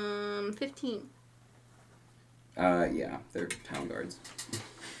 15. Yeah, they're town guards.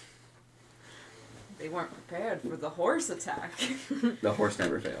 They weren't prepared for the horse attack. The horse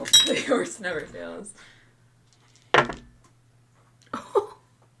never fails. The horse never fails.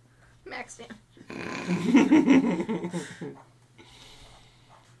 Max damage.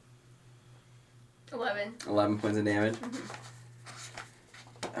 11. 11 points of damage.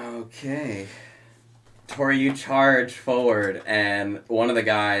 Okay. Tori, you charge forward, and one of the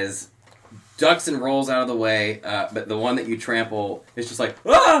guys ducks and rolls out of the way, but the one that you trample is just like,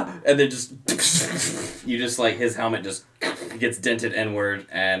 ah! And then just, you just like, his helmet just gets dented inward,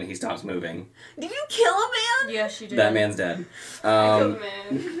 and he stops moving. Did you kill a man? Yes, you did. That man's dead. Oh,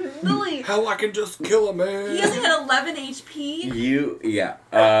 man. Lily, How I can just kill a man? he only had 11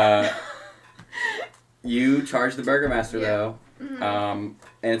 HP. You charge the burgomaster, Yeah. though. Mm-hmm.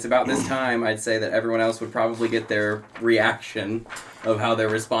 And it's about this time, I'd say, that everyone else would probably get their reaction of how they're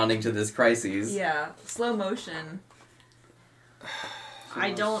responding to this crisis. Yeah, slow motion.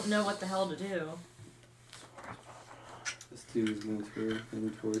 I don't know what the hell to do. This dude's going through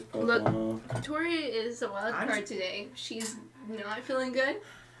and Tori's popping Look. off. Tori is a wild card today. She's not feeling good.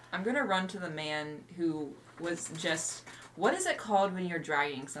 I'm gonna run to the man who was just... What is it called when you're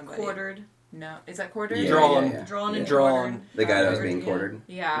dragging somebody? Quartered. No, is that quartered? Yeah, Drawn. yeah. Drawn and Drawn. quartered. The guy that was being Yeah. quartered.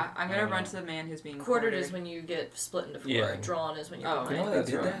 Yeah, I'm gonna run to the man who's being Quartered is when you get split into 4. Yeah. Drawn is when you're Oh, You know blind. why they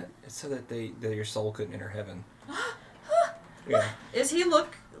did Drawn. that? It's so that that your soul couldn't enter heaven. Yeah. Is he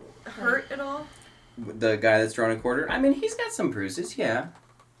look hurt at all? The guy that's drawn and quartered, I mean, he's got some bruises, yeah.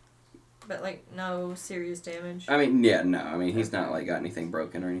 But like no serious damage. I mean, yeah, no. I mean, he's not, like, got anything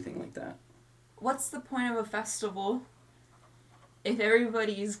broken or anything like that. What's the point of a festival if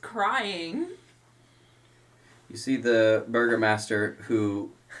everybody's crying? You see the burgomaster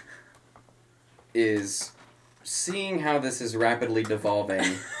who is seeing how this is rapidly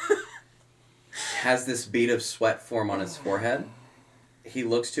devolving, has this bead of sweat form on his forehead. He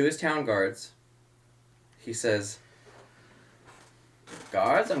looks to his town guards. He says,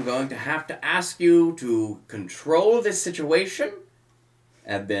 "Guards, I'm going to have to ask you to control this situation."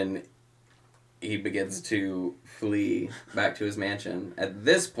 And then he begins to flee back to his mansion. At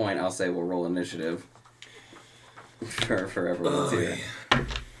this point, I'll say we'll roll initiative. For everyone's here.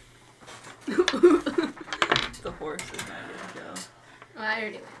 The horse is not gonna go. Oh, I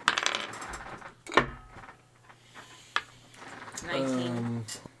already went. 19.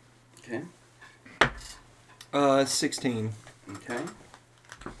 Okay. 16. Okay.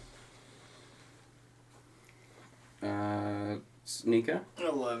 Sneaka,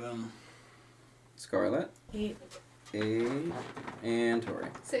 11. Scarlet, 8. 8, and Tori,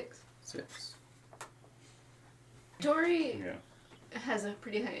 6. 6. Dory Yeah. has a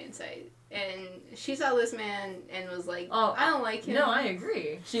pretty high insight, and she saw this man and was like, Oh, I don't like him. No, I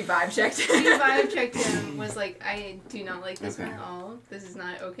agree. She vibe checked. She vibe checked him, was like, I do not like this Okay. man at all. This is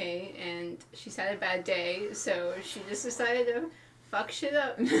not okay. And she's had a bad day, so she just decided to fuck shit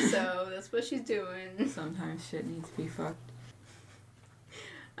up. So that's what she's doing. Sometimes shit needs to be fucked.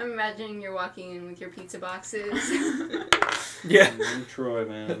 I'm imagining you're walking in with your pizza boxes. Yeah. I'm Troy,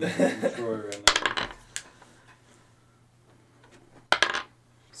 man. I'm Troy right now.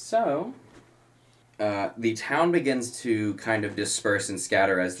 So, the town begins to kind of disperse and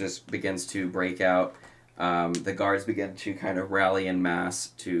scatter as this begins to break out. The guards begin to kind of rally en masse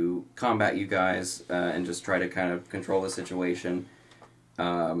to combat you guys and just try to kind of control the situation.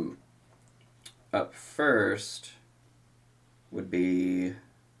 Up first would be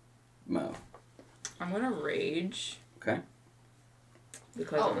Mo. I'm gonna rage. Okay.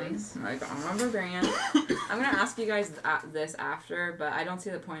 Because Always. I'm a barbarian. I'm gonna ask you guys this after, but I don't see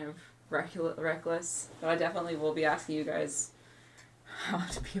the point of reckless. But I definitely will be asking you guys how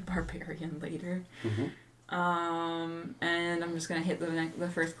to be a barbarian later. Mm-hmm. And I'm just gonna hit the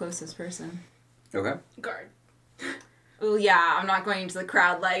first closest person. Okay. Guard. Well, yeah, I'm not going into the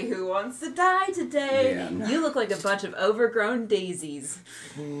crowd like, who wants to die today? Yeah, no. You look like a bunch of overgrown daisies.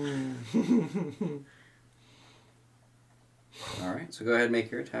 Alright, so go ahead and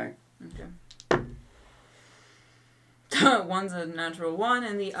make your attack. Okay. One's a natural 1,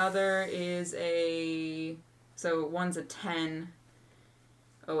 and the other is a... So, one's a 10.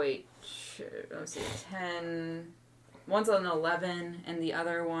 Oh, wait. Let's see. 10... One's an 11, and the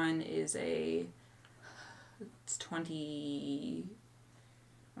other one is a... It's 20...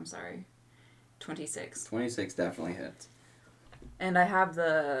 I'm sorry. 26. 26 definitely hits. And I have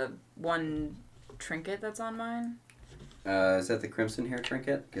the one trinket that's on mine. Is that the crimson hair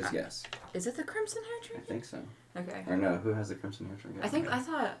trinket? Because yes. Is it the crimson hair I trinket? think so. Okay. Or no, who has the crimson hair trinket? I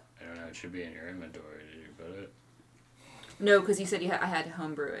thought... I don't know. It should be in your inventory. Did you put it? No, because you said I had to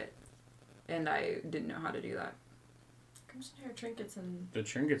homebrew it. And I didn't know how to do that. Crimson hair trinkets and The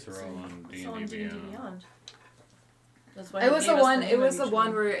trinkets are all on it's all on D&D D&D Beyond. Beyond. That's why It he was gave the us one. name It was of the each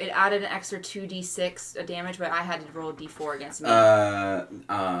one where it added an extra 2d6 damage, but I had to roll a d4 against me.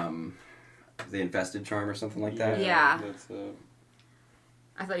 The infested charm or something like that? Yeah. That's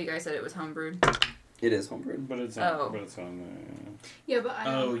I thought you guys said it was homebrewed. It is homebrewed. but it's on. Oh. But it's on the. Yeah, but I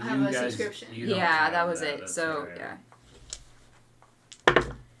don't have a subscription. You don't Yeah, have that was it. that's So right. yeah.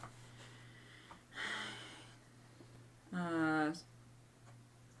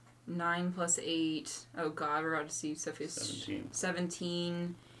 9 plus 8. Oh god, we're about to see stuff is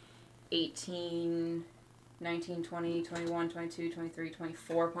 17, 18, 19, 20, 21, 22, 23,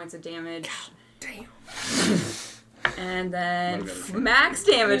 24 points of damage. Damn. And then Might have got a max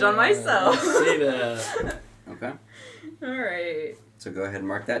damage on myself. See that. Okay. Alright. So go ahead and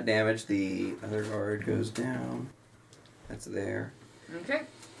mark that damage. The other guard goes down. That's there. Okay.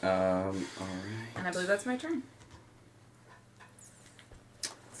 Alright. And I believe that's my turn.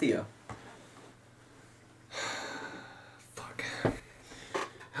 Theo. Fuck.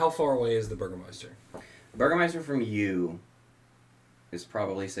 How far away is the Burgermeister? Burgermeister from you is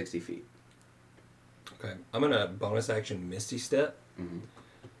probably 60 feet. Okay. I'm gonna bonus action Misty Step.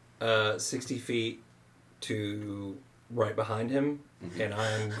 Mm-hmm. 60 feet to right behind him. Mm-hmm. And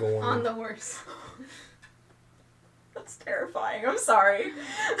I'm going... On the horse. That's terrifying. I'm sorry.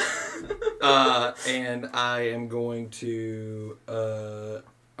 And I am going to...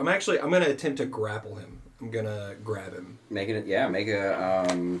 I'm going to attempt to grapple him. I'm going to grab him. Make an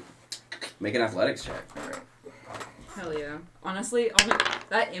athletics check. Hell yeah. Honestly,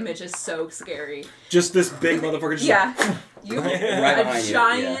 that image is so scary. Just this big motherfucker just Yeah. You Right a behind you,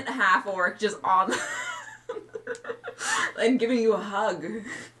 giant half orc just on and giving you a hug.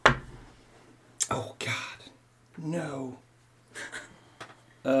 Oh, God. No.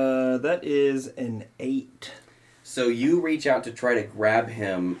 That is an 8. So you reach out to try to grab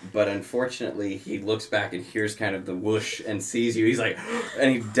him, but unfortunately he looks back and hears kind of the whoosh and sees you. He's like, and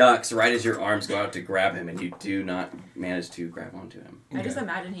he ducks right as your arms go out to grab him, and you do not manage to grab onto him. I just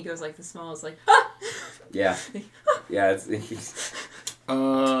imagine he goes like the smallest, like, ah! Yeah. Yeah, he's...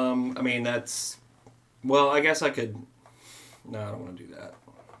 I mean, that's... Well, I guess I could... No, I don't want to do that.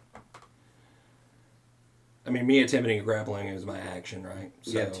 I mean, me attempting grappling is my action, right?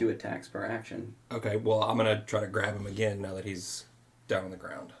 You have 2 attacks per action. Okay, well, I'm going to try to grab him again now that he's down on the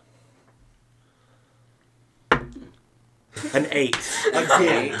ground. An 8.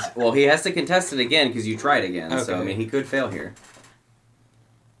 Again. Well, he has to contest it again because you tried again. So, I Okay. mean, he could fail here.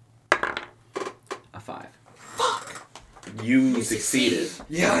 A 5. Fuck! You succeeded.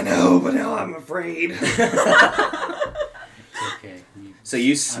 Yeah, I know, but now I'm afraid. Okay. So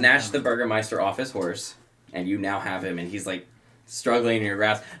you snatch the Burgermeister off his horse, and you now have him, and he's like struggling in your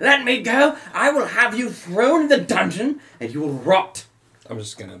grasp. Let me go! I will have you thrown in the dungeon, and you will rot. I'm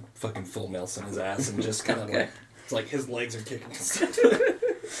just gonna fucking full Nelson his ass and just kind of Okay. like, it's like his legs are kicking.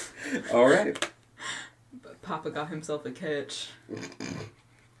 All right. But Papa got himself a catch.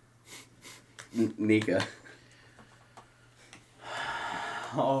 Nika.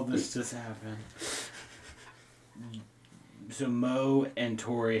 All this just happened. So Mo and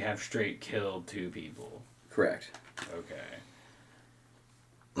Tori have straight killed 2 people. Correct. Okay.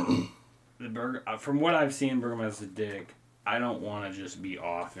 From what I've seen, Burgomaster Dick, I don't want to just be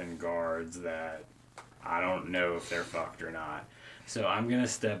off in guards that I don't know if they're fucked or not. So I'm going to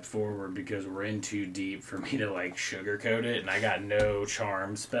step forward because we're in too deep for me to like sugarcoat it, and I got no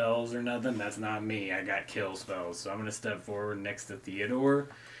charm spells or nothing. That's not me. I got kill spells. So I'm going to step forward next to Theodore,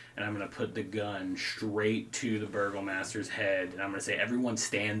 and I'm going to put the gun straight to the Burgomaster's head, and I'm going to say, everyone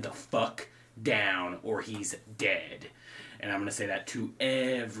stand the fuck down or he's dead. And I'm going to say that to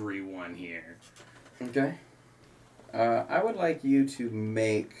everyone here. Okay. I would like you to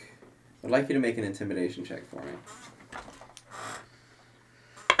make an intimidation check for me.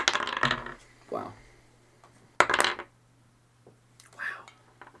 Wow.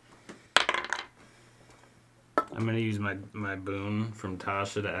 I'm going to use my boon from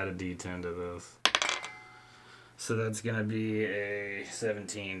Tasha to add a d10 to this. So that's going to be a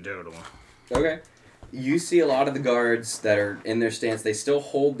 17 total. Okay. You see a lot of the guards that are in their stance. They still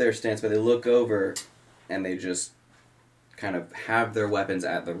hold their stance, but they look over and they just kind of have their weapons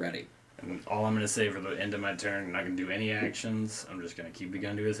at the ready. And all I'm going to say for the end of my turn, I'm not going to do any actions. I'm just going to keep the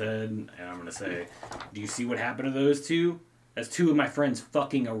gun to his head, and I'm going to say, do you see what happened to those 2? That's 2 of my friends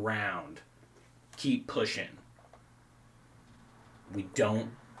fucking around. Keep pushing. We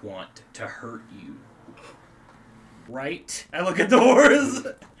don't want to hurt you. Right? I look at the horse.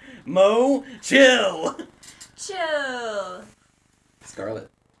 Mo, chill. Chill. Scarlet.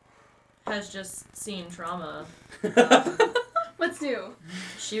 Has just seen trauma. What's new?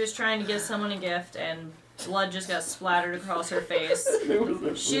 She was trying to give someone a gift, and blood just got splattered across her face.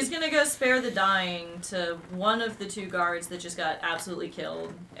 She's gonna go spare the dying to one of the 2 guards that just got absolutely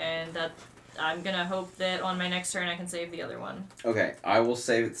killed, and that I'm gonna hope that on my next turn I can save the other one. Okay, I will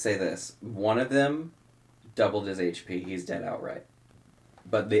say this. One of them doubled his HP. He's dead outright.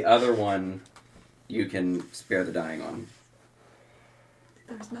 But the other one, you can spare the dying on.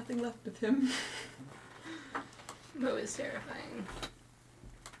 There's nothing left of him. Mo is terrifying.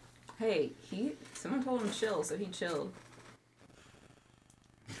 Hey, someone told him to chill, so he chilled.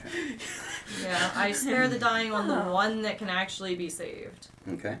 Yeah, I spare the dying on the one that can actually be saved.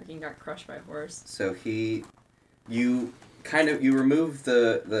 Okay. He got crushed by a horse. So you remove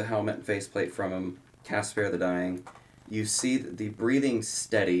the helmet and faceplate from him, cast Spare the Dying. You see that the breathing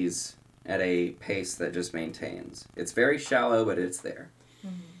steadies at a pace that just maintains. It's very shallow, but it's there.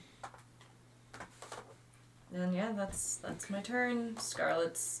 And yeah, that's my turn.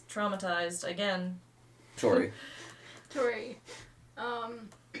 Scarlet's traumatized again. Tori. Tori.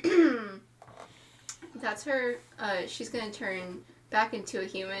 That's her. She's gonna turn back into a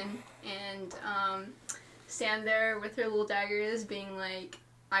human and stand there with her little daggers, being like,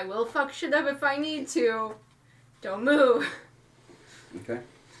 "I will fuck shit up if I need to. Don't move." Okay.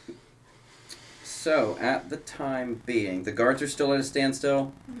 So, at the time being, the guards are still at a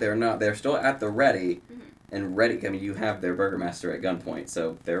standstill. They're not. They're still at the ready. And ready. I mean, you have their Burgomaster at gunpoint,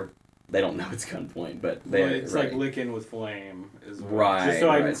 so they don't know it's gunpoint, but they're it's ready. like licking with flame, is what, Right. Just so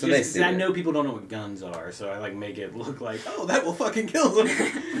right. So they see I it. know people don't know what guns are, so I like make it look like, oh, that will fucking kill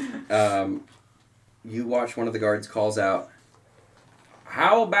them. You watch one of the guards calls out,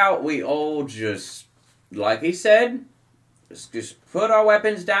 "How about we all just, like he said, just put our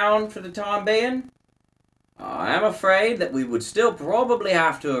weapons down for the time being? I am afraid that we would still probably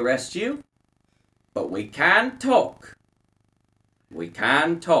have to arrest you, but we can talk. We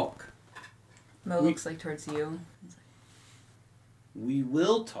can talk." Mo looks like towards you. We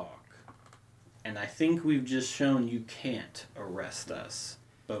will talk, and I think we've just shown you can't arrest us,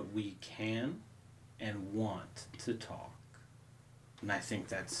 but we can and want to talk. And I think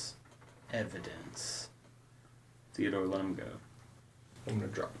that's evidence. Theodore, let him go. I'm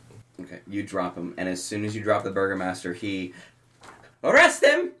gonna drop it. Okay, you drop him, and as soon as you drop the Burgomaster, he, "Arrest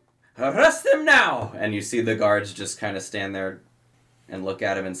him! Arrest him now!" And you see the guards just kind of stand there and look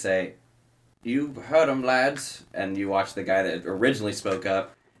at him and say, "You've heard him, lads." And you watch the guy that originally spoke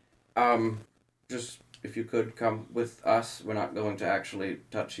up, just, if you could come with us, we're not going to actually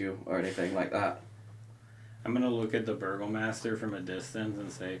touch you or anything like that. I'm going to look at the Burgomaster from a distance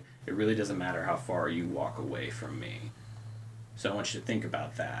and say, it really doesn't matter how far you walk away from me. So I want you to think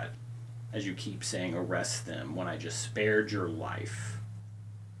about that as you keep saying arrest them when I just spared your life.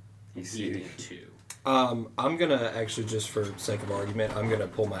 He did too. I'm gonna actually, just for sake of argument, I'm gonna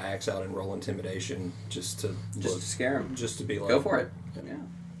pull my axe out and roll intimidation just to scare him. just to be like, Go for it. Yeah.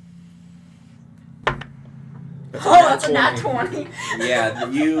 That's a nat 20.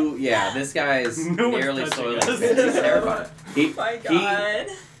 This guy is No one's nearly touching soiling us. his hands. He's terrified. Oh my god.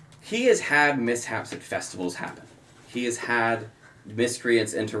 He has had mishaps at festivals happen. He has had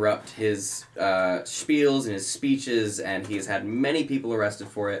miscreants interrupt his spiels and his speeches, and he has had many people arrested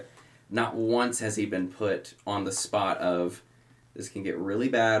for it. Not once has he been put on the spot of, this can get really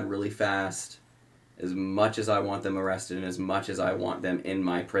bad really fast. As much as I want them arrested and as much as I want them in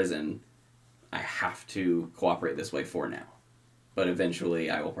my prison, I have to cooperate this way for now. But eventually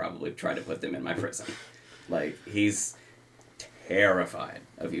I will probably try to put them in my prison. Like, he's terrified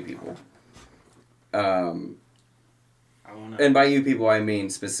of you people. And by you people, I mean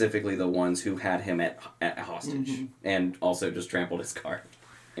specifically the ones who had him at hostage and also just trampled his guard.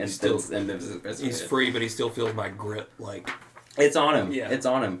 And he's free, but he still feels my grip. Like, it's on him. Yeah. It's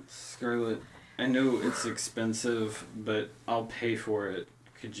on him. Scarlet, I know it's expensive, but I'll pay for it.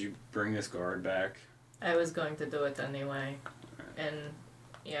 Could you bring this guard back? I was going to do it anyway. And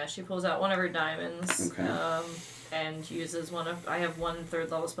yeah, she pulls out one of her diamonds. Okay. And uses one of... I have 1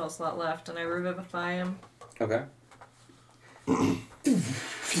 3rd level spell slot left, and I revivify him. Okay.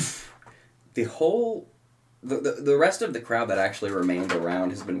 The whole... The rest of the crowd that actually remained around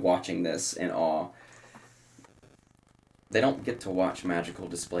has been watching this in awe. They don't get to watch magical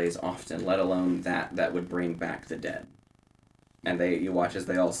displays often, let alone that would bring back the dead. And you watch as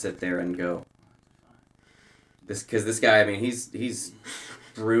they all sit there and go, because this guy, I mean, he's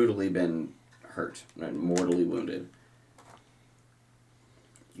brutally been hurt and mortally wounded.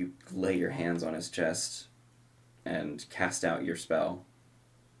 You lay your hands on his chest and cast out your spell.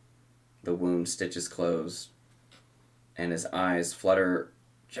 The wound stitches close, and his eyes flutter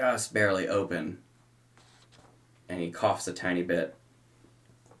just barely open, and he coughs a tiny bit.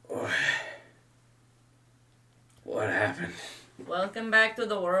 What happened? Welcome back to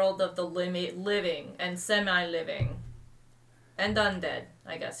the world of the living and semi-living. And undead,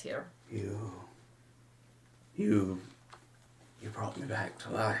 I guess, here. You brought me back to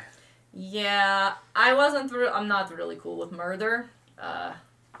life. Yeah, I'm not really cool with murder.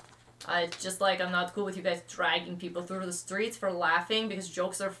 I'm not cool with you guys dragging people through the streets for laughing because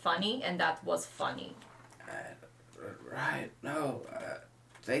jokes are funny, and that was funny. Right, no,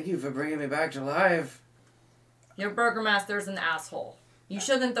 thank you for bringing me back to life. Your burgomaster's an asshole. You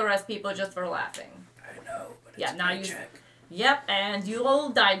shouldn't arrest people just for laughing. I know, but Yeah, it's now a you- paycheck. Yep, and you all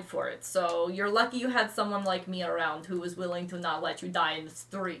died for it, so you're lucky you had someone like me around who was willing to not let you die in the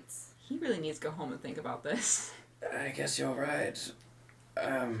streets. He really needs to go home and think about this. I guess you're right.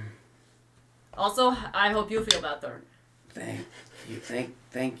 Also, I hope you feel better. Thank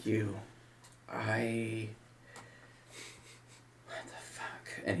you. What the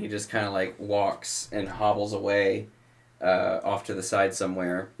fuck? And he just kind of like walks and hobbles away off to the side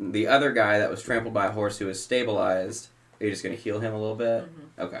somewhere. The other guy that was trampled by a horse who is stabilized, are you just going to heal him a little bit?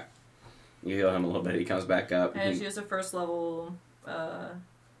 Mm-hmm. Okay. You heal him a little bit, he comes back up. And she has a 1st level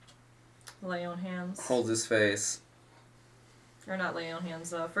lay on hands. Holds his face. Or not lay on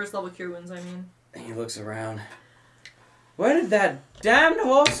hands, 1st level cure wounds, I mean. And he looks around. Where did that damned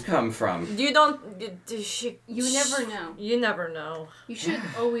horse come from? You don't... You never know. You never know. You should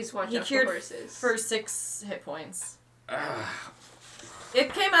always watch He out for cured horses. for 6 hit points. Ugh.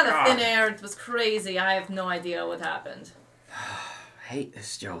 It came out of thin air. It was crazy. I have no idea what happened. I hate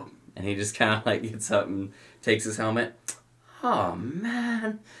this job. And he just kind of like gets up and takes his helmet. Oh,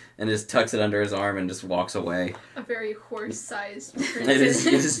 man. And just tucks it under his arm and just walks away. A very horse-sized print. It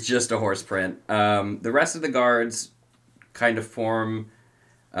is just a horse print. The rest of the guards kind of form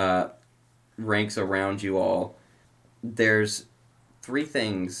ranks around you all. There's 3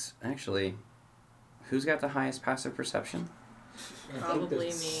 things, actually. Who's got the highest passive perception? Probably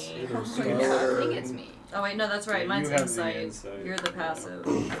me. I think it's me. Oh wait, no, that's right. Yeah, Mine's you have the insight. insight. You're the passive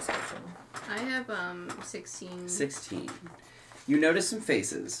perception. I have 16. 16. You notice some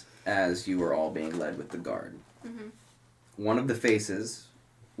faces as you are all being led with the guard. Mm-hmm. One of the faces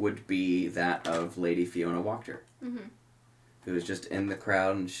would be that of Lady Fiona Wachter, Mm-hmm. who is just in the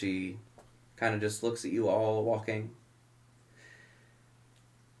crowd, and she kind of just looks at you all walking.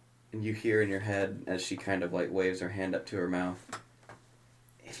 And you hear in your head as she kind of like waves her hand up to her mouth,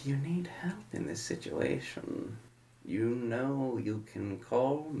 if you need help in this situation, you know you can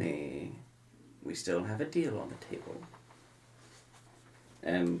call me. We still have a deal on the table.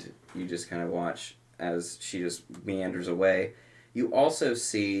 And you just kind of watch as she just meanders away. You also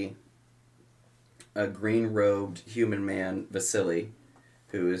see a green-robed human man, Vasily,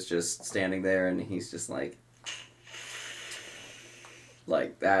 who is just standing there, and he's just like,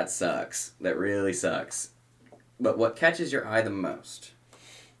 that sucks. That really sucks. But what catches your eye the most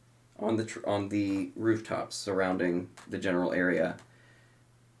on the rooftops surrounding the general area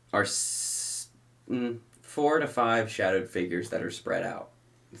are 4 to 5 shadowed figures that are spread out.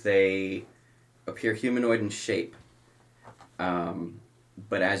 They appear humanoid in shape,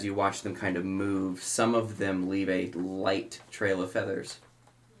 but as you watch them kind of move, some of them leave a light trail of feathers.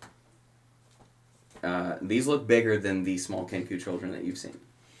 These look bigger than the small Kenku children that you've seen.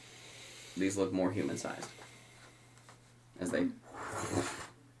 These look more human-sized.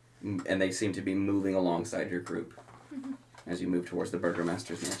 And they seem to be moving alongside your group as you move towards the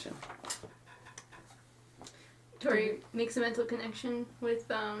Burgomaster's mansion. Tori makes a mental connection with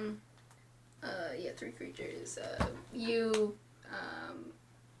 3 creatures. You,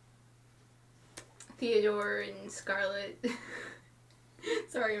 Theodore, and Scarlet.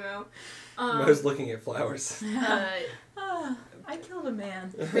 Sorry, Mo. Mo's looking at flowers. I killed a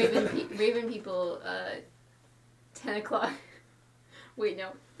man. Raven people, 10 o'clock. Wait, no,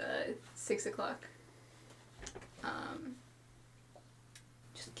 6 o'clock.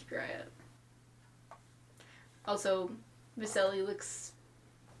 Just keep your eye out. Also, Vasily looks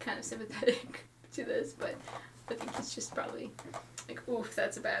kind of sympathetic to this, but I think he's just probably like, oof,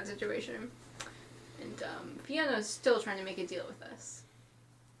 that's a bad situation. And Fiona's still trying to make a deal with us.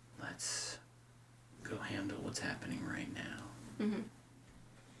 Let's go handle what's happening right now. Mm-hmm.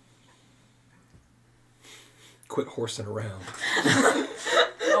 Quit horsing around.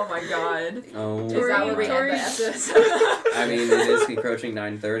 Oh my god. Oh, Is that where we end Tori. the episode? I mean, it is encroaching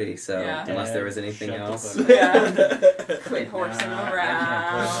 9:30, so Yeah. unless there was anything Shut the else. fuck Yeah. Quit horsing Nah, I around.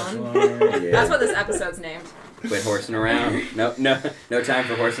 can't play this one. Yeah. That's what this episode's named. Quit horsing around. No time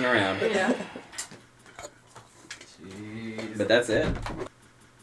for horsing around. Yeah. Jeez. But that's it.